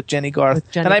Luke was with Jenny Garth.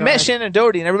 Jenny and I met Garth. Shannon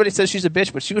Doherty, and everybody says she's a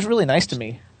bitch, but she was really nice to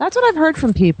me. That's what I've heard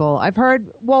from people. I've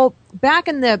heard back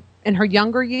in her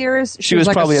younger years, she was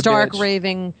like probably a a stark, bitch.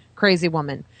 raving, crazy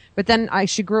woman. But then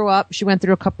she grew up. She went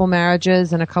through a couple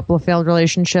marriages and a couple of failed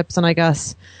relationships, and I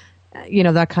guess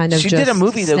that kind of. She just did a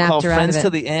movie though snapped called her out of Friends it. to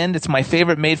the End. It's my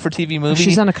favorite made-for-TV movie.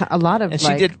 She's on a lot of. And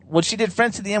she did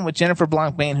Friends to the End with Jennifer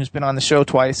Blanc-Bain, who's been on the show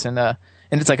twice, and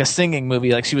it's like a singing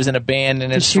movie. Like she was in a band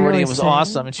and it's really it was sing?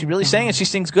 awesome, and she really sang and she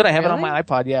sings good. I have it on Really? my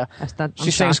iPod. Yeah, I'm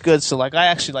she sings shocked. good. So like I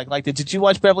actually liked it. Did you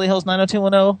watch Beverly Hills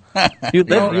 90210? You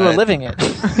were living it.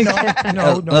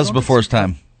 No, That was before his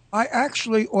time. I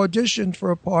actually auditioned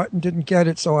for a part and didn't get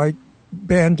it, so I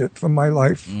banned it from my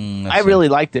life. I really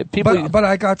liked it. But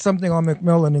I got something on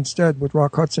Macmillan instead with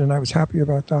Rock Hudson, and I was happy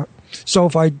about that. So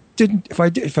if I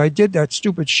did that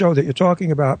stupid show that you're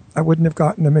talking about, I wouldn't have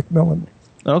gotten the Macmillan.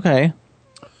 Okay,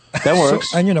 that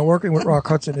works. So, and working with Rock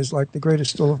Hudson is like the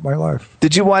greatest thrill of my life.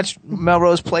 Did you watch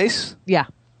Melrose Place? Yeah.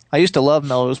 I used to love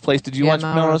Melrose Place. Did you watch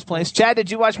Melrose Melrose Place? Chad, did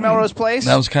you watch Melrose Place?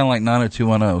 That was kind of like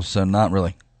 90210, so not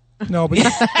really. No, but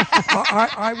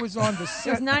I was on the set.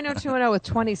 It was 90210 with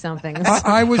 20-somethings.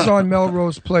 I was on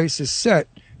Melrose Place's set.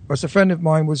 Because a friend of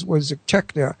mine was a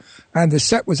tech there, and the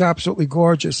set was absolutely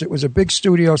gorgeous. It was a big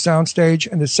studio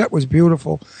soundstage, and the set was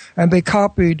beautiful. And they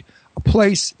copied a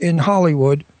place in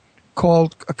Hollywood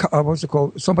called what's it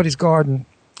called? Somebody's Garden,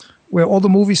 where all the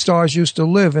movie stars used to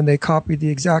live, and they copied the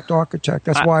exact architect.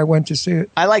 That's why I went to see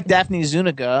it. I like Daphne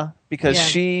Zuniga because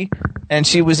she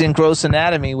was in Gross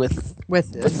Anatomy with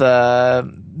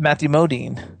Matthew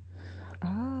Modine.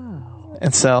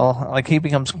 And so, like, he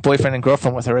becomes boyfriend and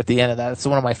girlfriend with her at the end of that. It's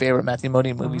one of my favorite Matthew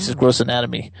Modine movies is Gross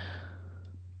Anatomy.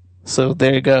 So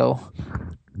there you go.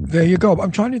 There you go.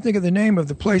 I'm trying to think of the name of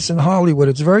the place in Hollywood.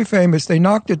 It's very famous. They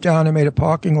knocked it down and made a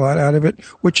parking lot out of it,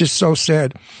 which is so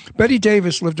sad. Betty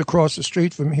Davis lived across the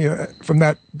street from here, from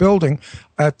that building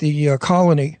at the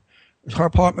Colony. Her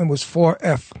apartment was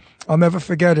 4F. I'll never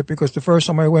forget it because the first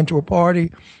time I went to a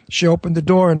party, she opened the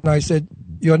door and I said,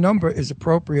 "Your number is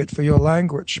appropriate for your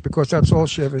language," because that's all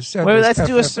she ever said. Wait, let's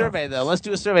do a survey, though. Let's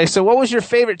do a survey. So what was your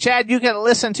favorite? Chad, you can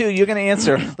listen, too. You're going to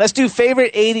answer. Let's do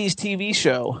favorite 80s TV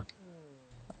show.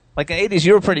 Like in the 80s,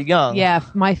 you were pretty young. Yeah,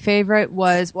 my favorite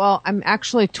was, well, I'm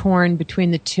actually torn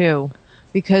between the two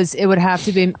because it would have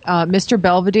to be Mr.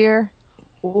 Belvedere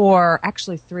or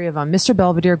actually three of them. Mr.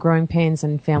 Belvedere, Growing Pains,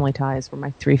 and Family Ties were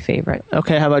my three favorite.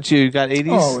 Okay, how about you? You got 80s?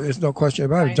 Oh, there's no question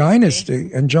about it.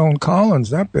 Dynasty and Joan Collins,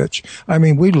 that bitch. I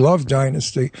mean, we love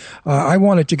Dynasty. I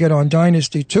wanted to get on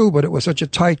Dynasty too, but it was such a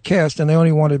tight cast and they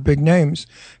only wanted big names.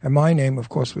 And my name, of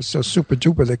course, was so super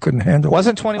duper they couldn't handle it.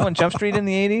 Wasn't 21 Jump Street in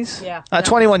the 80s? Yeah.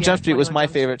 21 Jump Street was my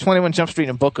favorite. 21 Jump Street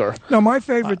and Booker. No, my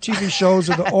favorite TV shows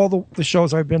are all the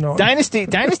shows I've been on. Dynasty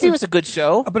was a good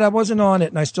show. But I wasn't on it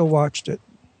and I still watched it.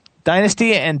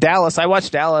 Dynasty and Dallas. I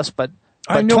watched Dallas, but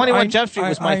 21 Jump Street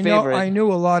was my favorite. I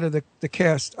knew a lot of the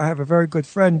cast. I have a very good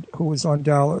friend who was on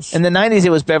Dallas. In the 90s, it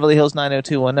was Beverly Hills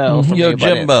 90210. Yo,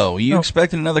 Jimbo, you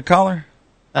expecting another caller?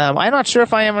 I'm not sure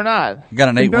if I am or not. You got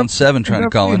an 817 trying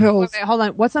to call in. Wait, hold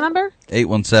on. What's the number?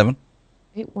 817.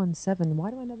 817.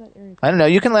 Why do I know that area? I don't know.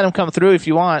 You can let him come through if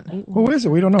you want. Who is it?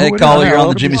 We don't know. Hey, caller, you're on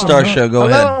the Jimmy Star Show. Go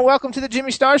ahead. Hello, and welcome to the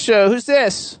Jimmy Star Show. Who's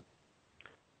this?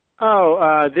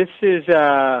 This is...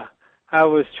 I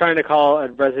was trying to call a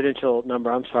residential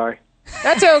number. I'm sorry.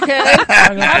 That's okay.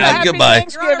 Happy Goodbye.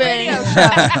 Thanksgiving.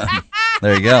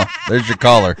 There you go. There's your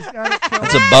caller.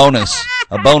 That's a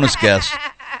bonus guest.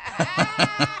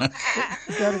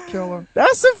 Got a killer.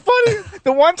 That's so funny.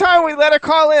 The one time we let her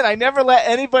call in, I never let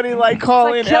anybody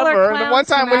call in ever. The one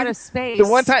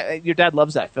time your dad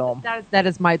loves that film. That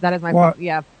is my What?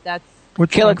 yeah, that's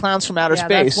Killer Clowns from Outer Space.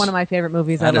 That's one of my favorite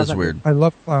movies. That is weird. I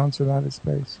love Clowns from Outer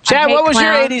Space. Chad, what was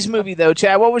your 80s movie, though?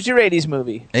 Chad, what was your 80s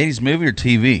movie? 80s movie or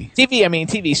TV?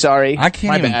 TV, sorry. I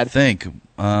can't even think.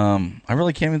 I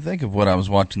really can't even think of what I was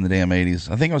watching the damn 80s.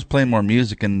 I think I was playing more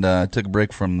music and took a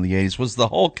break from the 80s. Was the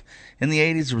Hulk in the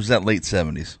 80s or was that late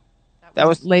 70s? That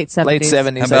was late 70s. Late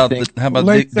 70s, how about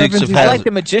Late Dukes of 70s. Hazzard? I like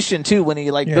The Magician, too, when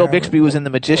Bill Bixby was in The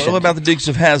Magician. What about the Dukes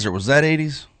of Hazzard? Was that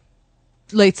 80s?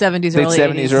 Late 70s, Late early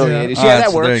 70s, 80s. early 80s. Yeah,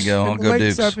 that works. There you go. I'll In the go late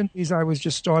Dukes. 70s, I was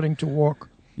just starting to walk.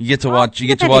 You get to watch. You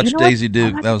get to You watch know what? Daisy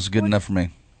Duke. That was good enough for me.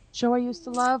 Show I used to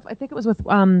love. I think it was with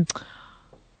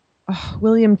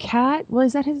William Catt. Well,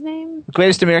 is that his name?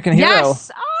 Greatest American Hero.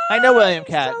 Yes. I know William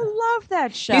Catt. I love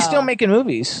that show. He's still making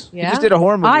movies. Yeah? He just did a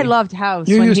horror movie. I loved House.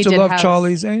 You when used he to did love House.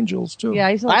 Charlie's Angels, too. Yeah,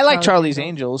 I used to love I like Charlie's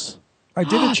Angels. I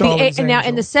did a Charlie's Angels. Now,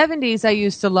 in the 70s, I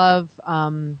used to love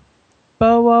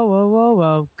Whoa, whoa, whoa, whoa,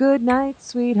 whoa. Good night,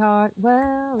 sweetheart.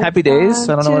 Well, Happy Days?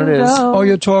 I don't know what it is. Oh,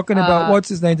 you're talking about, what's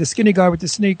his name? The skinny guy with the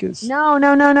sneakers.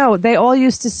 No. They all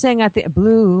used to sing at the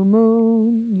Blue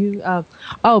Moon. Bow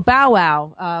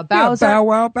Wow. Bowser. Yeah, Bow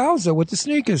Wow Bowser with the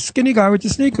sneakers. Skinny guy with the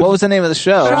sneakers. What was the name of the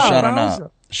show?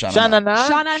 Sha-na-na.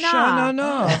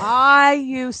 Sha-na-na. I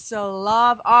used to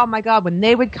love, oh my God, when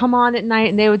they would come on at night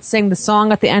and they would sing the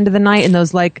song at the end of the night in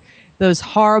those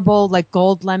horrible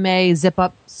gold lame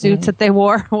zip-up suits that they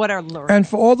wore. Whatever. And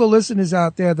for all the listeners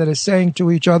out there that are saying to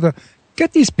each other,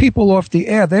 get these people off the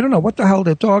air. They don't know what the hell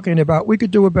they're talking about. We could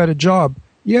do a better job.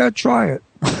 Yeah, try it.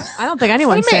 I don't think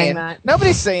anyone's saying that.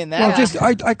 Nobody's saying that. Well, just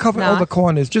I cover all the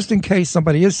corners just in case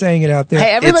somebody is saying it out there.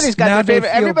 Hey, everybody's got their favorite.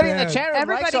 They feel Everybody in bad. the chat room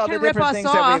Everybody likes all the can rip different us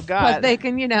things that off, we've got. but they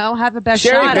can, have a best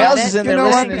Sherry shot Bales at is it. in there You know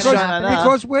what? listening to Sha-na-na.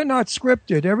 Because we're not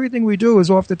scripted. Everything we do is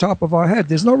off the top of our head.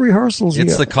 There's no rehearsals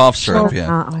It's here. the cough syrup,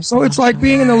 yeah. So it's like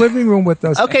being in the living room with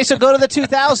us. Okay, so go to the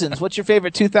 2000s. What's your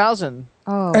favorite 2000?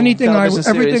 Oh. Everything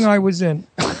television I series? was in.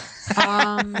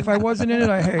 If I wasn't in it,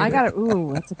 I hate it. I got it.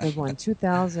 Ooh, that's a good one.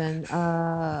 2000.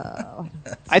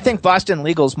 I think Boston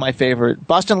Legal's my favorite.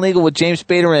 Boston Legal with James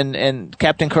Spader and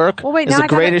Captain Kirk Well, wait, is now the I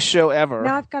gotta- greatest show ever.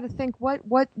 Now I've got to think.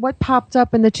 What popped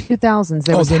up in the 2000s?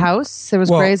 There was House. There was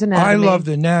well, Grey's Anatomy. I love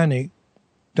The Nanny.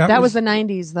 That was the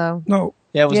 90s, though. No.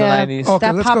 Yeah, it was the 90s. Okay,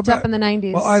 that let's go popped back. up in the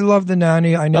 90s. Well, I love The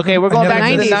Nanny. I never, Okay, we're going I back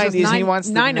never to the missed- 90s. He wants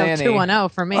the 90210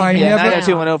 for me. I yeah, never,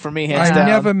 90210 for me, hands I down.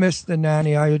 never missed The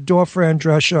Nanny. I adore Fran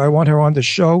Drescher. I want her on the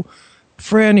show.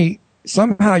 Franny,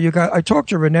 somehow I talked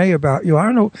to Renee about you. I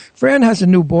don't know. Fran has a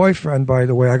new boyfriend, by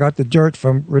the way. I got the dirt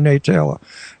from Renee Taylor.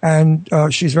 And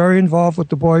she's very involved with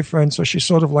the boyfriend, so she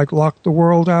sort of like locked the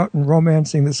world out and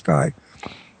romancing this guy.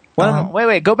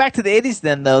 Wait. Go back to the 80s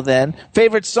then.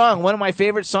 Favorite song. One of my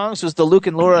favorite songs was the Luke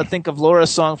and Laura Think of Laura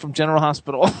song from General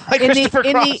Hospital. in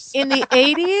the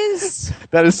 80s?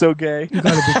 That is so gay. You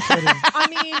gotta be kidding.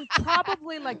 I mean,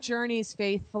 probably like Journey's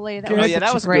Faithfully. That Oh, was yeah, that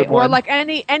such was a great. good one. Or like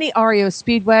any REO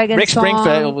Speedwagon Rick song.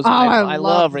 Springfield was. Oh, I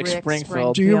love Rick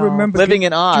Springfield. Do you remember Living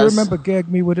in Oz? Do you remember Gag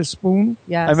Me with a Spoon?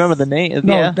 Yes. I remember the name.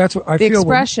 No, yeah. that's what I the feel.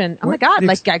 expression. Oh my God!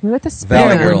 Like Gag Me with a Spoon.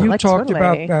 Yeah, when you Like, talked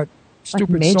totally. about that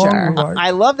stupid Major. song. You like. I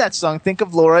love that song. Think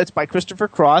of Laura. It's by Christopher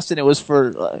Cross, and it was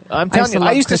for. I'm telling you,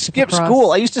 I used to skip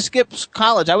school. I used to skip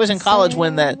college. I was in college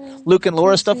when that Luke and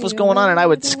Laura stuff was going on, and I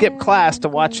would skip class to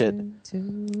watch it.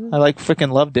 I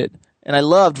freaking loved it, and I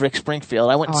loved Rick Springfield.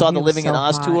 I went and saw the Living in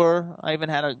Oz tour. I even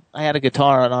had a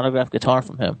guitar, an autographed guitar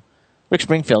from him. Rick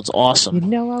Springfield's awesome. You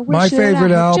know, I wish My favorite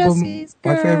that I was album. Jesse's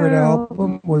My favorite girl.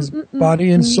 album was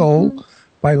Body and Soul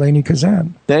by Lainey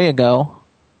Kazan. There you go.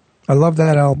 I love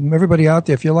that album. Everybody out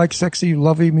there, if you like sexy,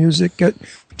 lovey music, get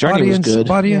Journey was good.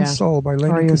 Body and Soul by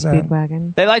Lainey REO Kazan.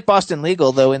 Speedwagon. They like Boston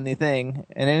Legal though in the thing,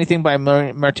 and anything by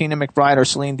Martina McBride or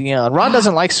Celine Dion. Ron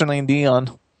doesn't like Celine Dion.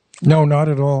 No, not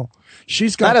at all.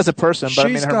 She's got not as a person, but I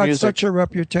mean she's her got music. such a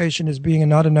reputation as being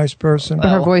not a nice person. But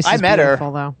her voice is I met her.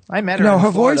 beautiful, though. I met her. No, in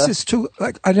her Florida. voice is too.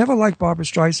 Like I never liked Barbara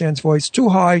Streisand's voice. Too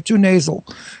high, too nasal,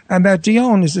 and that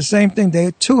Dion is the same thing.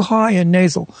 They're too high and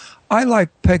nasal. I like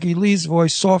Peggy Lee's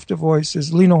voice, softer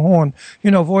voices. Lena Horne,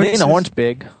 voices. Lena Horne's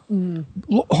big.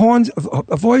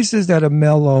 Voices that are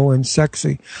mellow and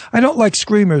sexy. I don't like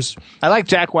screamers. I like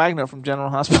Jack Wagner from General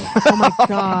Hospital. Oh my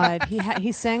God,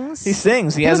 he sings. He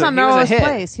sings. He was on he was a Melrose hit.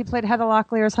 Place. He played Heather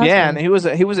Locklear's husband. Yeah, and he was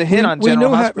a hit on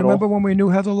General Hospital. Remember when we knew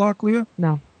Heather Locklear?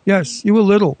 No. Yes, you were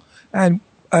little, and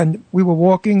we were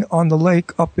walking on the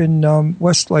lake up in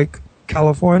Westlake,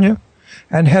 California,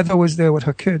 and Heather was there with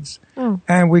her kids. Oh.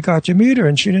 And we got to meet her,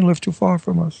 and she didn't live too far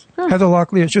from us. Heather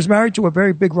Locklear. She was married to a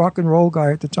very big rock and roll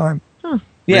guy at the time.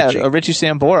 Yeah, Richie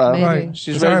Sambora. Maybe. Right.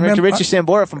 She's So I very remember- Richie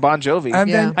Sambora from Bon Jovi. And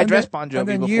then, I dressed Bon Jovi and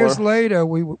then before. years later,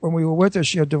 when we were with her,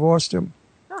 she had divorced him.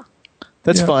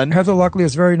 That's Yeah, fun. Heather Locklear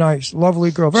is very nice, lovely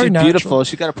girl, very She's natural. beautiful.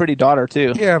 She's got a pretty daughter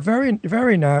too. Yeah, very,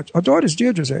 very natural. Her daughter's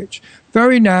Deirdre's age.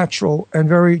 Very natural and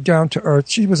very down to earth.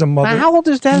 She was a mother. Now, how old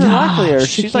is Heather Locklear?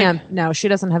 She She's can't. like No, she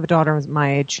doesn't have a daughter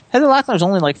my age. Heather Locklear's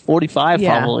only like 45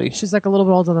 Yeah, probably. she's like a little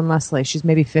bit older than Leslie. She's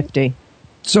maybe 50.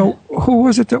 So who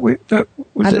was it that was I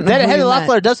don't know Heather who you met.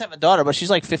 Locklear does have a daughter, but she's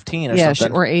like 15 or Yeah,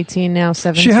 something. or 18 now,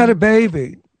 17. She had a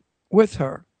baby with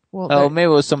her. Well, Oh, maybe it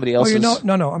was somebody Oh, else's.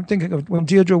 no. I'm thinking of when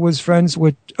Deirdre was friends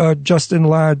with Justin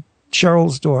Ladd,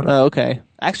 Cheryl's daughter. Oh, okay.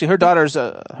 Actually, her daughter's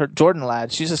her Jordan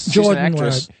Ladd. She's an Jordan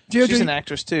actress. Ladd. Deirdre- She's an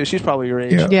actress too. She's probably your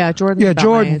age. Yeah, Jordan's Yeah, about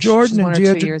my age. She's Jordan 1 and or 2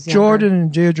 Deirdre. years younger. Jordan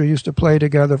and Deirdre used to play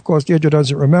together. Of course, Deirdre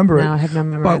doesn't remember it. No, I have no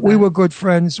memory But of we that. were good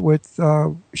friends with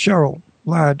Cheryl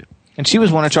Ladd. And she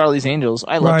was one of Charlie's Angels.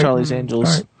 I love Right. Charlie's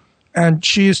Angels. Right. And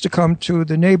she used to come to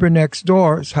the neighbor next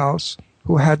door's house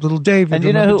who had little David. And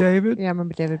you know Remember who- David? Yeah, I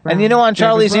remember David Brown. And you know on David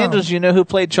Charlie's Brown. Angels, you know who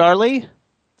played Charlie?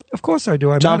 Of course I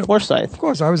do. I John met him. Forsythe. Of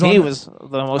course, I was on He that- was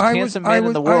the most handsome man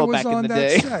in the I world was back in on the that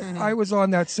day. set. I was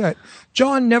on that set.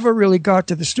 John never really got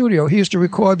to the studio. He used to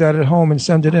record that at home and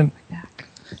send it in.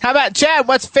 How about Chad?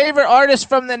 What's favorite artist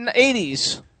from the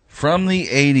 80s? From the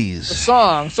 80s.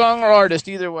 Song or artist,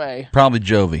 either way. Probably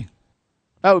Jovi.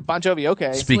 Oh, Bon Jovi.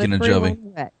 Okay. Speaking of Slippery Jovi.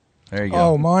 when wet. There you go.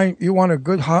 Oh, mine. You want a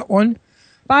good hot one?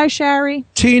 Bye, Shari.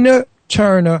 Tina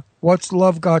Turner. What's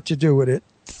love got to do with it?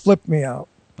 Flip me out.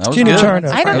 That was Tina good. Turner.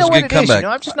 I don't That know was a what good it is. comeback.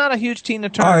 I'm just not a huge Tina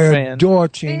Turner I fan. adore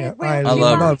Tina. I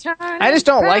love her. I just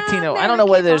don't like Tina. I don't know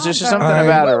what it is. There's just something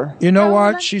about her. You know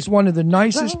what? She's one of the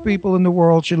nicest people in the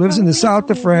world. She lives in the south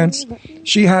of France.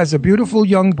 She has a beautiful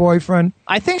young boyfriend.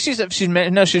 I think she's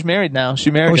married now.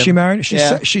 She married Oh, him. she married?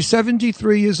 Yeah. She's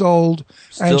 73 years old,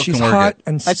 Still and she's can work hot. it.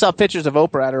 And I saw pictures of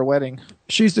Oprah at her wedding.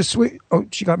 she's the sweet. Oh,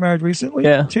 she got married recently?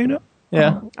 Yeah. Tina?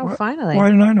 Yeah. Oh, finally. Why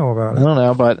didn't I know about I it? don't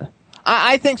know, but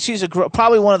I think she's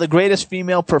probably one of the greatest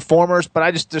female performers,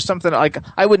 but there's something like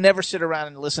I would never sit around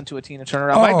and listen to a Tina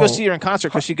Turner. I might go see her in concert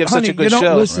because she gives such a good show. You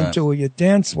don't listen to her. You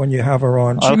dance when you have her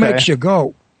on. She makes you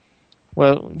go.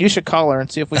 Well, you should call her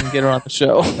and see if we can get her on the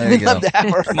show. There you go. Love to have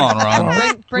her. Come on,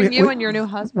 Ron. Bring you and your new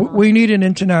husband. We need an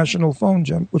international phone,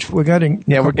 Jim, which we're getting.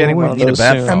 Yeah, we're getting one of those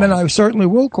soon. And then I certainly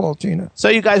will call Tina. So,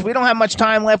 you guys, we don't have much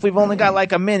time left. We've only got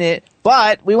like a minute.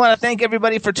 But we want to thank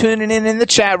everybody for tuning in the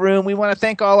chat room. We want to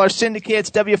thank all our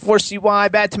syndicates,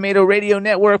 W4CY, Bad Tomato Radio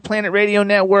Network, Planet Radio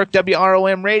Network,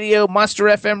 WROM Radio, Monster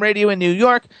FM Radio in New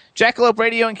York, Jackalope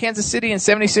Radio in Kansas City, and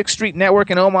 76th Street Network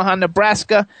in Omaha,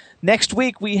 Nebraska. Next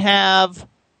week we have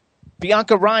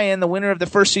Bianca Ryan, the winner of the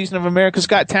first season of America's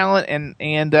Got Talent,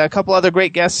 and a couple other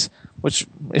great guests, which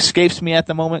escapes me at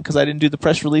the moment because I didn't do the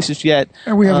press releases yet.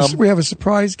 And we have a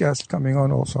surprise guest coming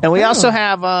on also. And we also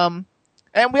have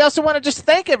and we also want to just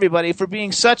thank everybody for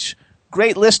being such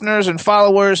great listeners and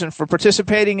followers and for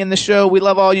participating in the show. We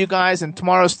love all you guys, and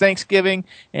tomorrow's Thanksgiving,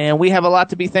 and we have a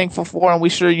lot to be thankful for, and we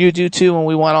sure you do too, and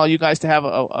we want all you guys to have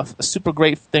a super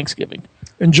great Thanksgiving.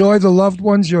 Enjoy the loved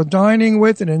ones you're dining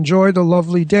with, and enjoy the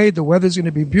lovely day. The weather's going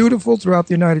to be beautiful throughout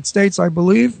the United States, I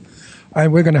believe,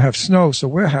 and we're going to have snow, so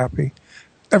we're happy.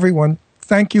 Everyone,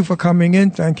 thank you for coming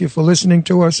in. Thank you for listening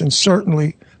to us, and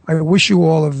certainly I wish you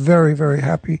all a very, very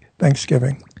happy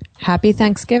Thanksgiving. Happy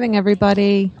Thanksgiving,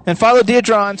 everybody. And follow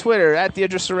Deirdre on Twitter, at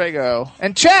Deirdre Sorego.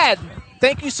 And Chad,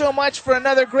 thank you so much for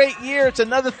another great year. It's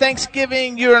another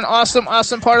Thanksgiving. You're an awesome,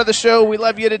 awesome part of the show. We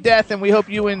love you to death, and we hope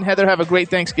you and Heather have a great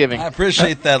Thanksgiving. I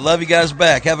appreciate that. Love you guys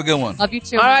back. Have a good one. Love you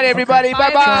too. All right, everybody.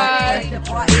 Bye-bye.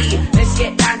 Let's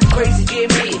get down to crazy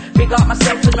Jimmy. Big up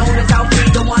myself and known as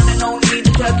Alfie, the one and only,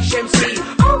 the Turkish MC.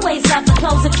 Always love the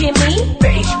clothes of Jimmy.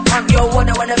 Bitch, I'm your one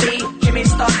I wanna be. Jimmy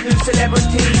Star's new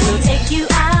celebrity. We'll take you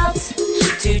out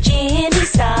to Jimmy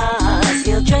Stars.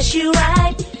 He'll dress you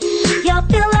right. You'll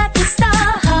feel like a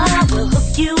star. We'll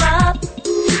hook you up.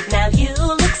 Now you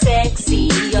look sexy.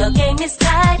 Your game is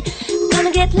tight.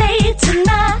 Gonna get laid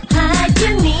tonight.